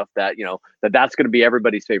bump and stuff that that's going to be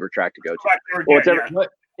everybody's favorite track to go to. Well,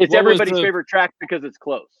 it's everybody's favorite track because it's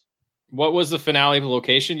close. What was the finale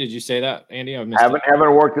location? Did you say that, Andy? I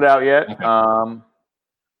haven't worked it out yet. Okay.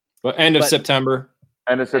 But end of September.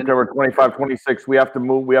 End of September 25, 26. We have to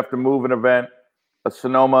move an event, a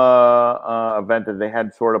Sonoma event that they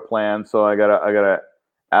had sort of planned. So I gotta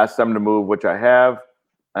ask them to move, which I have,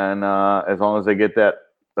 and as long as they get that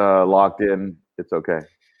locked in, it's okay.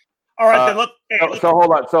 All right, then so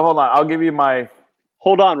hold on. I'll give you my.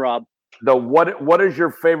 Hold on, Rob. What is your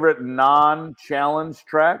favorite non-challenge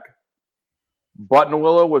track?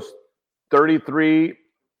 Buttonwillow was 33%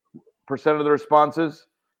 of the responses.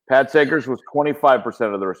 Pat's Acres was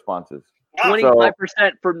 25% of the responses. 25%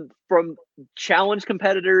 from challenge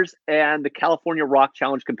competitors and the California Rock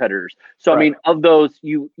Challenge competitors. So, right. I mean, of those,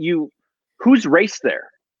 who's raced there?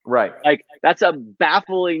 Right. Like, that's a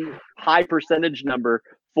baffling high percentage number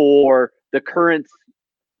for the current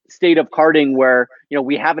state of karting where,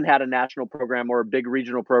 we haven't had a national program or a big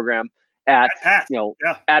regional program at Pat's in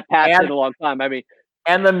a long time. I mean,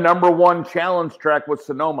 and the number 1 challenge track was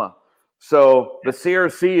Sonoma. So the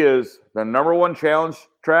CRC is the number 1 challenge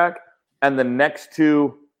track and the next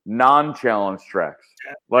 2 non-challenge tracks.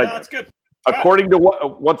 Like, that's good. According to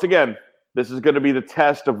once again, this is going to be the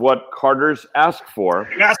test of what karters ask for.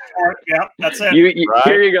 Ask for it. Yeah, that's it. Right?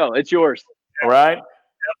 Here you go. It's yours. Right? Yep.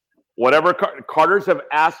 Whatever karters have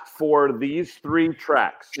asked for these 3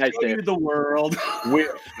 tracks. Show you the world.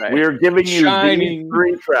 We're giving you these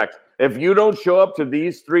 3 tracks. If you don't show up to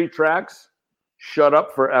these 3 tracks, shut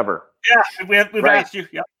up forever. Yeah, we've asked you.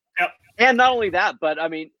 Yep. And not only that, but I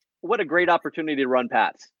mean, what a great opportunity to run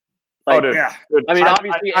Pat's. Dude. I mean,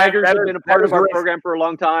 obviously, Eggers has been a part of our program for a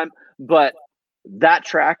long time, but that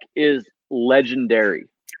track is legendary.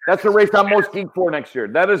 That's the race I'm most geeked for next year.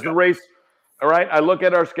 That is the race. All right. I look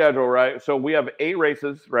at our schedule, right? So we have 8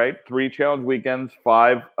 races, right? 3 challenge weekends,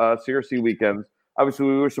 5 CRC weekends. Obviously,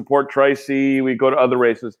 we would support Tri-C. We go to other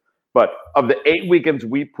races. But of the 8 weekends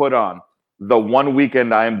we put on, the 1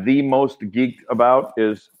 weekend I am the most geeked about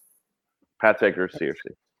is Pat's Acres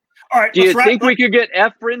CRC. All right. Do you think we could get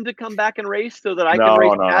Efren to come back and race so that I can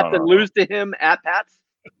race Pat's and lose to him at Pat's?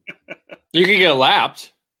 You could get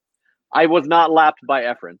lapped. I was not lapped by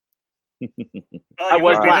Efren. I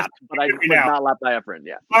was lapped, but I was not lapped by Efren.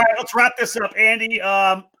 Yeah. All right. Let's wrap this up, Andy.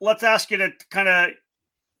 Let's ask you to kind of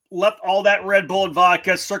let all that Red Bull and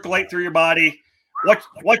vodka circulate through your body.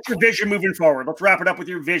 What's your vision moving forward? Let's wrap it up with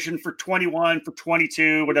your vision for 21, for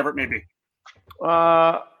 22, whatever it may be.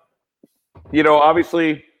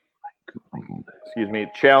 Obviously, excuse me,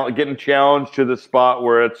 getting challenged to the spot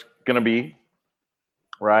where it's going to be,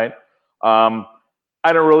 right?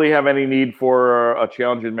 I don't really have any need for a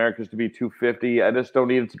challenge in Americas to be 250. I just don't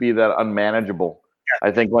need it to be that unmanageable. Yeah.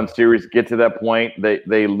 I think when series get to that point,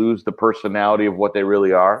 they lose the personality of what they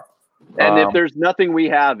really are. And if there's nothing we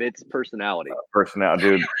have, it's personality.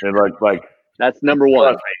 Personality, dude. Like that's number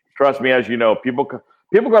one. Trust me, as you know, people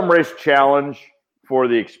come race challenge for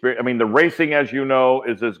the experience. I mean, the racing, as you know,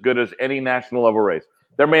 is as good as any national level race.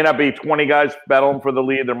 There may not be 20 guys battling for the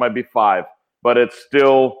lead. There might be 5, but it's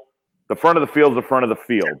still the front of the field is the front of the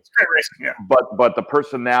field. Yeah, it's great racing, yeah. But the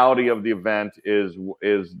personality of the event is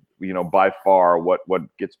by far what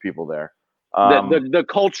gets people there. The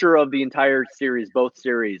culture of the entire series, both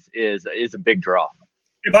series, is a big draw.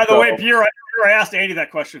 And by the way, Pierre, I asked Andy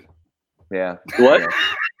that question. Yeah. What?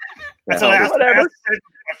 Whatever.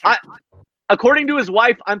 According to his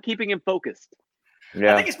wife, I'm keeping him focused.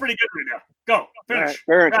 Yeah. I think he's pretty good right now. Go. Finish.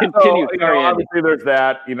 Right, continue. Obviously, there's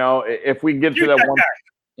that. If we get to that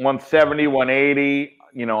 170, 180,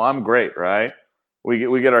 I'm great, right?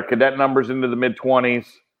 We get our cadet numbers into the mid-20s.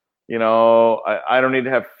 I don't need to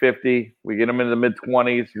have 50. We get them into the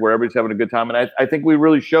mid-20s where everybody's having a good time. And I think we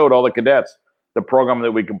really showed all the cadets the program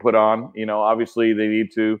that we can put on. Obviously, they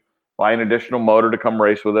need to buy an additional motor to come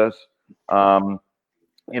race with us.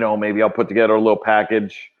 Maybe I'll put together a little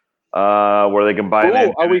package where they can buy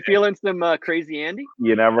it. Are we feeling some Crazy Andy?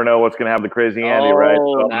 You never know what's going to have the Crazy Andy, right?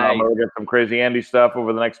 So nice. I'm going to get some Crazy Andy stuff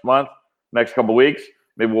over the next month, next couple of weeks.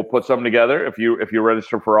 Maybe we'll put something together. If you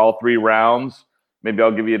register for all 3 rounds, maybe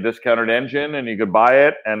I'll give you a discounted engine and you could buy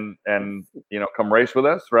it and come race with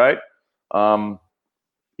us, right?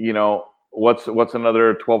 What's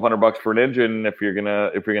another $1,200 for an engine if you're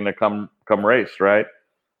gonna come race, right?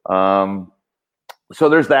 So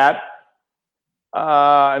there's that.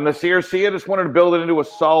 And the CRC, I just wanted to build it into a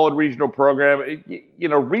solid regional program.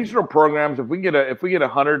 Regional programs, if we get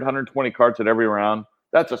 100, 120 carts at every round,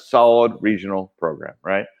 that's a solid regional program,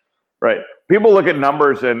 right? Right. People look at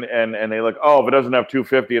numbers and they look, if it doesn't have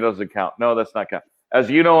 250, it doesn't count. No, that's not count. As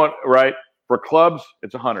you know, right? For clubs,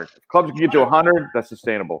 it's 100. If clubs can get to 100, that's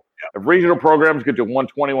sustainable. If regional programs get to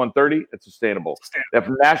 120, 130, it's sustainable. If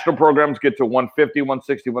national programs get to 150,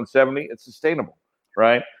 160, 170, it's sustainable,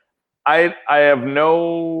 right? I have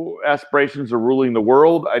no aspirations of ruling the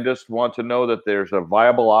world. I just want to know that there's a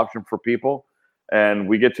viable option for people. And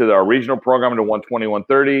we get to our regional program to 120,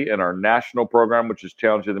 130, and our national program, which is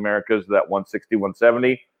Challenge of the Americas, that 160,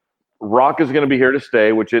 170. ROC is going to be here to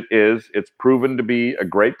stay, which it is. It's proven to be a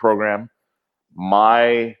great program.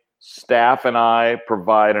 My staff and I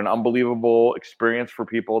provide an unbelievable experience for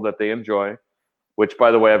people that they enjoy, which,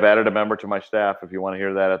 by the way, I've added a member to my staff if you want to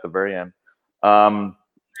hear that at the very end.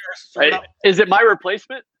 Is it my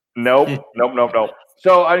replacement? Nope.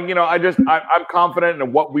 So I'm confident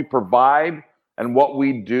in what we provide and what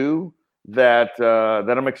we do that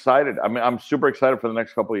I'm excited. I mean, I'm super excited for the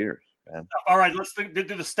next couple of years, man. All right, let's do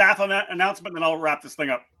the staff announcement, and then I'll wrap this thing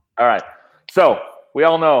up. All right. So we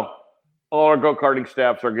all know all our go-karting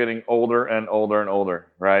staffs are getting older and older and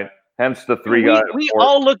older, right? Hence the 3 guys. We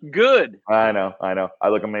all look good. I know. I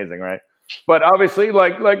look amazing, right? But obviously,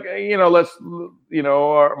 my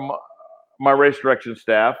race direction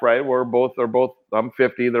staff, right? They're both. I'm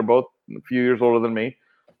 50. They're both a few years older than me.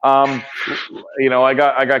 I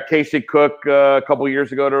got Casey Cook a couple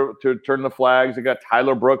years ago to turn the flags. I got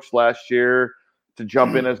Tyler Brooks last year to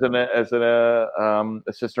jump in as an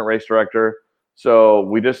assistant race director. So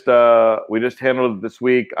we just handled it this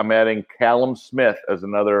week. I'm adding Callum Smith as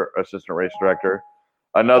another assistant race director.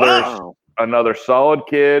 Another solid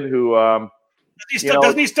kid who doesn't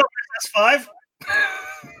he still race S5?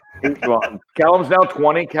 Well, Callum's now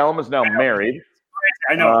 20. Callum is now married.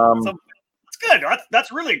 I know. That's good.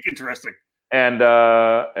 That's really interesting. And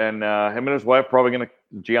him and his wife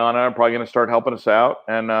Gianna are probably gonna start helping us out.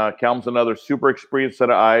 And Callum's another super experienced set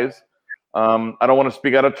of eyes. I don't want to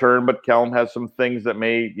speak out of turn, but Callum has some things that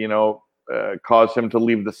may cause him to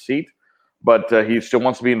leave the seat, but he still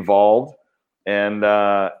wants to be involved. And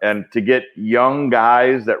to get young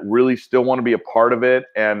guys that really still want to be a part of it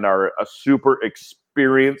and are a super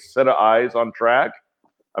experienced set of eyes on track,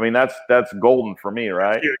 I mean, that's golden for me,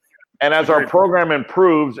 right? And as our program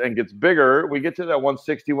improves and gets bigger, we get to that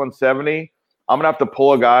 160, 170. I'm going to have to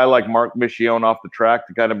pull a guy like Mark Michione off the track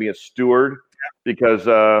to kind of be a steward because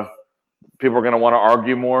people are going to want to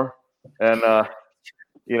argue more. And,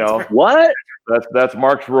 what? That's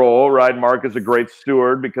Mark's role, right? Mark is a great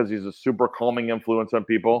steward because he's a super calming influence on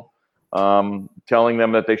people. telling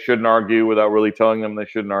them that they shouldn't argue without really telling them they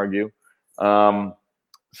shouldn't argue.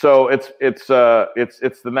 So it's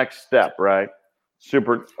the next step, right?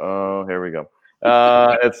 Super. Oh, here we go.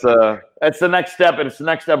 It's the next step, and it's the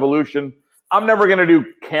next evolution. I'm never going to do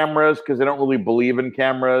cameras because I don't really believe in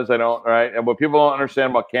cameras. I don't, right? And what people don't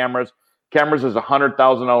understand about cameras is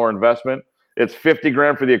 $100,000 investment. It's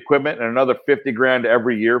 $50,000 for the equipment and another $50,000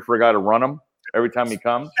 every year for a guy to run them every time he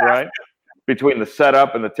comes, right? Between the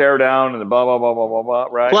setup and the tear down and the blah, blah, blah, blah, blah, blah,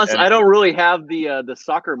 right? Plus, I don't really have the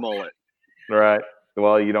soccer mullet. Right.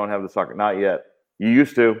 Well, you don't have the soccer. Not yet. You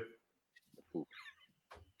used to.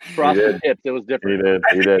 Frosted tips. It was different.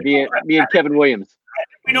 You did. Me and Kevin Williams.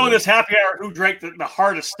 We know in this happy hour who drank the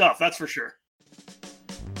hardest stuff, that's for sure.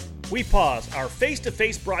 We pause our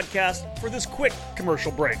face-to-face broadcast for this quick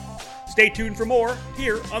commercial break. Stay tuned for more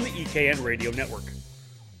here on the EKN Radio Network.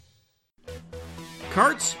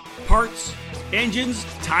 Carts, parts, engines,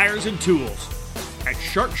 tires, and tools. At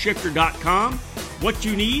SharkShifter.com, what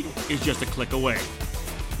you need is just a click away.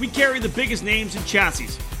 We carry the biggest names in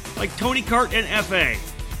chassis, like Tony Kart and FA,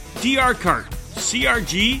 DR Kart,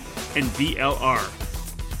 CRG, and VLR.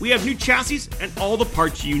 We have new chassis and all the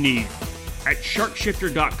parts you need. At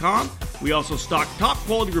SharkShifter.com, we also stock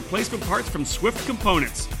top-quality replacement parts from Swift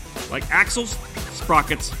Components, like axles,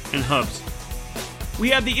 sprockets, and hubs. We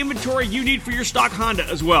have the inventory you need for your stock Honda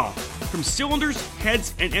as well, from cylinders,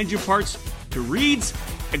 heads, and engine parts to reeds,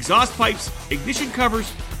 exhaust pipes, ignition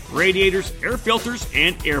covers, radiators, air filters,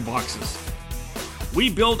 and air boxes. We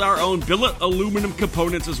build our own billet aluminum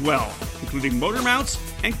components as well, including motor mounts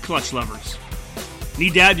and clutch levers.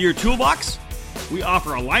 Need to add to your toolbox? We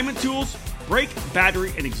offer alignment tools, brake,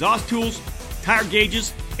 battery, and exhaust tools, tire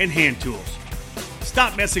gauges, and hand tools.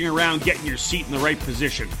 Stop messing around getting your seat in the right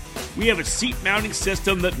position. We have a seat mounting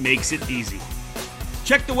system that makes it easy.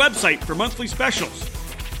 Check the website for monthly specials.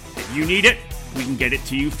 If you need it, we can get it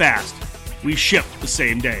to you fast. We ship the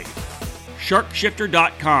same day.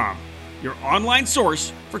 SharkShifter.com, your online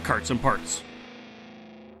source for carts and parts.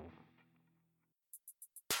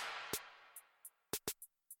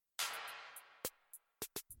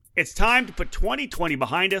 It's time to put 2020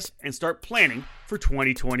 behind us and start planning for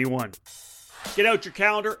 2021. Get out your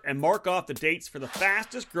calendar and mark off the dates for the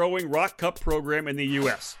fastest growing Rock Cup program in the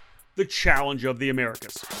U.S., the Challenge of the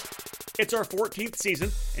Americas. It's our 14th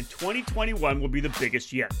season, and 2021 will be the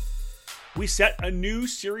biggest yet. We set a new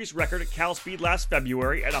series record at Cal Speed last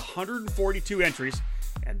February at 142 entries,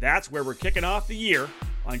 and that's where we're kicking off the year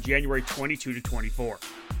on January 22 to 24.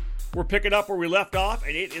 We're picking up where we left off,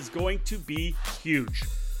 and it is going to be huge.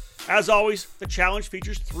 As always, the challenge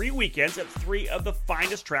features 3 weekends at 3 of the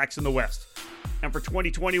finest tracks in the West. And for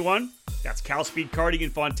 2021, that's Cal Speed Karting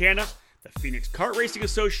in Fontana, the Phoenix Kart Racing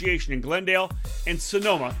Association in Glendale, and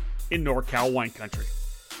Sonoma in NorCal Wine Country.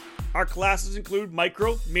 Our classes include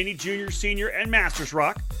Micro, Mini, Junior, Senior, and Masters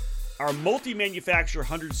Rock, our multi-manufacturer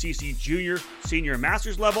 100cc Junior, Senior, and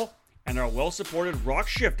Masters level, and our well-supported Rock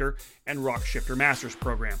Shifter and Rock Shifter Masters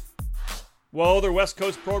program. While other West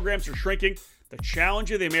Coast programs are shrinking, the Challenge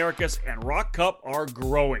of the Americas and Rock Cup are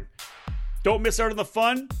growing. Don't miss out on the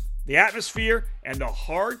fun, the atmosphere, and the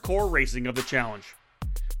hardcore racing of the Challenge.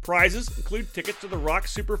 Prizes include tickets to the Rock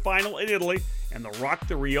Super Final in Italy and the Rock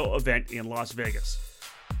the Rio event in Las Vegas.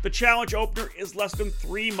 The Challenge opener is less than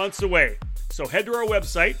 3 months away, so head to our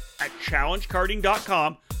website at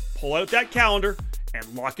challengekarting.com, pull out that calendar, and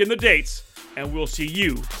lock in the dates, and we'll see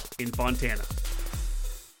you in Fontana.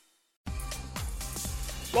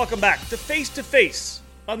 Welcome back to Face to Face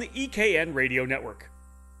on the EKN Radio Network.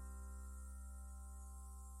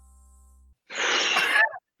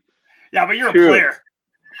 Yeah, but you're a player.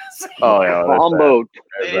 Oh, yeah.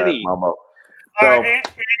 Mambo. So,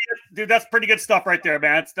 dude, that's pretty good stuff right there,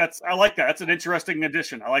 man. I like that. That's an interesting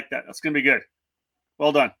addition. I like that. That's going to be good.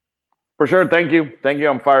 Well done. For sure. Thank you.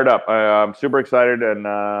 I'm fired up. I'm super excited, and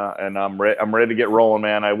I'm ready to get rolling,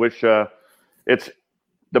 man. I wish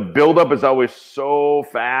the buildup is always so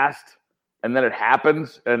fast, and then it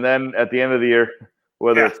happens, and then at the end of the year,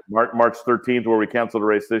 whether it's March 13th where we canceled a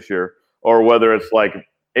race this year, or whether it's like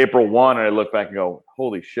April 1 and I look back and go,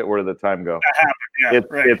 holy shit, where did the time go? That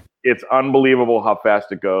happened. It's unbelievable how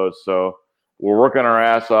fast it goes. So we're working our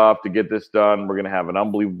ass off to get this done. We're going to have an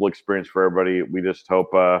unbelievable experience for everybody. We just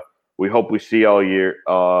hope we see all year.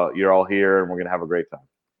 You're all here, and we're going to have a great time.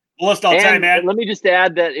 Well, let's all time, man. Let me just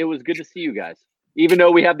add that it was good to see you guys. Even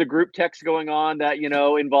though we have the group text going on that,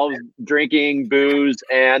 involves drinking, booze,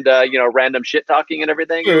 and, random shit talking and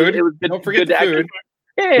everything. Food. It was good, Don't forget good the food.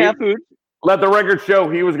 Yeah, food. Let the record show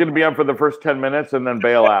he was going to be on for the first 10 minutes and then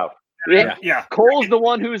bail out. Yeah. Cole's the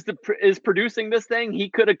one who is producing this thing. He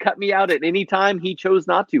could have cut me out at any time. He chose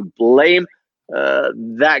not to. Blame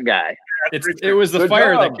that guy. It was the Good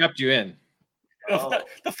fire job. that kept you in. The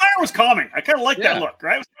fire was calming. I kind of like that look,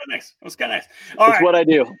 right? It was kind of nice. That's what I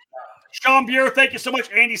do. Sean Buer, thank you so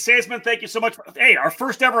much. Andy Saisman, thank you so much. Hey, our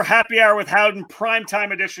first ever Happy Hour with Howden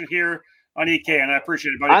primetime edition here on EK, and I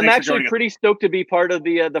appreciate it, buddy. I'm actually pretty stoked to be part of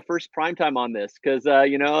the first primetime on this because I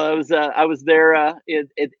was there at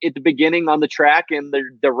the beginning on the track and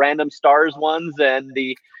the random stars ones and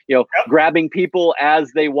the grabbing people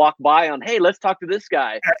as they walk by on, hey, let's talk to this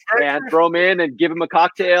guy and throw him in and give him a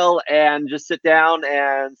cocktail and just sit down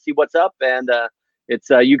and see what's up. And it's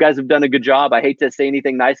you guys have done a good job. I hate to say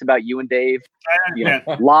anything nice about you and Dave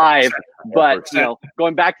live, but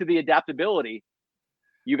going back to the adaptability,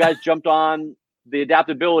 you guys jumped on the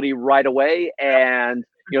adaptability right away, and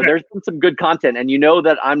there's been some good content. And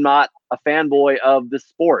that I'm not a fanboy of the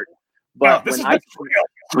sport, but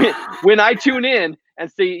when I tune in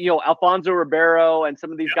and see Alfonso Ribeiro and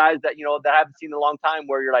some of these guys that that I haven't seen in a long time,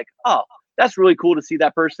 where you're like, oh, that's really cool to see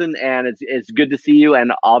that person, and it's good to see you.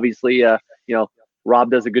 And obviously,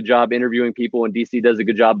 Rob does a good job interviewing people, and DC does a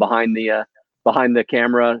good job behind the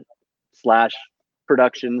camera /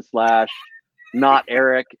 production / not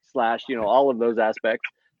Eric / all of those aspects.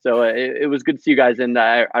 So it was good to see you guys, and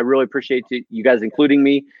I really appreciate you guys including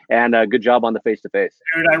me, and good job on the face-to-face.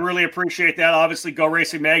 Dude, I really appreciate that. Obviously, Go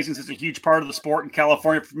Racing Magazines is a huge part of the sport in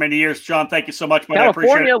California for many years. John, thank you so much, man.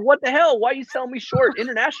 California, what the hell? Why are you selling me short?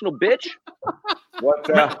 International, bitch.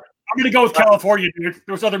 I'm going to go with California, dude.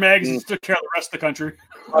 There was other magazines that took care of the rest of the country.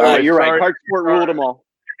 You're right. Card Sport ruled them all.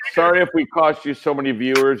 Sorry if we cost you so many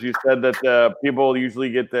viewers. You said that people usually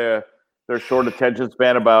get their short attention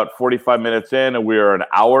span about 45 minutes in, and we are an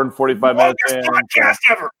hour and 45 minutes in. Longest podcast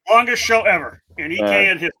ever. Longest show ever in EK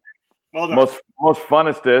and history. Well done. Most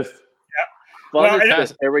funnest. Yeah.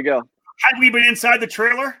 There we go. Had we been inside the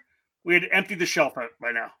trailer, we had emptied the shelf out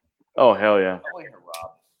by now. Oh, hell yeah.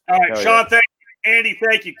 All right, Sean, thank you. Andy,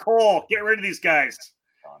 thank you. Cole, get rid of these guys.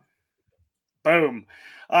 Boom.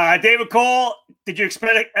 David Cole, did you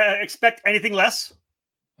expect anything less?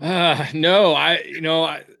 No,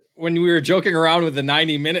 when we were joking around with the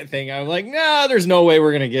 90-minute thing, I'm like, nah, there's no way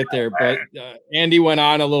we're going to get there. But Andy went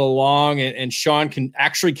on a little long, and Sean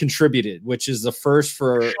actually contributed, which is the first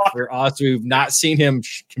for us who've not seen him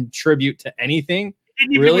contribute to anything.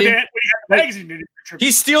 Really?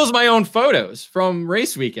 He steals my own photos from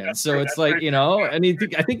race weekend. So it's like, and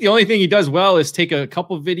I think the only thing he does well is take a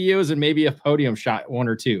couple of videos and maybe a podium shot, one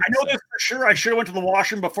or two. I know this for sure. I should have went to the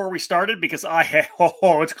washroom before we started because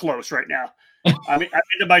it's close right now. I'm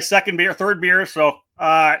into my third beer. So,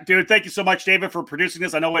 dude, thank you so much, David, for producing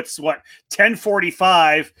this. I know it's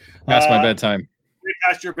 10:45. That's my bedtime.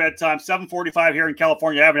 Past your bedtime, 7:45 here in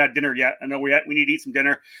California. I haven't had dinner yet. I know we need to eat some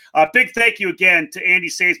dinner. Big thank you again to Andy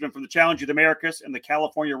Saisman from the Challenge of the Americas and the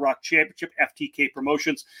California Rock Championship, FTK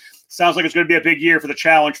Promotions. Sounds like it's going to be a big year for the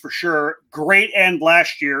Challenge for sure. Great end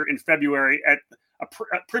last year in February at a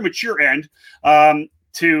premature end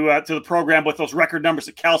to the program with those record numbers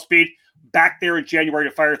at Cal Speed. Back there in January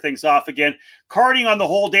to fire things off again. Karting on the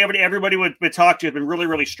whole, David, everybody would talk to has been really,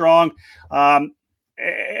 really strong.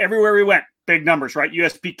 Everywhere we went. Big numbers, right?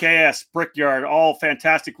 USPKS, Brickyard, all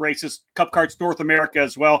fantastic races. Cup Karts North America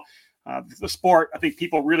as well. The sport, I think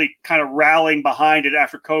people really kind of rallying behind it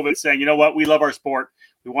after COVID, saying, you know what, we love our sport.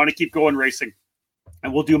 We want to keep going racing.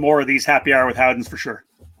 And we'll do more of these Happy Hour with Howdens for sure.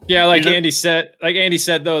 Yeah, Andy said,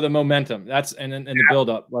 though, the momentum, that's and the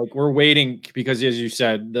buildup. Like, we're waiting because, as you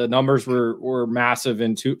said, the numbers were massive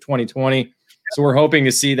in 2020. So we're hoping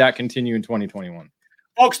to see that continue in 2021.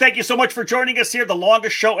 Folks, thank you so much for joining us here. The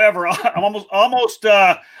longest show ever. I'm almost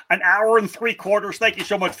an hour and 3/4. Thank you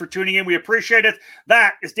so much for tuning in. We appreciate it.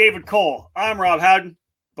 That is David Cole. I'm Rob Howden.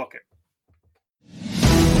 Book it.